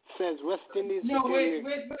 says West Indies. No, wait,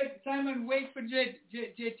 Simon, wait for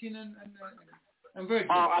Jatin and Virgil.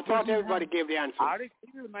 Oh, I thought everybody gave the answer.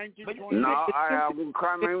 No, I haven't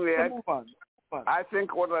come in yet. I think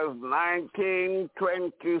it was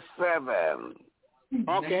 1927.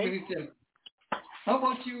 Okay. How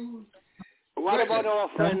about you? What about our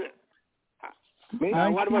friend?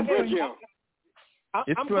 What about Virgil?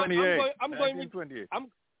 It's 28. I'm going with 28.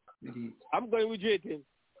 I'm going with Jatin.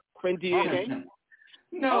 28. Okay.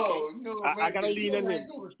 No. I gotta lean on him.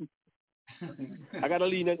 I gotta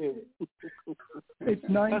lean on him. It's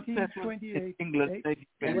 1928. England.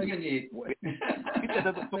 28.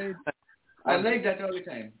 I like that all the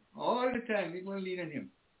time. All the time, we're going to lean on him.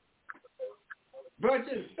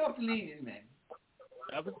 Virgil, stop leaning, man.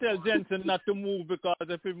 I have to tell Jensen not to move because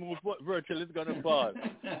if he moves, Virgil is going to fall.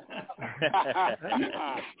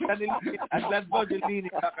 And let Virgil leaning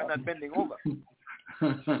back and not bending over.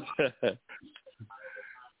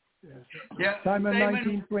 Yeah, Simon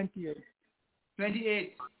 1928.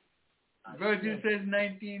 28. Virgil says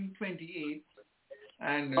 1928.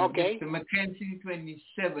 And Okay. Mr. Mackenzie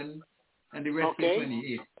 27. And the rest is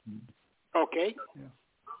 28. Okay. Yeah.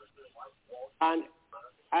 And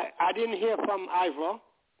I didn't hear from Ivor.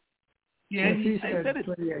 Yes, he said said it.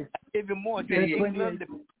 28. Even more. 28.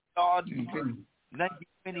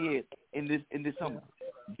 1928 in the summer.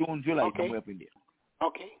 June, July, somewhere up in there.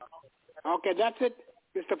 Okay. Okay, that's it,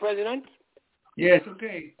 Mr. President. Yes,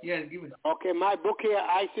 okay. Yes, give it. Okay, my book here,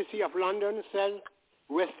 ICC of London, says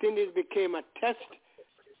West Indies became a test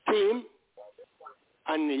team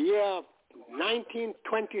in the year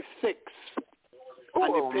 1926.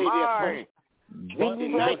 And they played their first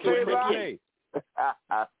in 1928.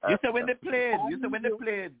 You said when they played.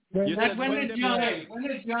 That's when they joined. When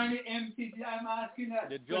they joined the MCC, I'm asking that.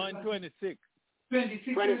 They joined 26.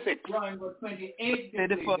 26. Joined, but 28 they played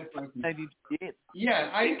the first. 1928.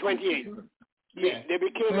 Yeah, in 28. Yeah. They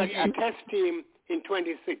became a test team in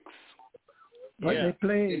 26. But they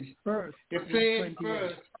played first. They played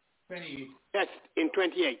first. 28. Yes, in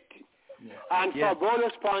 28. Yeah. And for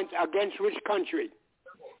bonus points, against which country?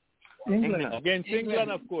 England. Against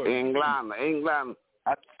England, of course. England.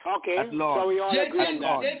 Okay, so we all agree on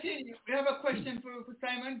that. Jatin, we have a question for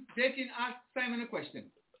Simon. Jatin, ask Simon a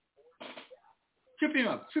question. Trip him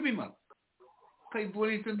up. Okay,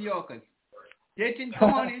 bullying from the Yorkers. Jatin,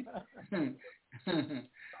 come on in.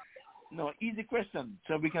 No, easy question.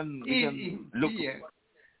 So we can look. Yeah.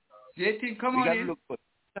 Jatin, come we on can in. Look for.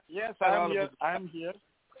 Yes, I'm here.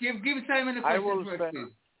 Give Simon a question first,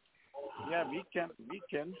 please. Yeah, we can.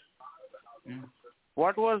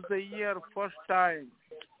 What was the year first time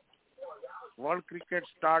World Cricket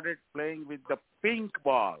started playing with the pink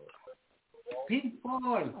ball? Pink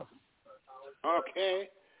ball. Okay.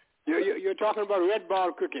 You're talking about red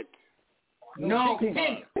ball cricket. No,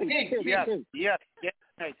 pink. Yes.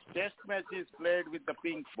 Test matches played with the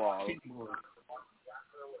pink ball.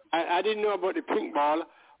 I didn't know about the pink ball,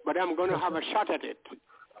 but I'm going to have a shot at it.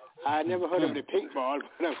 I never heard of the pink ball,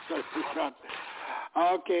 but I'm going to shot.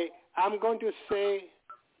 Okay, I'm going to say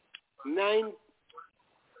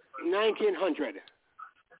 1900.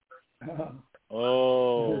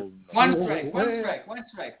 Oh. One strike.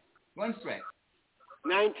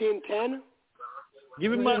 1910.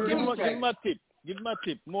 Give him a tip. Give him a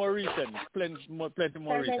tip. More recent. Plenty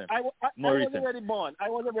more recent. I was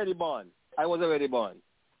already born.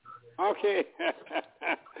 Okay.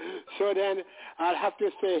 So then I'll have to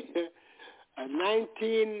say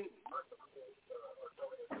 19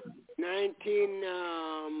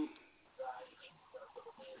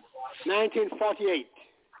 1948.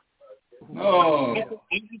 Oh.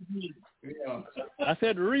 Yeah. I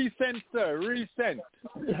said recent, sir, recent.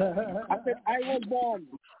 I said I was born.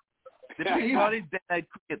 The big ball is dead night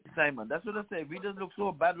cricket, Simon. That's what I say. We just look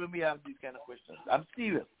so bad when we have these kind of questions. I'm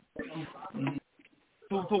serious.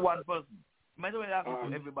 To one person. Might as well ask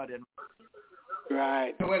to everybody.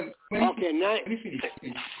 Right. Well, okay,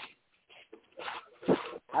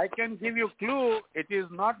 I can give you a clue. It is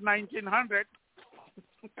not 1900.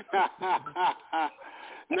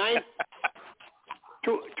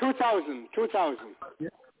 2000. Yeah.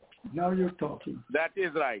 Now you're talking. That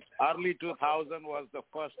is right. Early 2000 was the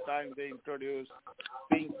first time they introduced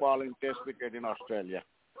pink ball in Test cricket in Australia.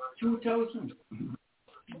 2000.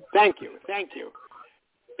 Thank you.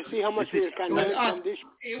 You see how much we can learn from this.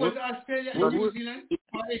 It was Australia and New Zealand. The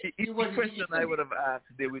question I would have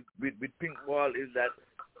asked with pink ball is that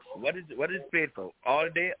what is played for? All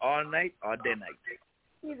day, all night, or day night?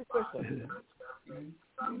 Easy question.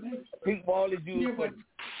 Pink ball is used for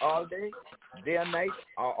all day and night,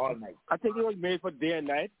 or all night. I think it was made for day and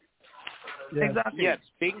night. Yes. Exactly. Yes,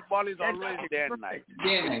 pink ball is always day and night.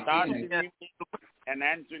 Starts in the evening and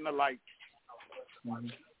ends in the light.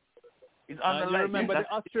 It's on the light.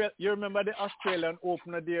 You remember the Australian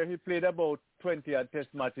opener there? He played about 20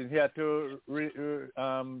 Test matches. He had to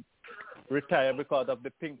retire because of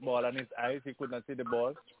the pink ball on his eyes. He could not see the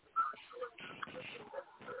ball.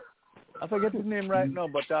 I forget his name right now,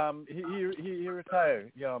 but he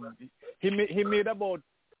retired. He made about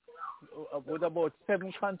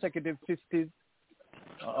 7 consecutive 50s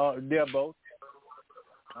thereabout.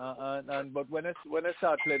 But when I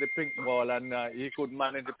started playing the pink ball and he could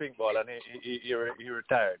manage the pink ball and he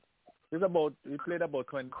retired. He played about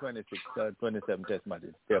 26, 27 Test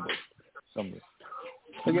matches thereabout. Somewhere.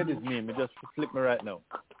 Forget his name. It just slipped me right now.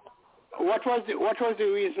 What was the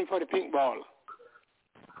reason for the pink ball?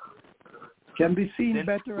 Can be seen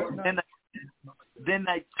better at night. Then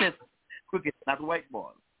I test cricket, not white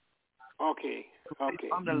ball. Okay.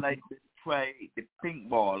 On the light, they try the pink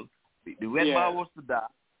ball. The red ball was to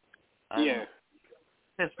that.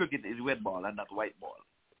 Test cricket is red ball and not white ball.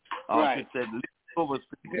 Right.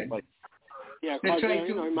 Yeah, because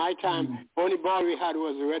in my time, only ball we had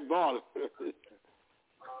was the red ball.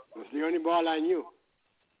 It's the only ball I knew.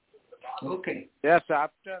 Okay. Yes,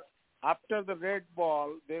 after the red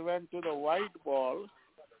ball, they went to the white ball.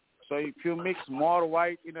 So if you mix more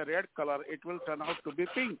white in a red color, it will turn out to be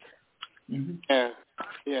pink. Mm-hmm. Yeah.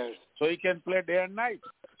 Yes. So you can play day and night.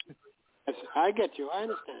 Yes, I get you. I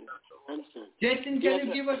understand. Jason, can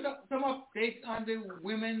you give us some updates on the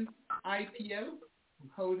women's IPL?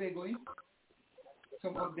 How are they going?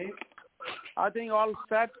 Some updates? I think all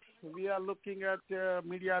set. We are looking at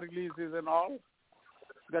media releases and all.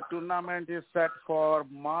 The tournament is set for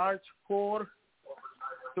March 4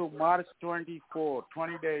 to March 24,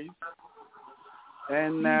 20 days.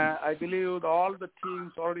 And I believe all the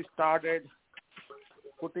teams already started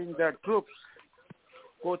putting their troops,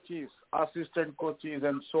 coaches, assistant coaches,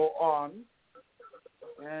 and so on.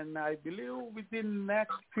 And I believe within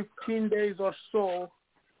next 15 days or so,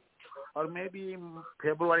 or maybe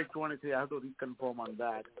February 23, I have to reconfirm on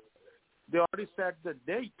that. They already set the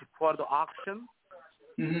date for the auction.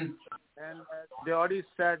 Mm-hmm. And they already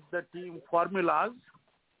set the team formulas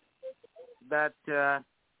that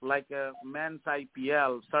like a men's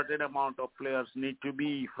IPL, certain amount of players need to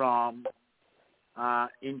be from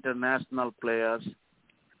international players.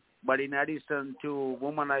 But in addition to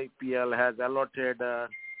women IPL has allotted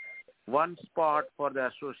one spot for the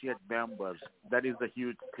associate members. That is the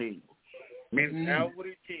huge thing. Means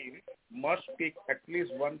every team must pick at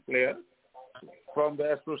least one player from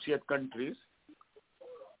the associate countries.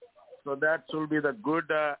 So that will be the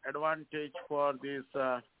good advantage for this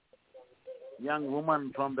young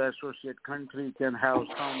woman from the associate country can have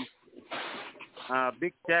some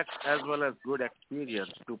big tech as well as good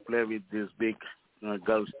experience to play with these big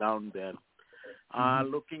girls down there.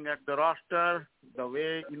 Looking at the roster, the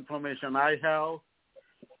way information I have,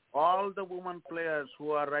 all the women players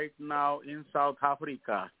who are right now in South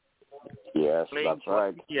Africa, yes, that's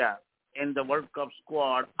right. Yeah, in the World Cup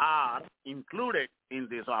squad are included in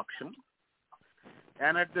this auction.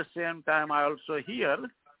 And at the same time, I also hear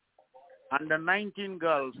under 19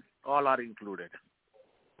 girls all are included,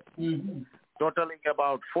 totaling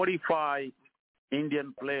about 45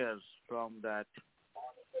 Indian players from that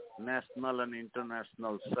national and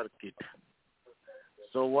international circuit.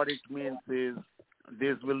 So what it means is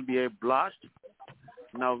this will be a blast.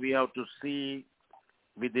 Now we have to see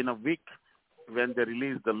within a week when they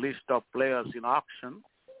release the list of players in auction.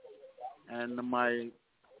 And my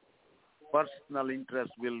personal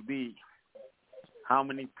interest will be how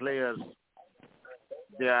many players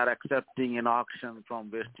they are accepting in auction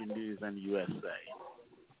from West Indies and USA.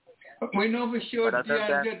 We know for sure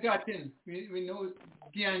DeAndre Dutton. We know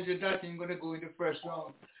DeAndre Dutton going to go in the first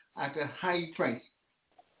round at a high price.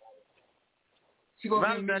 Well,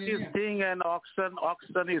 that is thing, and auction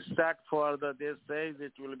is set for they say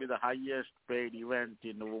it will be the highest paid event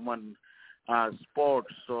in women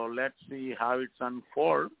sports. So let's see how it's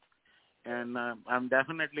unfold. And I'm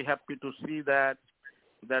definitely happy to see that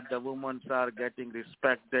the women are getting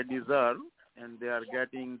respect they deserve, and they are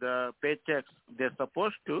getting the paychecks they're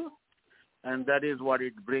supposed to. And that is what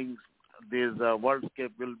it brings. This World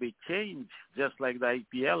Cup will be changed, just like the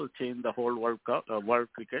IPL changed the whole World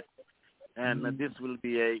cricket. And this will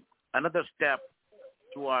be another step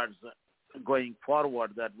towards going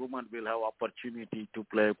forward, that women will have opportunity to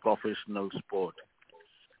play professional sport.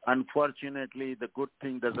 Unfortunately, the good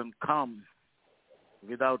thing doesn't come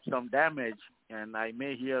without some damage. And I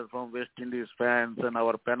may hear from West Indies fans and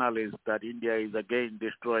our panelists that India is again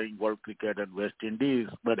destroying world cricket and West Indies.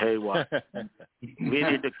 But hey, what? We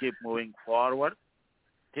need to keep moving forward.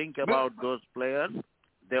 Think about those players.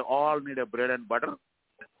 They all need a bread and butter,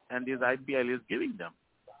 and this IPL is giving them.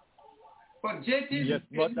 But yes,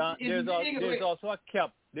 but there's also a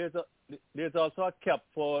cap. There's also a cap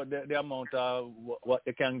for the amount of what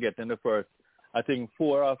they can get in the first, I think,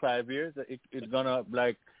 4 or 5 years. It's gonna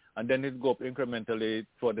and then it go up incrementally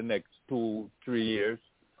for the next 2-3 years,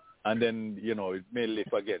 and then it may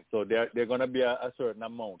lift again. So they're gonna be a certain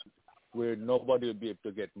amount where nobody will be able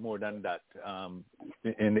to get more than that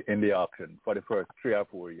in the auction for the first 3 or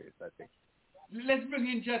 4 years, I think. Let's bring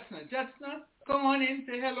in Jatsna. Jatsna, come on in,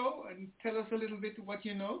 say hello, and tell us a little bit what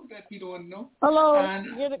you know that we don't know. Hello.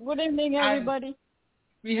 And good evening, everybody.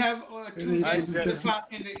 We have two guests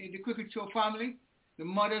in the cricket show family, the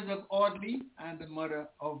mothers of Audley and the mother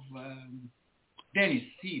of Dennis,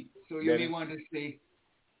 Heath. So you may want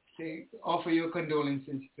to offer your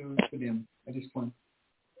condolences to them at this point.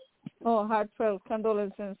 Oh, heartfelt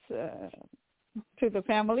condolences to the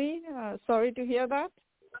family. Sorry to hear that.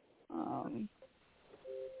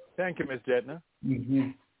 Thank you, Ms. Jetna.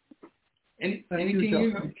 Mm-hmm. Anything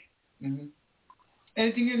you know? Mm-hmm.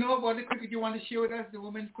 Anything you know about the cricket you want to share with us, the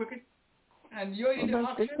women's cricket? And you're in the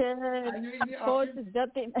auction?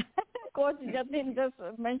 Coach Jatin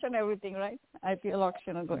just mentioned everything, right? IPL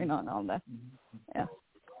auction going on, all that. Mm-hmm. Yeah.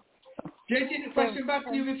 Jatin, the question back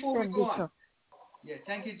to you before we go on. Yeah,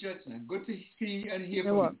 thank you, Jatin. Good to see and hear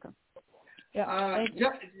from you. You're welcome. Yeah,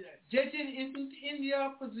 Jatin, isn't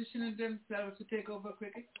India positioning themselves to take over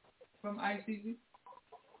cricket from ICC?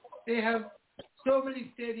 They have so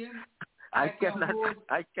many stadiums. I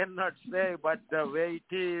cannot say, but the way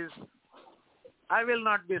it is, I will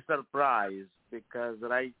not be surprised, because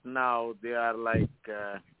right now they are like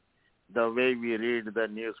the way we read the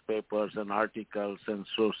newspapers and articles and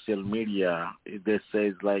social media. They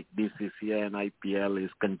say like BCCI and IPL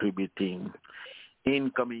is contributing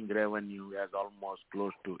incoming revenue as almost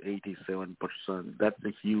close to 87%. That's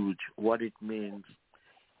a huge. What it means,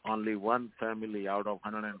 only one family out of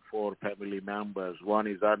 104 family members, one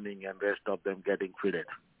is earning and rest of them getting fitted.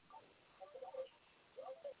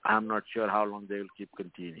 I'm not sure how long they will keep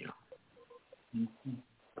continue. Mm-hmm.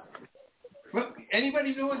 Well,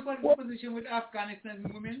 anybody knows what the position with Afghanistan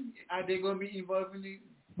women? Are they going to be involved in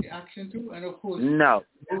the action too? And of course, no.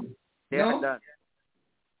 They are done.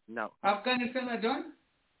 No. Afghanistan are done?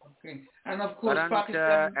 Okay. And of course,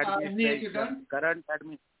 Pakistan are near to done?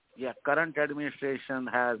 Current administration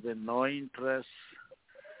has no interest.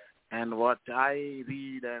 And what I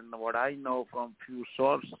read and what I know from few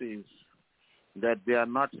sources, that they are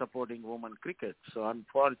not supporting women cricket. So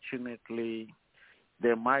unfortunately,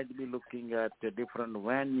 they might be looking at a different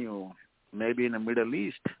venue, maybe in the Middle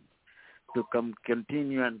East, to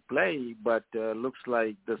continue and play. But looks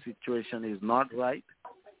like the situation is not right.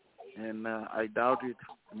 And I doubt it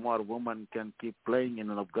more women can keep playing in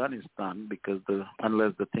Afghanistan because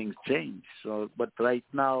unless the things change. So, but right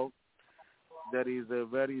now, there is a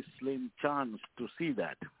very slim chance to see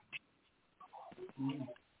that. Mm.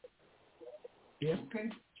 Yeah. Okay.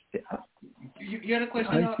 You had a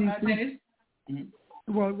question, Dennis?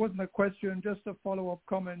 Mm-hmm. Well, it wasn't a question, just a follow-up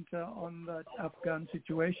comment on that Afghan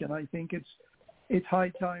situation. I think it's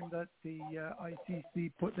high time that the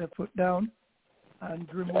ICC put their foot down and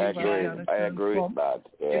remove Afghanistan. I agree with that.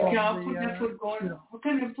 Yeah. You can't put their foot down. How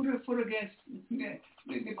can they put their foot against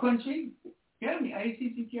the country? Yeah, the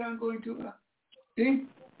ICC can't go into thing.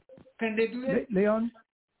 Can they do that? Leon,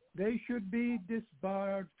 they should be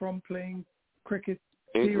disbarred from playing cricket.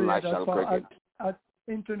 International cricket.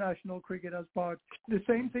 international cricket as part. The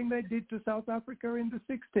same thing they did to South Africa in the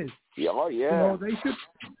 60s. Oh, yeah. You know,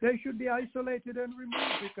 they should be isolated and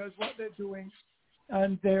removed because what they're doing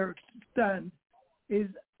and their stand is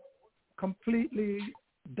completely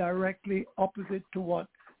directly opposite to what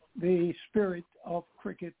the spirit of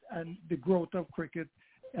cricket and the growth of cricket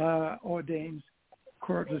ordains,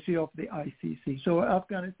 courtesy of the ICC. So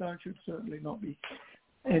Afghanistan should certainly not be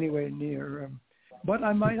anywhere near. But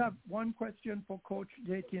I might have one question for Coach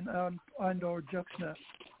Jatin and or Juxna.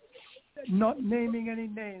 Not naming any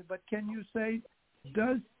names, but can you say,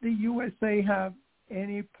 does the USA have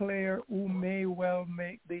any player who may well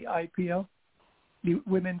make the IPL, the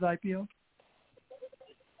women's IPL?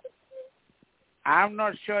 I'm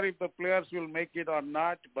not sure if the players will make it or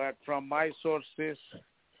not, but from my sources,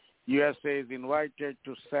 USA is invited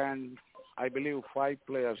to send, I believe, 5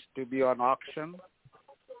 players to be on auction.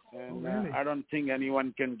 And really? I don't think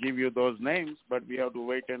anyone can give you those names, but we have to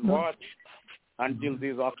wait and watch until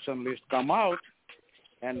these auction lists come out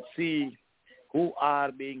and see who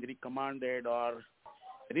are being recommended or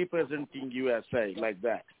representing USA like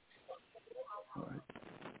that.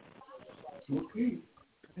 Okay.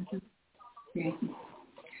 Thank you.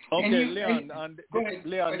 Okay, Leon,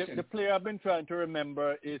 the player I've been trying to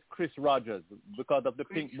remember is Chris Rogers. Because of the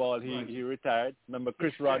pink ball, he retired. Remember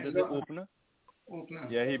Chris Rogers, the opener?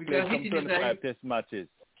 Yeah, he played some 25 test matches.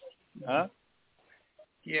 Huh?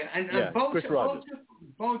 Yeah, and Chris Rogers.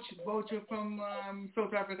 Boucher from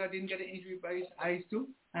South Africa didn't get an injury by his eyes too,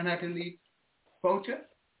 and had to leave. Boucher?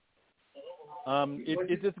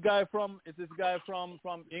 It's this guy from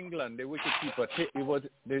England, the wicketkeeper. He was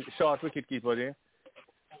the short wicketkeeper there.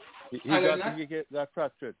 He got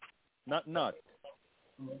fractured. Not.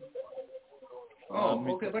 Oh,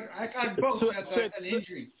 okay, but I thought Boucher got an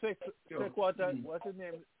injury. Sweetwater, what's his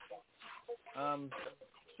name?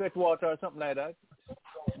 Sweetwater or something like that.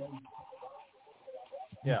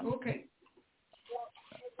 Yeah. Okay.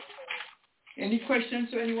 Any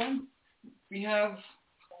questions to anyone? We have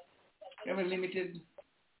a limited.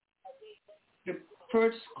 The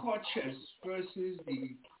Perth Scorchers versus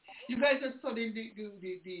the. You guys are studying the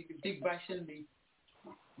Big Bash and the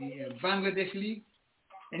Bangladesh League.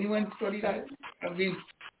 Anyone study that? I mean,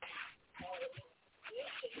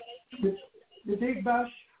 the Big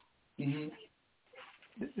Bash. Mm-hmm.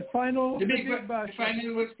 The final. The Big Bash. The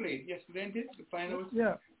final was played yesterday, didn't it? The final was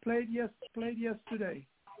played yesterday,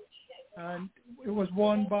 and it was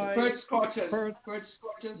won by Perth Scorchers. Perth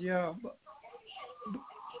Scorchers. Yeah,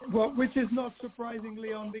 but which is not surprising,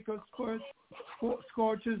 Leon, because Perth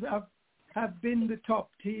Scorchers have been the top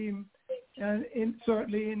team, and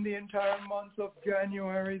certainly in the entire month of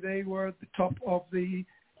January they were at the top of the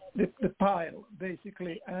pile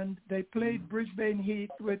basically, and they played Brisbane Heath,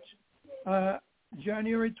 which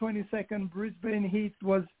January 22nd, Brisbane Heath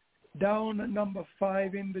was down at number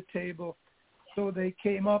 5 in the table, so they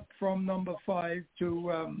came up from number 5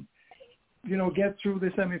 to get through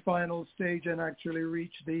the semi-final stage and actually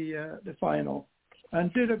reach the final,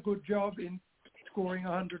 and did a good job in scoring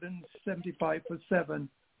 175 for 7.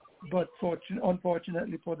 But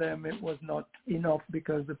unfortunately for them, it was not enough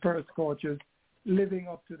because the Perth Scorchers, living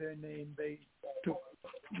up to their name, they took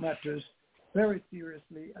matters very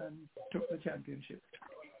seriously and took the championship.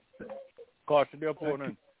 Caught the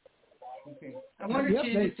opponent. Okay. I want to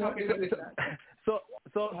change the topic. So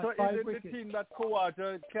is it the team that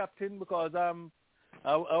Khawaja captain? Because I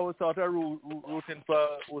was sort of rooting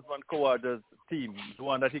for Usman Khawaja's team, the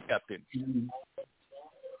one that he captained. Mm-hmm.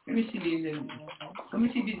 Let me see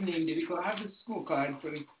his name. Because I have the scorecard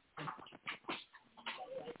for it.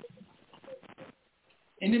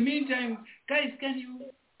 In the meantime, guys,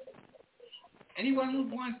 anyone who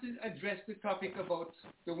wants to address the topic about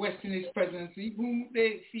the West Indies presidency, whom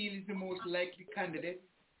they feel is the most likely candidate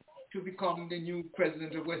to become the new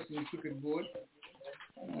president of West Indies Cricket Board?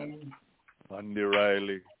 Andy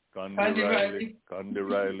Riley. Andy Riley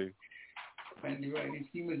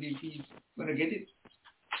seems as if he's going to get it.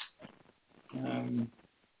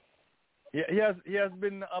 He has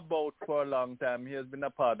been about for a long time. He has been a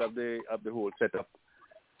part of the whole setup.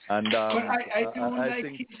 And but I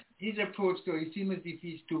think his approach though. He seems as if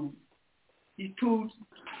he's too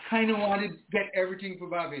kind of wanted to get everything for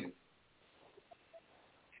Barbados.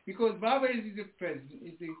 Because Barbados is the president,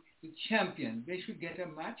 is the champion. They should get a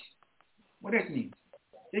match. What that means?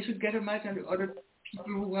 They should get a match, and the other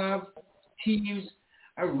people who have teams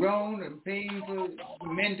around and paying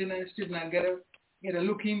for maintenance should not get a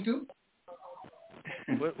look into.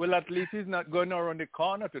 Well, at least he's not going around the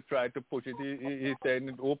corner to try to push it. He's saying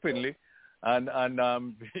it openly. And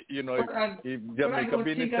you know, if Jamaica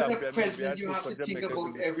being a champion, president, you have to think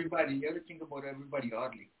about everybody. You have to think about everybody,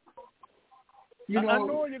 Audley. I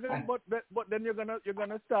know you're gonna, but then you're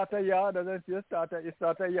gonna start a yard, and then you start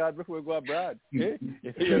a yard before you go abroad. Eh?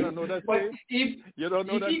 You don't know that thing. You don't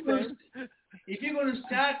know that thing. If you're gonna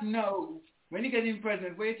start now, when you get in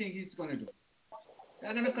president, what do you think he's gonna do?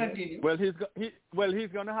 They're gonna continue. Well, he's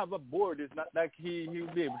gonna have a board. It's not like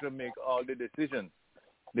he'll be able to make all the decisions.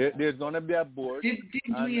 There's gonna be a board.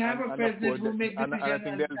 Didn't we have a president who make decisions? And I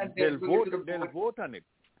think they'll vote on it.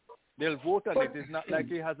 They'll vote on it. It's not like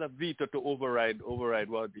he has a veto to override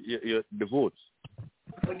what the votes.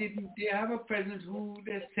 But didn't they have a president who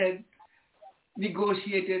they said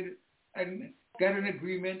negotiated and got an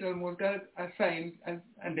agreement, almost got signed, and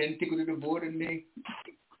then took it to the board and they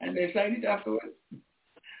signed it afterwards?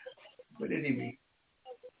 But anyway.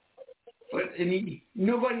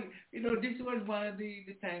 Nobody, this was one of the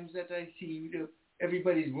times that I see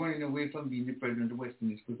everybody's running away from being the president of the West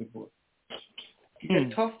Indies Cricket Board.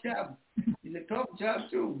 It's a tough job. It's a tough job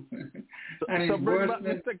too. And so bring back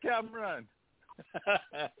Mr. Cameron.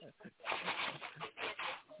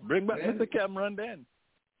 Bring back Mr. Cameron then.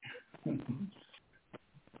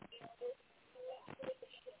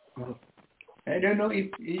 I don't know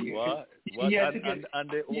if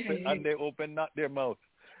they open not their mouth.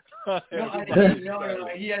 No,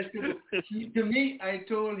 he has to. To me, I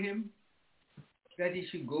told him that he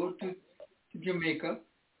should go to Jamaica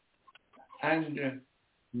and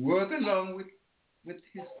work along with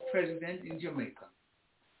his president in Jamaica,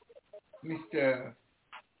 Mr.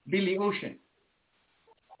 Billy Ocean.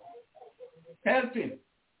 Help him,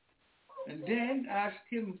 and then ask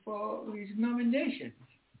him for his nomination.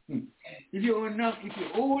 If your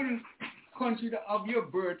own country of your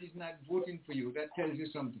birth is not voting for you, that tells you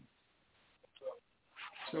something.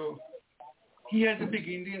 So he has to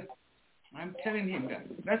begin there. I'm telling him that.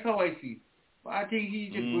 That's how I see it. But I think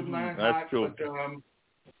he's a good man at heart. But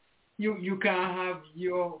you can't have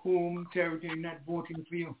your home territory not voting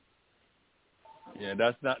for you. Yeah,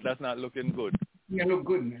 that's not looking good. You look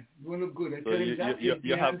good, man. You look good. So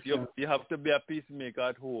you have to be a peacemaker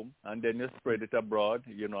at home, and then you spread it abroad.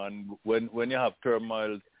 And when you have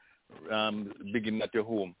turmoil beginning at your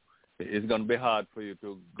home, it's going to be hard for you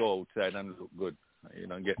to go outside and look good.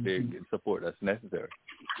 And get the support that's necessary.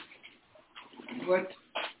 But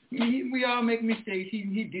we all make mistakes.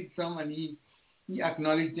 He did some, and he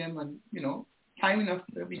acknowledged them, and time enough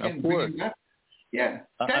that we can bring him back. Yeah.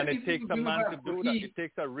 And it takes a man to do that. It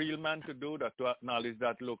takes a real man to do that, to acknowledge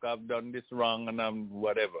that, look, I've done this wrong and I'm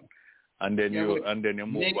whatever. And then you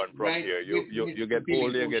move on from here. You get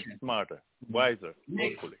older, you get smarter, wiser,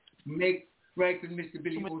 hopefully. Make right with Mr.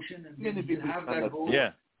 Billy Ocean, and then he'll have that whole...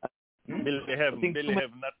 Yeah. Billy Heaven,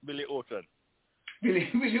 not Billy Ocean. Billy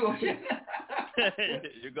Ocean.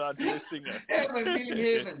 You got to a singer. Heaven,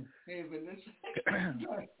 Billy Heaven.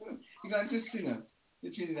 You got to singer. The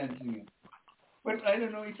Trinidad singer. But I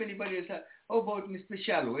don't know if anybody else has. How about Mr.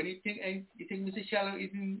 Shallow? Anything? You think Mr. Shallow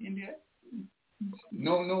is in there?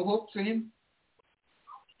 No hope for him?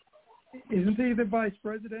 Isn't he the vice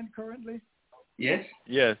president currently? Yes.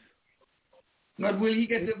 Yes. But will he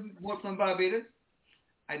get the vote from Barbados?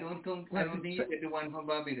 I don't think he'll get the one from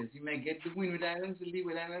Barbados. He may get the Windward Islands, the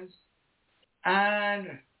Leeward Islands, and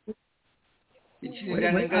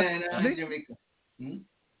Guyana and Jamaica.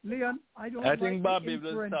 Leon, I think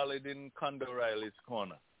Barbados is solid in Condor Riley's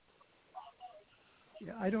corner.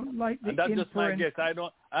 Yeah, I don't like the. And that's just my guess.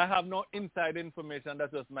 I have no inside information.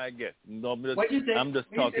 That's just my guess. No, I'm just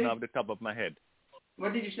talking off the top of my head.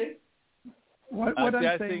 What did you say?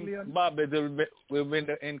 I think Leon? Barbados will win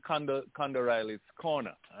in Condor Riley's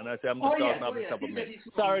corner, and I say I'm just talking off the top of my head.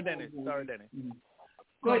 Sorry, Dennis.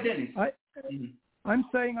 Go ahead, Dennis. I'm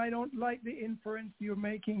saying I don't like the inference you're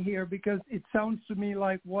making here, because it sounds to me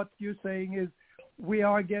like what you're saying is we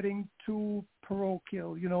are getting too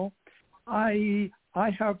parochial. I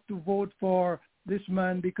have to vote for this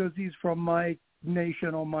man because he's from my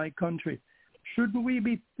nation or my country. Shouldn't we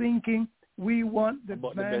be thinking we want the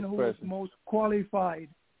man who is most qualified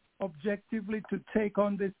objectively to take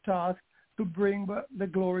on this task to bring the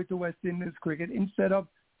glory to West Indies cricket, instead of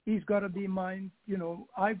he's got to be mine,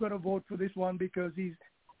 I've got to vote for this one because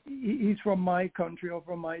he's from my country or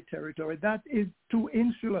from my territory. That is too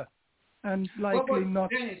insular and likely not.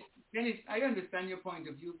 Dennis, I understand your point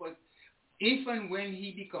of view, but if and when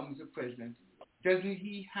he becomes a president, doesn't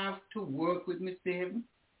he have to work with Mr. Heaven?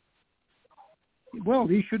 Well,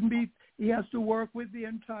 he shouldn't be. He has to work with the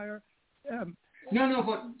entire... No,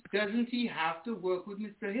 but doesn't he have to work with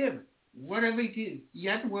Mr. Heaven? Whatever it is, he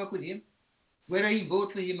has to work with him, whether he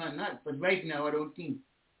votes for him or not. But right now, I don't think.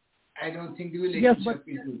 I don't think the relationship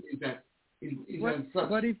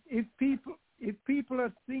but if people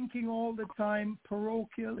are thinking all the time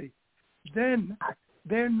parochially, then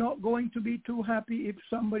they're not going to be too happy if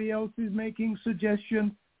somebody else is making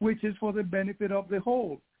suggestions which is for the benefit of the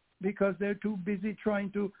whole, because they're too busy trying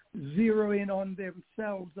to zero in on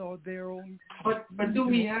themselves or their own. But do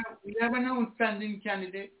we have an outstanding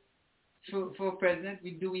candidate for president?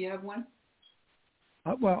 Do we have one?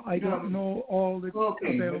 Well, I don't know all the.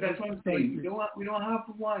 Okay, but that's what I'm saying. We don't have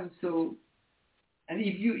one. So, and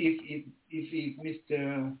if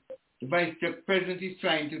Mr. the Vice President is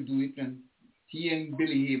trying to do it, and he and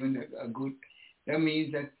Billy Haven are good, that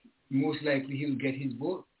means that most likely he'll get his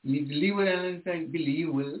vote. I mean, the Leeward Islands, I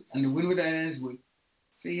believe, will, and the Windward Islands will.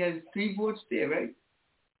 So he has 3 votes there, right?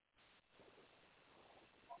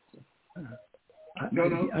 I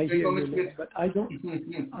hear you, Leon, but I don't.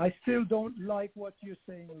 I still don't like what you're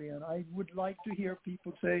saying, Leon. I would like to hear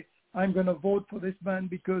people say, "I'm going to vote for this man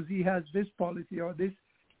because he has this policy or these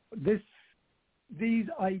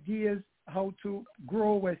ideas how to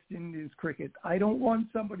grow West Indies cricket." I don't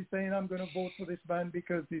want somebody saying, "I'm going to vote for this man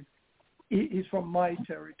because he's from my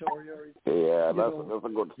territory." Or that's a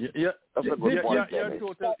good. That's a good point.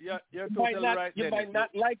 You're totally right. You might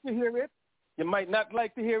not like to hear it. You might not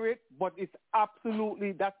like to hear it, but it's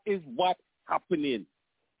absolutely, that is what's happening.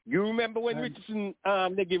 You remember when Richardson,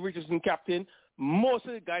 they gave Richardson captain, most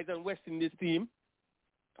of the guys on West Indies team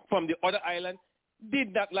from the other island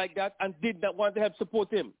did not like that and did not want to help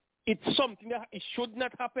support him. It's something that it should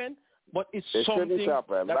not happen, but it's something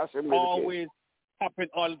that always happen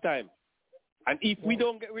all the time. And if we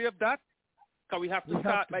don't get rid of that, we have to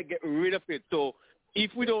start like get rid of it. So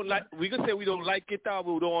if we don't like, we can say we don't like it or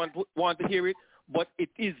we don't want to hear it, but it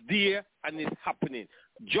is there and it's happening.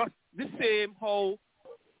 Just the same how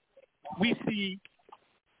we see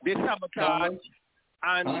they sabotage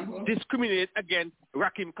and discriminate against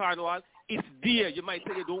Rakim Carnival. It's there. You might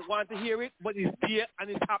say you don't want to hear it, but it's there and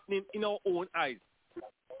it's happening in our own eyes.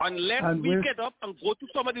 Unless we get up and go to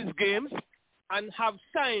some of these games and have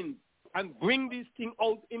signs and bring these things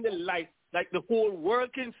out in the light, like the whole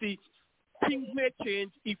world can see, things may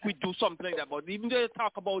change if we do something like that. But even though you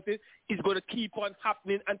talk about it, it's going to keep on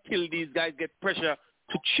happening until these guys get pressure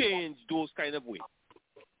to change those kind of ways.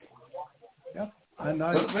 Yeah, and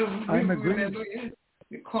I'm agreeing.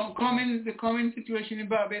 The common situation in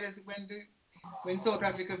Barbados when South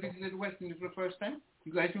Africa visited West Indies for the first time.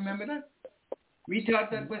 You guys remember that? We thought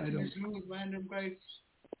that West Indies lose, man. Them guys,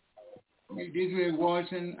 these were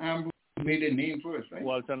Walsh and Ambrose made a name for us, right?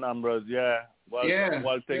 Walsh and Ambrose, yeah.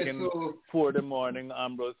 Walsh taking 4 in the morning,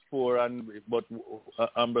 Ambrose 4, but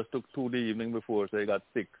Ambrose took 2 the evening before, so he got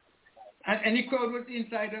 6. And any crowd was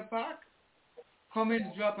inside the park.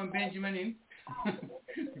 Cummins drop and Benjamin in.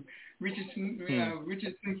 Richardson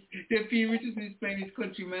is playing his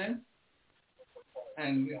countryman,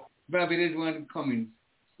 and Barbados wanted Cummins.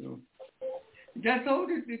 So that's how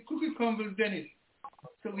the cricket crumbles, Dennis.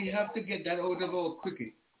 So we have to get that out of our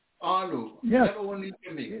cricket. All over. Yes. Not only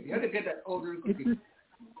Jamaica. You have to get that out of the cricket.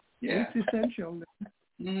 It's essential.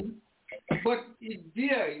 Mm-hmm. But it's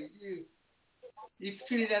there. If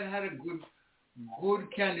Trinidad had a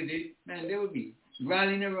good candidate, man, they would be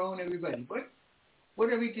rallying around everybody. But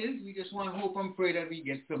whatever it is, we just want to hope and pray that we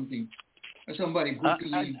get something, somebody good to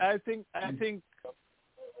lead.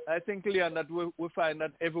 I think, Leon, that we find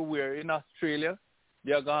that everywhere in Australia,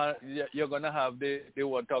 you're gonna have they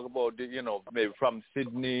want to talk about maybe from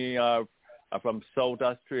Sydney or from South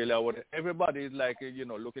Australia. Everybody is like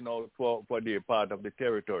looking out for their part of the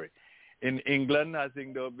territory. In England, I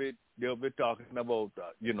think they'll be talking about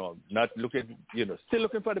not looking still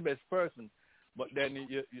looking for the best person, but then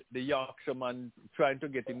the Yorkshireman trying to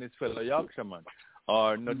get in his fellow Yorkshireman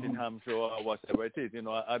or Nottinghamshire or whatever it is.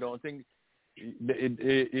 I don't think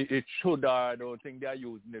it should, or I don't think they are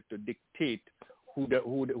using it to dictate who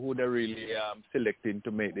they're really selecting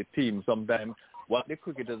to make the team. Sometimes what the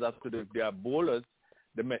cricketers have to do, if they are bowlers,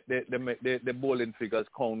 they make the bowling figures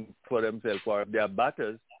count for themselves, or if they are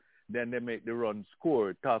batters, then they make the run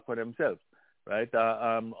score talk for themselves, right?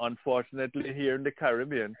 Unfortunately, here in the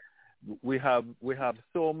Caribbean, we have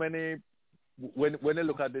so many. When you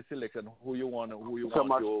look at the selection, who you want to choose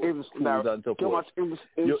and so forth. Too much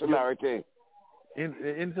insularity.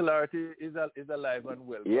 Insularity is alive and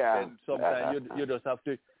well. Yeah. And sometimes you just have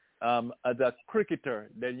to, as a cricketer,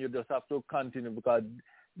 then you just have to continue, because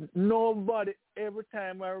nobody, every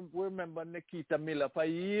time I remember Nikita Miller for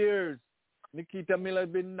years. Nikita Miller has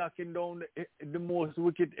been knocking down the most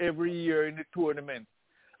wicket every year in the tournament.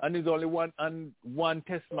 And it's only one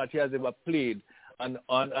test match he has ever played. And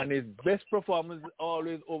his best performance is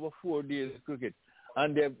always over 4 days cricket.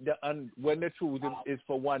 and when they choose him, it's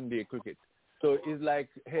for one-day cricket. So it's like,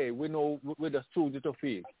 hey, we know we just choose it to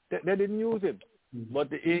field. They didn't use him. But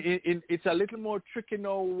it's a little more tricky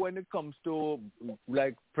now when it comes to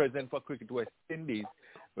like President for Cricket West Indies,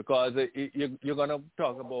 because you're going to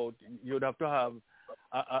talk about, you'd have to have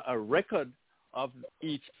a record of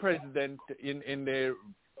each president in their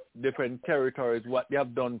different territories, what they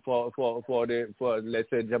have done for let's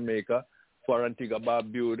say Jamaica, for Antigua,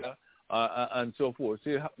 Barbuda, and so forth.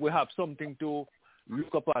 So we have something to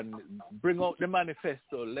look upon, bring out the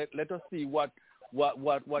manifesto. Let us see what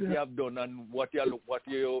you have done and what you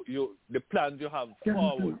the plans you have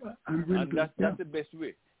forward, and that's the best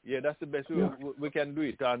way. Yeah, that's the best way we can do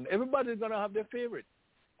it, and everybody's gonna have their favorite.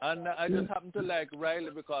 And I just happen to like Riley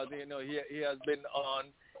because he has been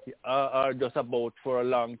on just about for a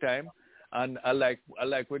long time, and I like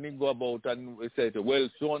when he go about and we say, well,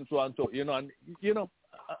 so and so and so,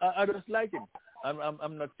 I just like him.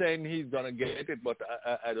 I'm not saying he's gonna get it, but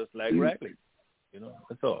I just like Riley,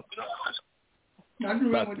 that's all.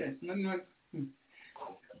 Nothing wrong with that. Nothing wrong.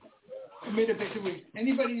 I made a better way.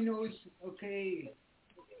 Anybody knows? Okay.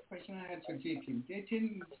 Question I had for Jason.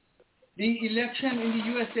 The election in the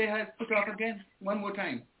USA has put off again one more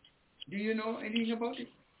time. Do you know anything about it?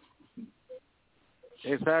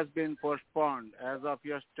 It has been postponed. As of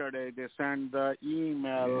yesterday, they sent the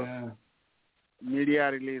email,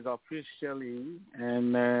 media release officially,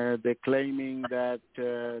 and they're claiming that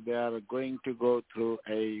they are going to go through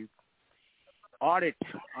a audit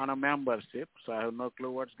on a membership. So I have no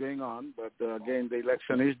clue what's going on. But again, the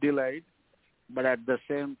election is delayed. But at the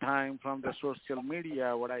same time, from the social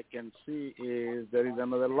media, what I can see is there is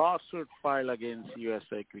another lawsuit filed against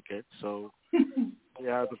USA Cricket. So we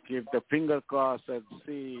have to keep the finger crossed and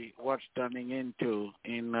see what's turning into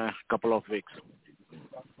in a couple of weeks.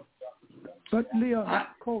 But Leon,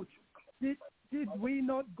 Coach, did we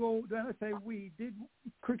not go? When I say we, did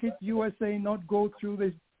Cricket USA not go through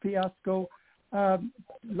this fiasco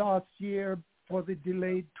last year for the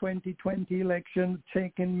delayed 2020 election,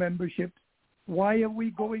 taking membership? Why are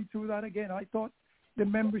we going through that again? I thought the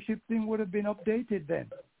membership thing would have been updated then.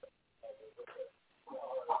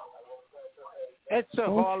 It's a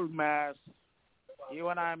whole mess.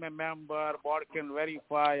 Even I'm a member, board can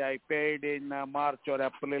verify I paid in March or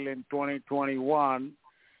April in 2021,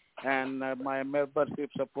 and my membership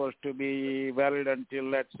supposed to be valid until,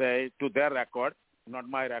 let's say, to their record, not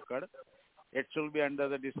my record. It should be under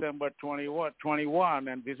the December 21,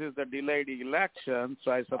 and this is the delayed election,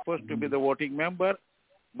 so I'm supposed to be the voting member,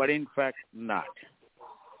 but in fact not.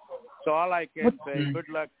 So all I can say, good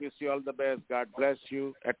luck, wish you all the best, God bless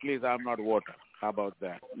you. At least I'm not a voter. How about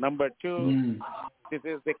that? Number two, this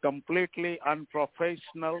is the completely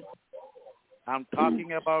unprofessional. I'm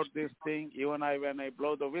talking about this thing, even when I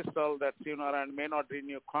blow the whistle that and may not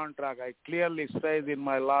renew contract, I clearly say in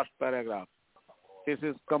my last paragraph, this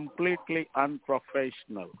is completely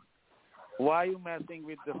unprofessional. Why are you messing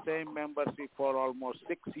with the same membership for almost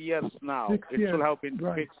 6 years now? It should have been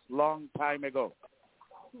fixed long time ago.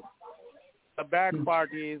 The bad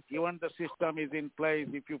part is, even the system is in place,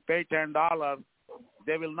 if you pay $10,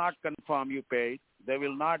 they will not confirm you paid. They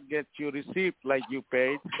will not get you receipt like you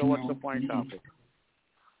paid. So what's the point of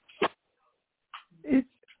it?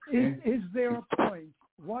 Is there a point?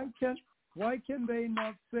 Why can they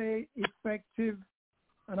not say effective?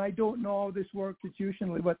 And I don't know how this works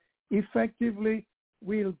institutionally, but effectively,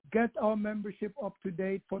 we'll get our membership up to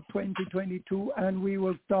date for 2022, and we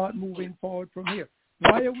will start moving forward from here.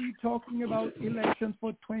 Why are we talking about elections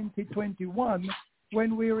for 2021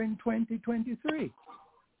 when we're in 2023?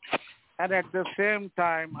 And at the same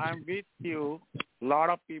time, I'm with you. A lot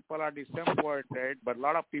of people are disappointed, but a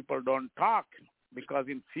lot of people don't talk because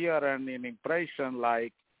in fear and in impression,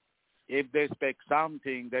 like if they speak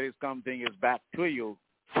something, there is something is back to you.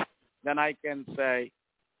 Then I can say,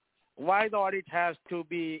 why the audit has to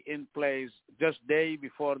be in place just day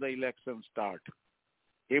before the election start?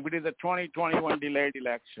 If it is a 2021 delayed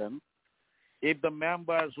election, if the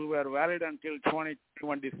members who were valid until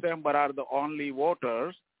 2021 December are the only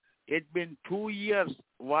voters, it's been 2 years.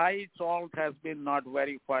 Why its all has been not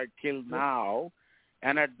verified till now?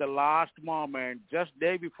 And at the last moment, just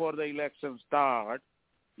day before the election start,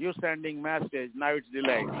 you're sending message, now it's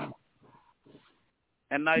delayed.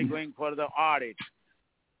 And now you're going for the audit.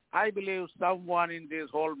 I believe someone in this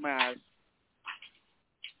whole mess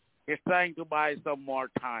is trying to buy some more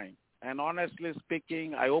time. And honestly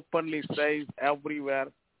speaking, I openly say everywhere,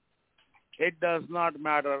 it does not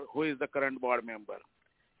matter who is the current board member.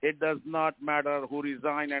 It does not matter who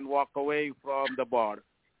resign and walk away from the board.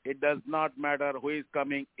 It does not matter who is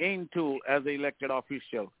coming into as an elected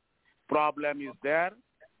official. problem is there,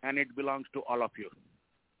 and it belongs to all of you.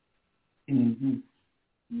 Mm-hmm.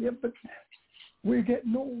 Yeah, but we get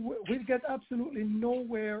absolutely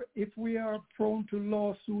nowhere if we are prone to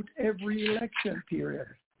lawsuit every election period.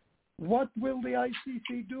 What will the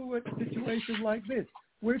ICC do with situations like this?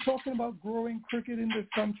 We're talking about growing cricket in this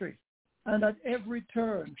country, and at every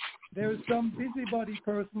turn, there's some busybody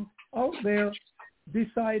person out there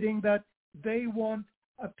deciding that they want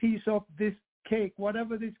a piece of this cake,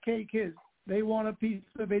 whatever this cake is. They want a piece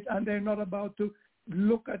of it, and they're not about to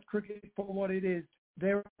look at cricket for what it is.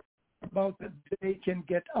 They're about that they can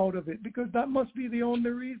get out of it, because that must be the only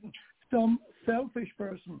reason. Some selfish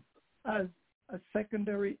person has a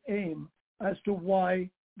secondary aim as to why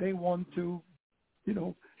they want to,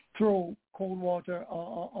 throw cold water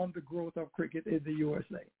on the growth of cricket in the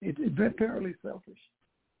USA. It's fairly selfish.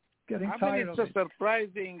 It's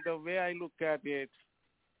surprising the way I look at it,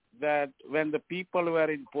 that when the people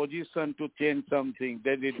were in position to change something,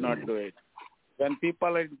 they did not do it. When people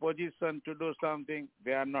are in position to do something,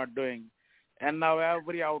 they are not doing. And now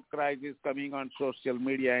every outcry is coming on social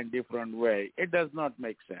media in different way. It does not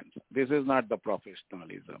make sense. This is not the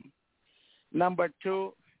professionalism. Number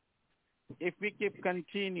two, if we keep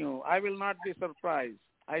continue, I will not be surprised.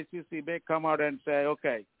 ICC may come out and say,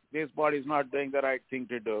 okay, this body is not doing the right thing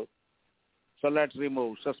to do. So let's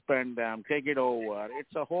remove, suspend them, take it over.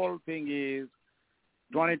 It's a whole thing is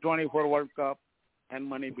 2024 World Cup and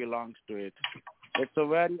money belongs to it. It's a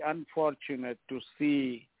very unfortunate to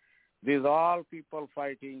see these all people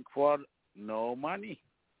fighting for no money.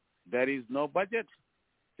 There is no budget.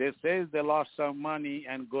 They say they lost some money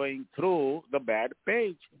and going through the bad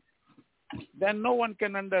page. Then no one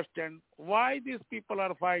can understand why these people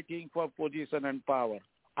are fighting for position and power.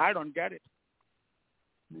 I don't get it.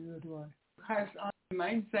 Neither do I. Has on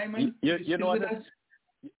mind, Simon? You know what?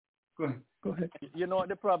 Go ahead. You know what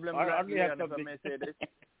the problem is? If I may say this.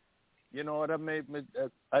 You know what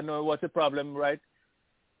I know what's the problem, right?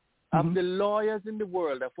 Mm-hmm. Of the lawyers in the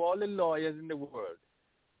world, of all the lawyers in the world,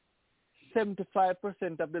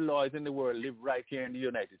 75% of the lawyers in the world live right here in the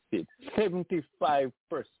United States. 75%.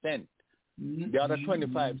 The other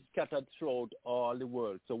 25 scattered throughout all the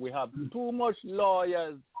world. So we have too much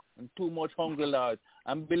lawyers and too much hungry lawyers.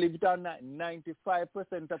 And believe it or not,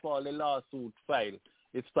 95% of all the lawsuit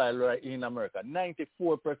is filed right in America.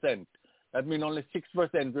 94%. That means only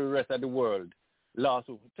 6% the rest of the world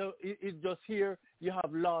lawsuit. So it's just here you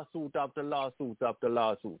have lawsuit after lawsuit after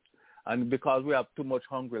lawsuit. And because we have too much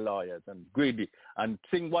hungry lawyers and greedy and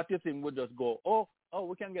think what you think, we just go, oh,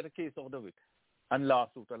 we can get a case out of it. And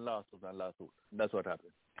lawsuit and lawsuit and lawsuit. That's what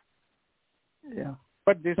happens. Yeah.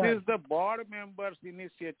 But this is the board members'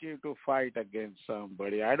 initiative to fight against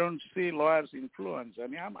somebody. I don't see lawyers' influence. I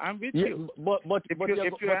mean, I'm with you. But you're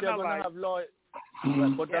going to have lawyers.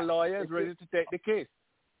 But the lawyer is ready to take the case.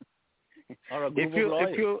 Or a group of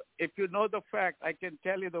lawyers. If you know the fact, I can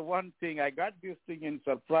tell you the one thing. I got this thing in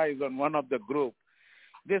surprise on one of the group.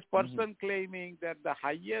 This person claiming that the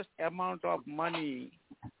highest amount of money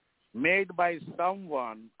made by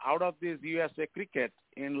someone out of this USA cricket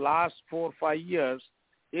in last 4 or 5 years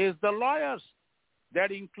is the lawyers. That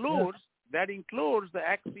includes the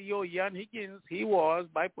ex-CEO Ian Higgins. He was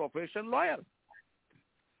by profession lawyer.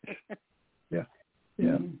 Yeah.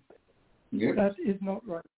 That is not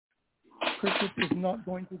right. Cricket is not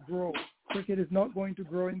going to grow. Cricket is not going to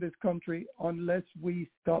grow in this country unless we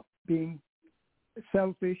stop being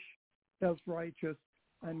selfish, self-righteous,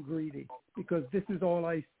 and greedy, because this is all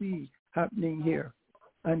I see happening here.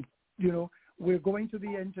 And, we're going to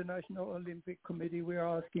the International Olympic Committee.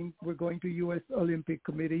 We're going to U.S. Olympic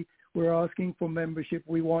Committee. We're asking for membership.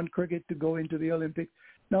 We want cricket to go into the Olympics.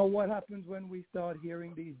 Now, what happens when we start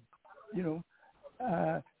hearing these,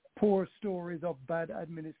 poor stories of bad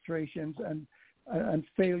administrations and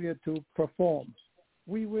failure to perform?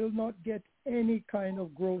 We will not get any kind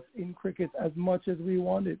of growth in cricket as much as we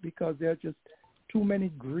want it, because there are just too many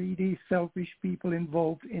greedy, selfish people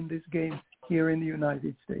involved in this game here in the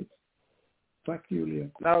United States. Back to you,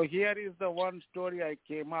 Leon. Now, here is the one story I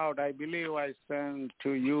came out. I believe I sent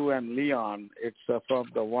to you and Leon. It's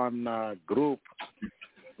from the one group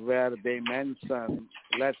where they mention,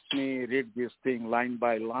 let me read this thing line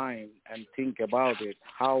by line and think about it,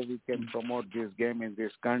 how we can promote this game in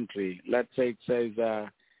this country. Let's say it says,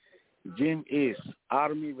 Jim is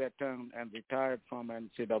Army veteran and retired from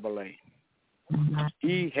NCAA.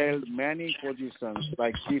 He held many positions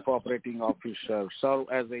like Chief Operating Officer, served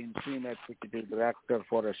as an interim executive director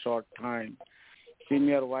for a short time,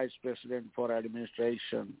 Senior Vice President for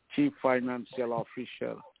Administration, Chief Financial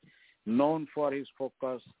Officer, known for his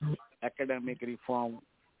focus, academic reform,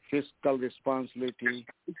 fiscal responsibility,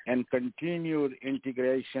 and continued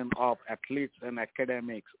integration of athletes and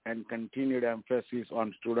academics, and continued emphasis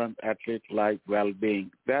on student-athlete life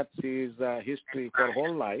well-being. That's his history for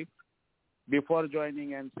whole life. Before joining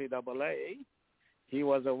NCAA, he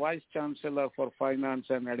was a vice chancellor for finance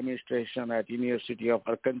and administration at University of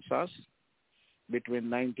Arkansas between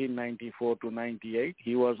 1994 to 98.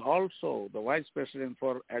 He was also the vice president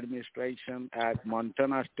for administration at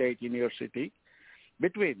Montana State University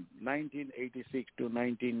between 1986 to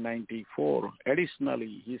 1994.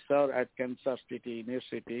 Additionally, he served at Kansas City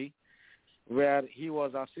University, where he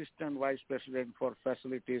was assistant vice president for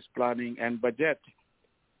facilities planning and budget.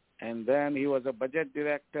 And then he was a budget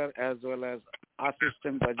director as well as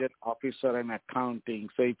assistant budget officer and accounting.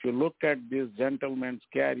 So if you look at this gentleman's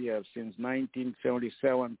career since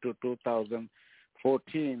 1977 to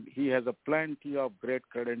 2014, he has a plenty of great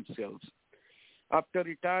credentials. After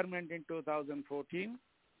retirement in 2014,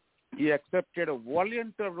 he accepted a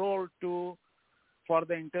volunteer role for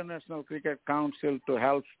the International Cricket Council to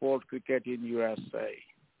help sport cricket in USA.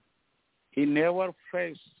 He never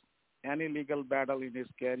faced any legal battle in his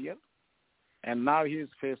career, and now he is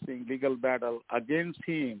facing legal battle against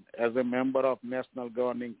him as a member of National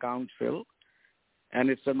Governing Council, and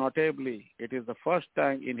it is the first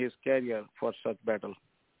time in his career for such battle.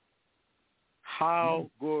 How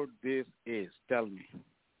good this is, tell me.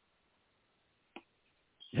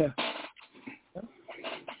 Yeah.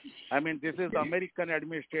 I mean, this is American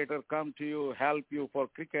administrator come to you, help you for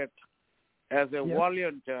cricket as a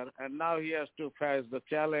volunteer, and now he has to face the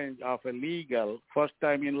challenge of a legal, first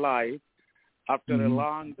time in life, after a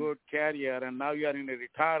long, good career, and now you are in a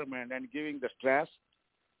retirement and giving the stress.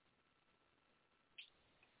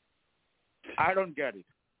 I don't get it.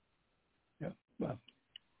 Yeah, well.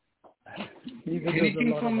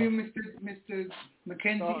 Anything from you, Mr.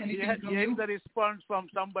 McKenzie? No, Anything from here's you? the response from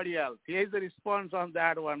somebody else. Here's the response on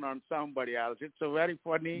that one on somebody else. It's a very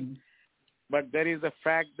funny, but there is a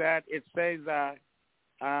fact that it says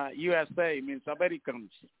USA means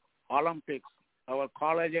Americans, Olympics. Our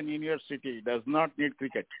college and university does not need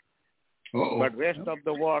cricket. But rest of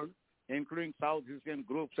the world, including South Asian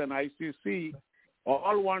groups and ICC,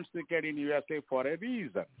 all wants cricket in USA for a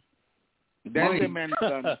reason. Then they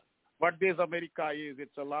mention what this America is.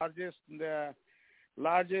 It's the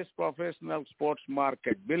largest professional sports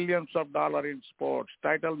market, billions of dollars in sports,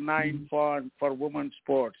 Title IX fund for women's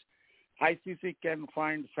sports. ICC can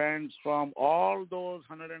find fans from all those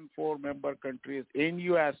 104 member countries in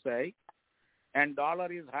USA, and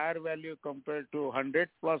dollar is higher value compared to 100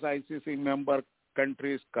 plus ICC member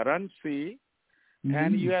countries' currency,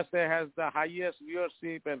 and USA has the highest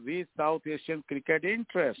viewership and reach South Asian cricket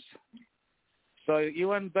interest. So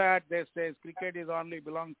even that, they say cricket is only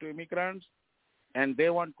belong to immigrants, and they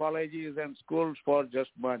want colleges and schools for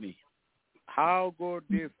just money. How good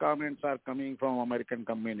these comments are coming from American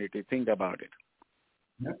community. Think about it.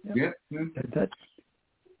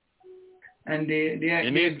 And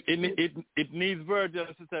it needs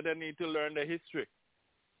virgins that they need to learn the history.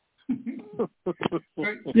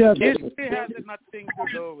 History has nothing to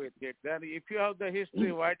do with it. Then if you have the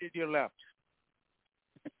history, why did you left?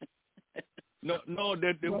 No.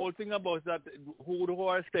 The whole thing about that, who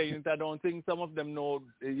are saying it, I don't think some of them know,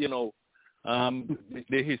 the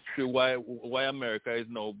history why America is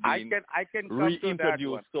now being I can come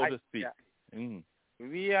reintroduced, to that one. so to speak.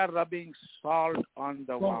 We are rubbing salt on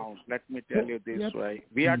the wound. Let me tell you this way.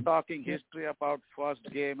 We are talking history about first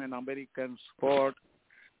game in American sport.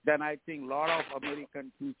 Then I think a lot of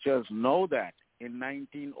American teachers know that in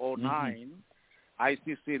 1909,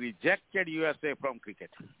 ICC rejected USA from cricket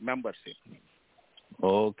membership.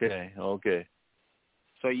 Okay.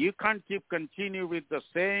 So you can't continue with the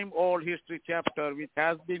same old history chapter which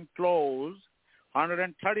has been closed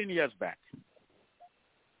 113 years back.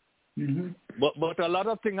 But a lot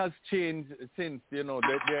of things has changed since,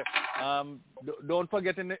 don't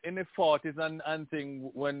forget in the 40s and thing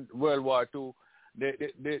when World War II,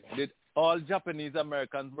 all Japanese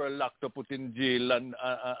Americans were locked up, put in jail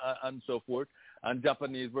and so forth, and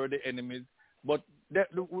Japanese were the enemies. But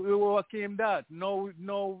we overcame that. No,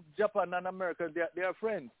 Japan and America, they are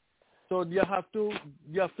friends. So you have to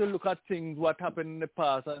look at things, what happened in the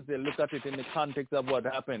past, and say, look at it in the context of what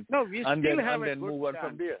happened. No, we and still then, have and a then good move on chance.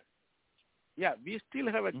 from there. Yeah, we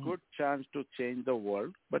still have a good chance to change the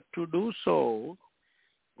world, but to do so,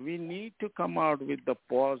 we need to come out with the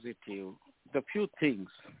positive, the few things,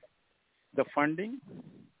 the funding,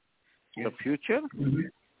 the future,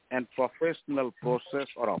 and professional process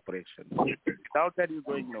or operation. Without that, you're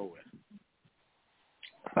going nowhere.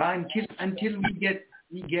 Until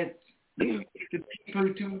we get the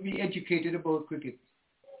people to be educated about cricket.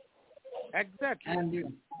 Exactly. And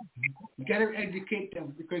you got to educate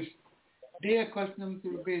them because they are accustomed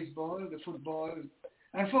to the baseball, the football.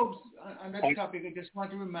 And folks, on that topic, I just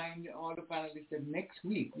want to remind all the panelists that next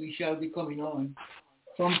week we shall be coming on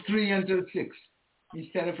from 3 until 6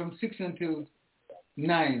 instead of from 6 until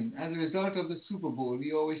 9. As a result of the Super Bowl,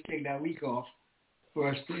 we always take that week off for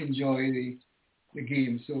us to enjoy the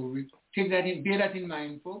game. So we take that bear that in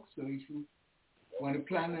mind, folks. So if you want to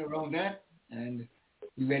plan around that and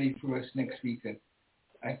be ready for us next week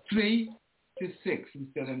at 3 to 6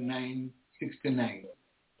 instead of 6 to 9.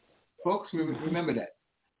 Folks, remember that.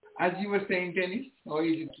 As you were saying, Dennis, or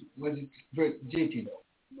was it JT?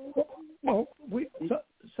 Well,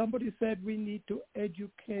 somebody said we need to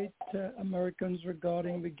educate Americans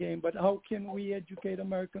regarding the game, but how can we educate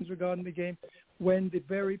Americans regarding the game when the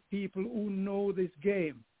very people who know this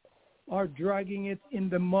game are dragging it in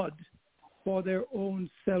the mud for their own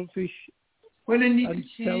selfish? Well, they need to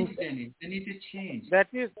change, Dennis. They need to change. That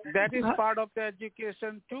is part of the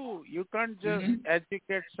education too. You can't just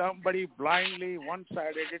educate somebody blindly,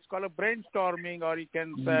 one-sided. It's called a brainstorming, or you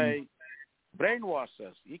can say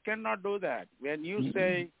brainwashers. You cannot do that. When you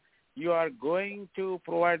say you are going to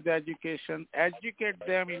provide the education, educate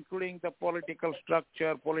them, including the political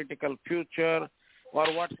structure, political future,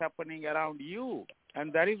 or what's happening around you.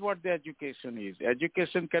 And that is what the education is.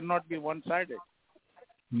 Education cannot be one-sided.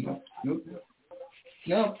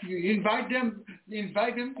 No, you invite them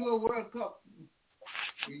to a World Cup.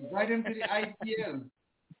 You invite them to the IPL.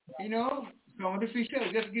 You know, some of the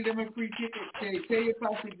officials, just give them a free ticket. Pay your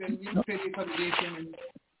passage and pay the accommodation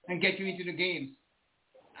and get you into the games.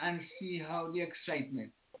 And see how the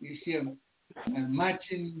excitement. You see a match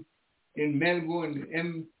in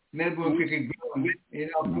Melbourne, Melbourne cricket ground, in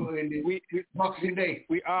the Boxing Day.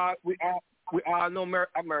 We all know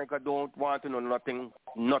America don't want to know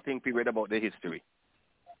nothing period about the history.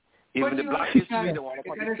 Even the black history, they want to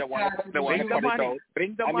put it out.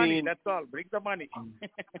 Bring the money, that's all. Bring the money.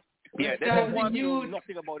 Yeah, they don't want to know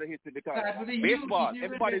nothing about the history because baseball,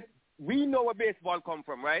 everybody, we know where baseball come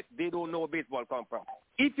from, right? They don't know where baseball come from.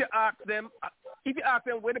 If you ask them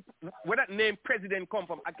where that name president come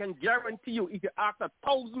from, I can guarantee you, if you ask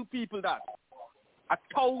 1,000 people that,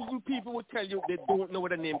 1,000 people will tell you they don't know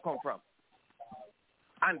where the name come from.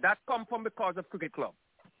 And that come from because of cricket club.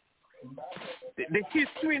 The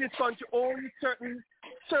history in this country, only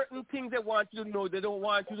certain things they want you to know. They don't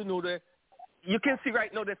want you to know that. You can see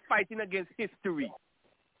right now they're fighting against history.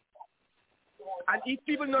 And if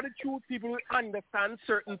people know the truth, people will understand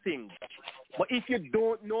certain things. But if you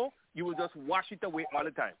don't know, you will just wash it away all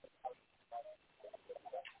the time.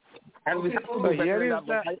 And here is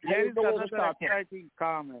another exciting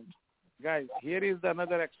comment. Guys, here is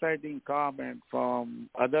another exciting comment from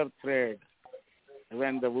other thread.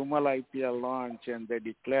 When the Women IPL launched and they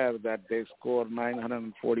declare that they score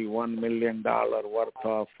 $941 million worth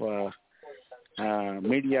of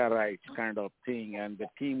media rights kind of thing and the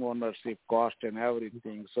team ownership cost and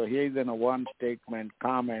everything. So here is a one statement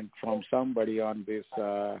comment from somebody on this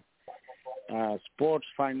sports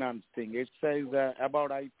finance thing. It says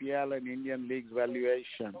about IPL and Indian League's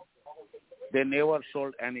valuation, they never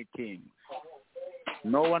sold any team.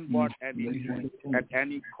 No one bought anything at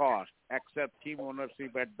any cost except team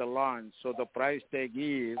ownership at the launch. So the price tag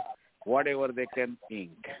is whatever they can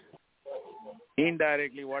ink.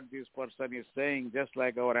 Indirectly, what this person is saying, just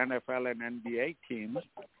like our NFL and NBA teams,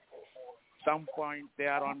 some point they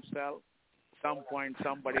are on sale, some point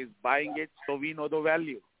somebody is buying it, so we know the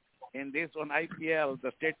value. In this on IPL,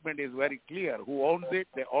 the statement is very clear. Who owns it?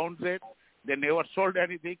 They owns it. They never sold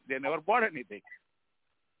anything. They never bought anything.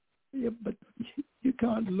 Yeah, but you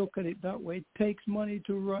can't look at it that way. It takes money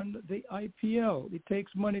to run the IPL. It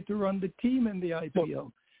takes money to run the team in the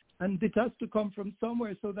IPL. And it has to come from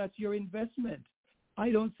somewhere, so that's your investment.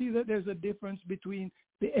 I don't see that there's a difference between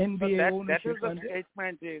the NBA ownership and the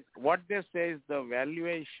statement is, what they say is the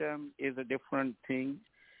valuation is a different thing,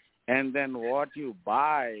 and then what you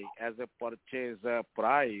buy as a purchase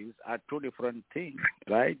price are two different things,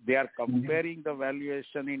 right? They are comparing the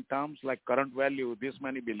valuation in terms like current value, this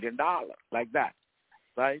many $1 billion, like that,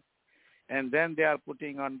 right? And then they are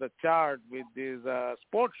putting on the chart with this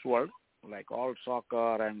sports world, like all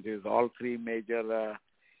soccer and these all three major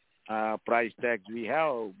price tags we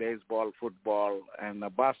have, baseball, football, and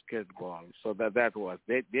basketball. So that was.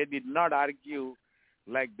 They did not argue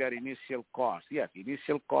like their initial cost. Yes,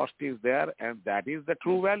 initial cost is there, and that is the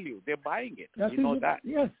true value. They're buying it. You know that.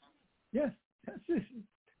 Yes, that's it.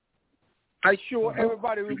 I sure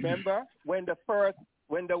everybody remember when the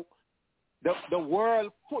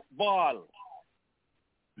World Football,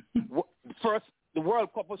 the World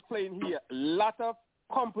Cup was playing here. A lot of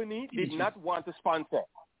company did not want to sponsor.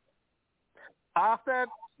 After,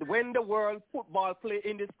 when the world football play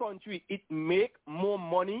in this country, it make more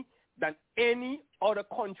money than any other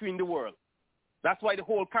country in the world. That's why the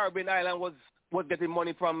whole Caribbean island was getting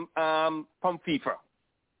money from FIFA.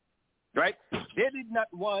 Right? They did not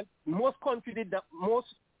want, most countries did not,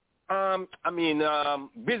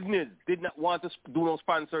 business did not want to do no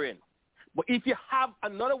sponsoring. But if you have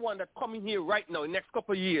another one that's coming here right now, in the next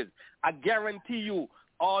couple of years, I guarantee you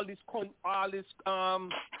all this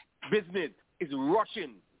business is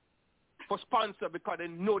rushing for sponsor because they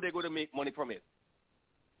know they're going to make money from it.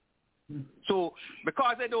 So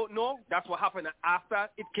because they don't know, that's what happened after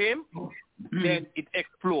it came, then it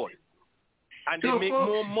exploded. And they make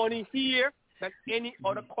more money here than any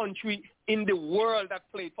other country in the world that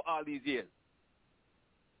played for all these years.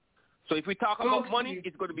 So if we talk about money,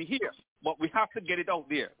 it's going to be here, but we have to get it out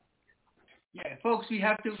there. Yeah, folks, we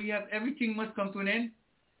have everything must come to an end.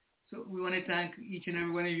 So we want to thank each and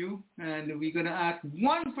every one of you, and we're going to ask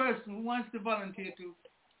one person who wants to volunteer to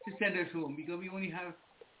send us home, because we only have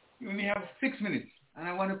 6 minutes, and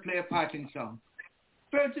I want to play a parting song.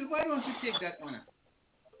 Virgil, why don't you take that honor?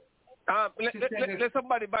 Let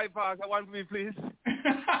somebody bypass. I want me, please.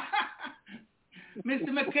 Mr.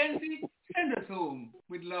 McKenzie, send us home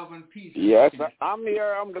with love and peace. Yes, I'm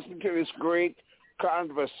here. I'm listening to this great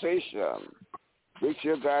conversation, which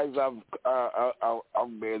you guys have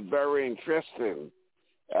been very interesting.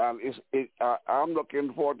 I'm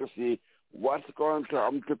looking forward to see what's going to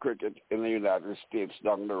happen to cricket in the United States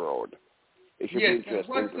down the road. It should be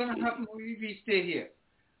interesting. What's going to happen if we stay here?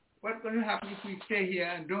 What's going to happen if we stay here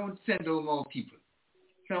and don't send over more people?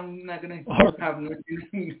 So I'm not going to have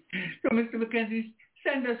nothing. So, Mr. McKenzie,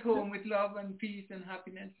 send us home with love and peace and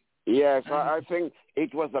happiness. Yes, I think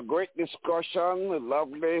it was a great discussion,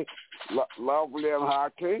 lovely and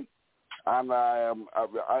hearty. And I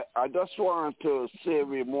just want to say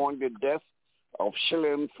we mourn the death of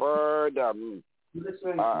Shillingford and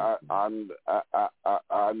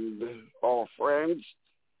our friends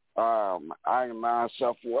and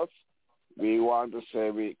so forth. We want to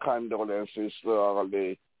say condolences to all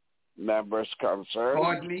the members concerned.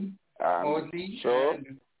 Audley, so,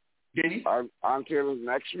 and Dennis. Until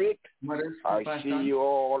next week, I see you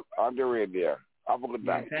all on the radio. Have a good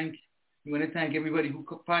night. Thank you. We want to thank everybody who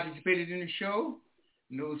participated in the show,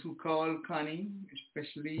 and those who called Connie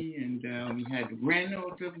especially, and we had Ren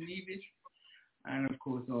out of Nevis, and of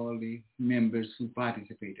course all the members who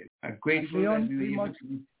participated. I'm grateful that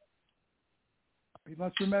we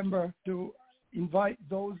must remember to invite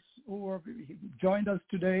those who have joined us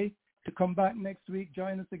today to come back next week.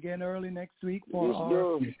 Join us again early next week for the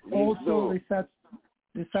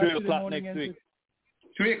Saturday morning next week.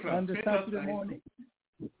 3 o'clock. And the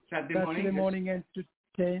Saturday morning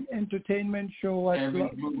entertainment show at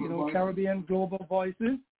Caribbean Global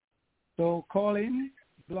Voices. So call in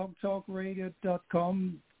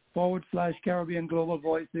blogtalkradio.com/Caribbean Global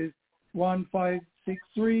Voices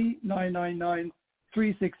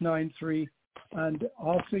 1-563-999-3693. And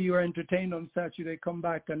after you're entertained on Saturday, come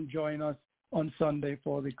back and join us on Sunday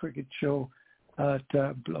for the cricket show at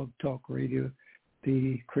Blog Talk Radio,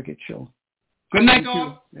 the cricket show. Good night,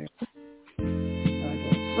 all. Good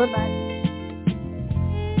night.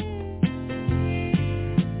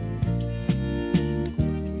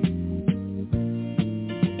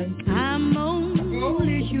 I'm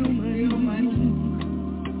only human.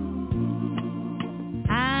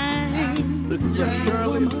 This is a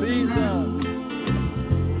Shirley season.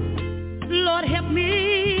 Lord, help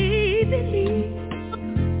me believe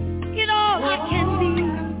in all I can be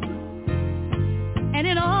and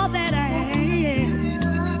in all that I am.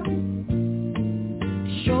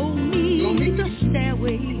 Show me the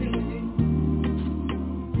stairway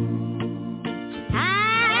I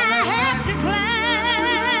have to climb.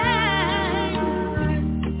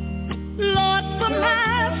 Lord, for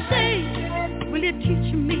my sake, will you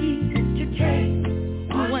teach me to take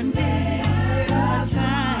one day at a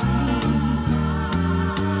time?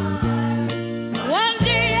 One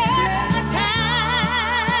day at a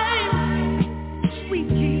time, sweet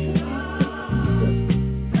Jesus.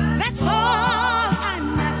 That's all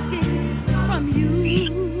I'm asking from you.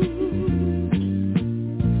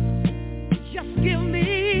 Just give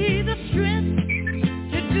me the strength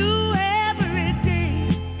to do every day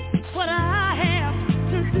what I have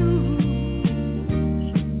to do.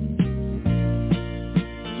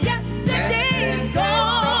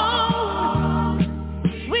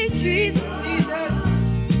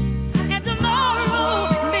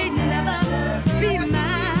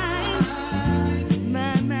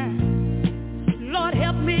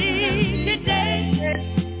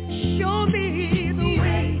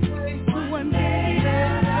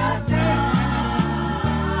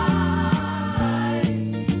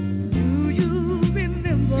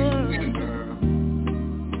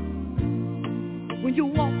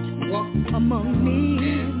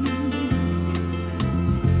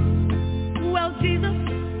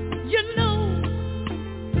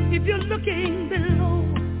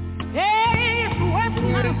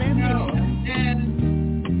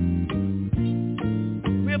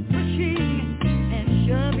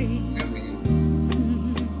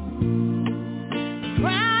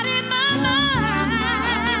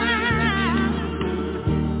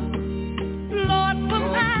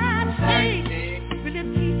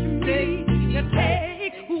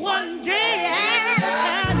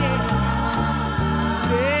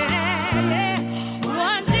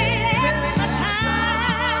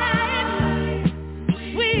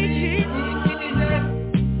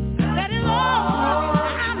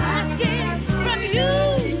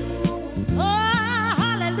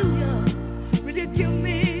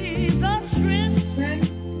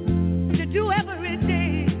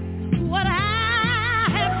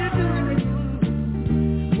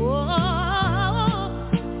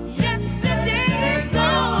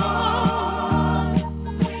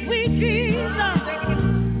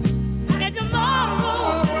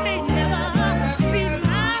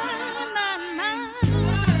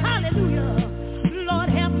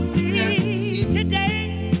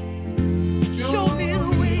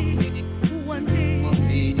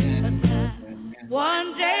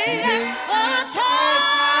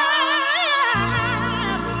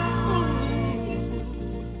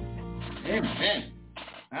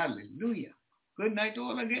 Hallelujah. Good night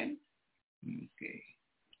all again. Okay.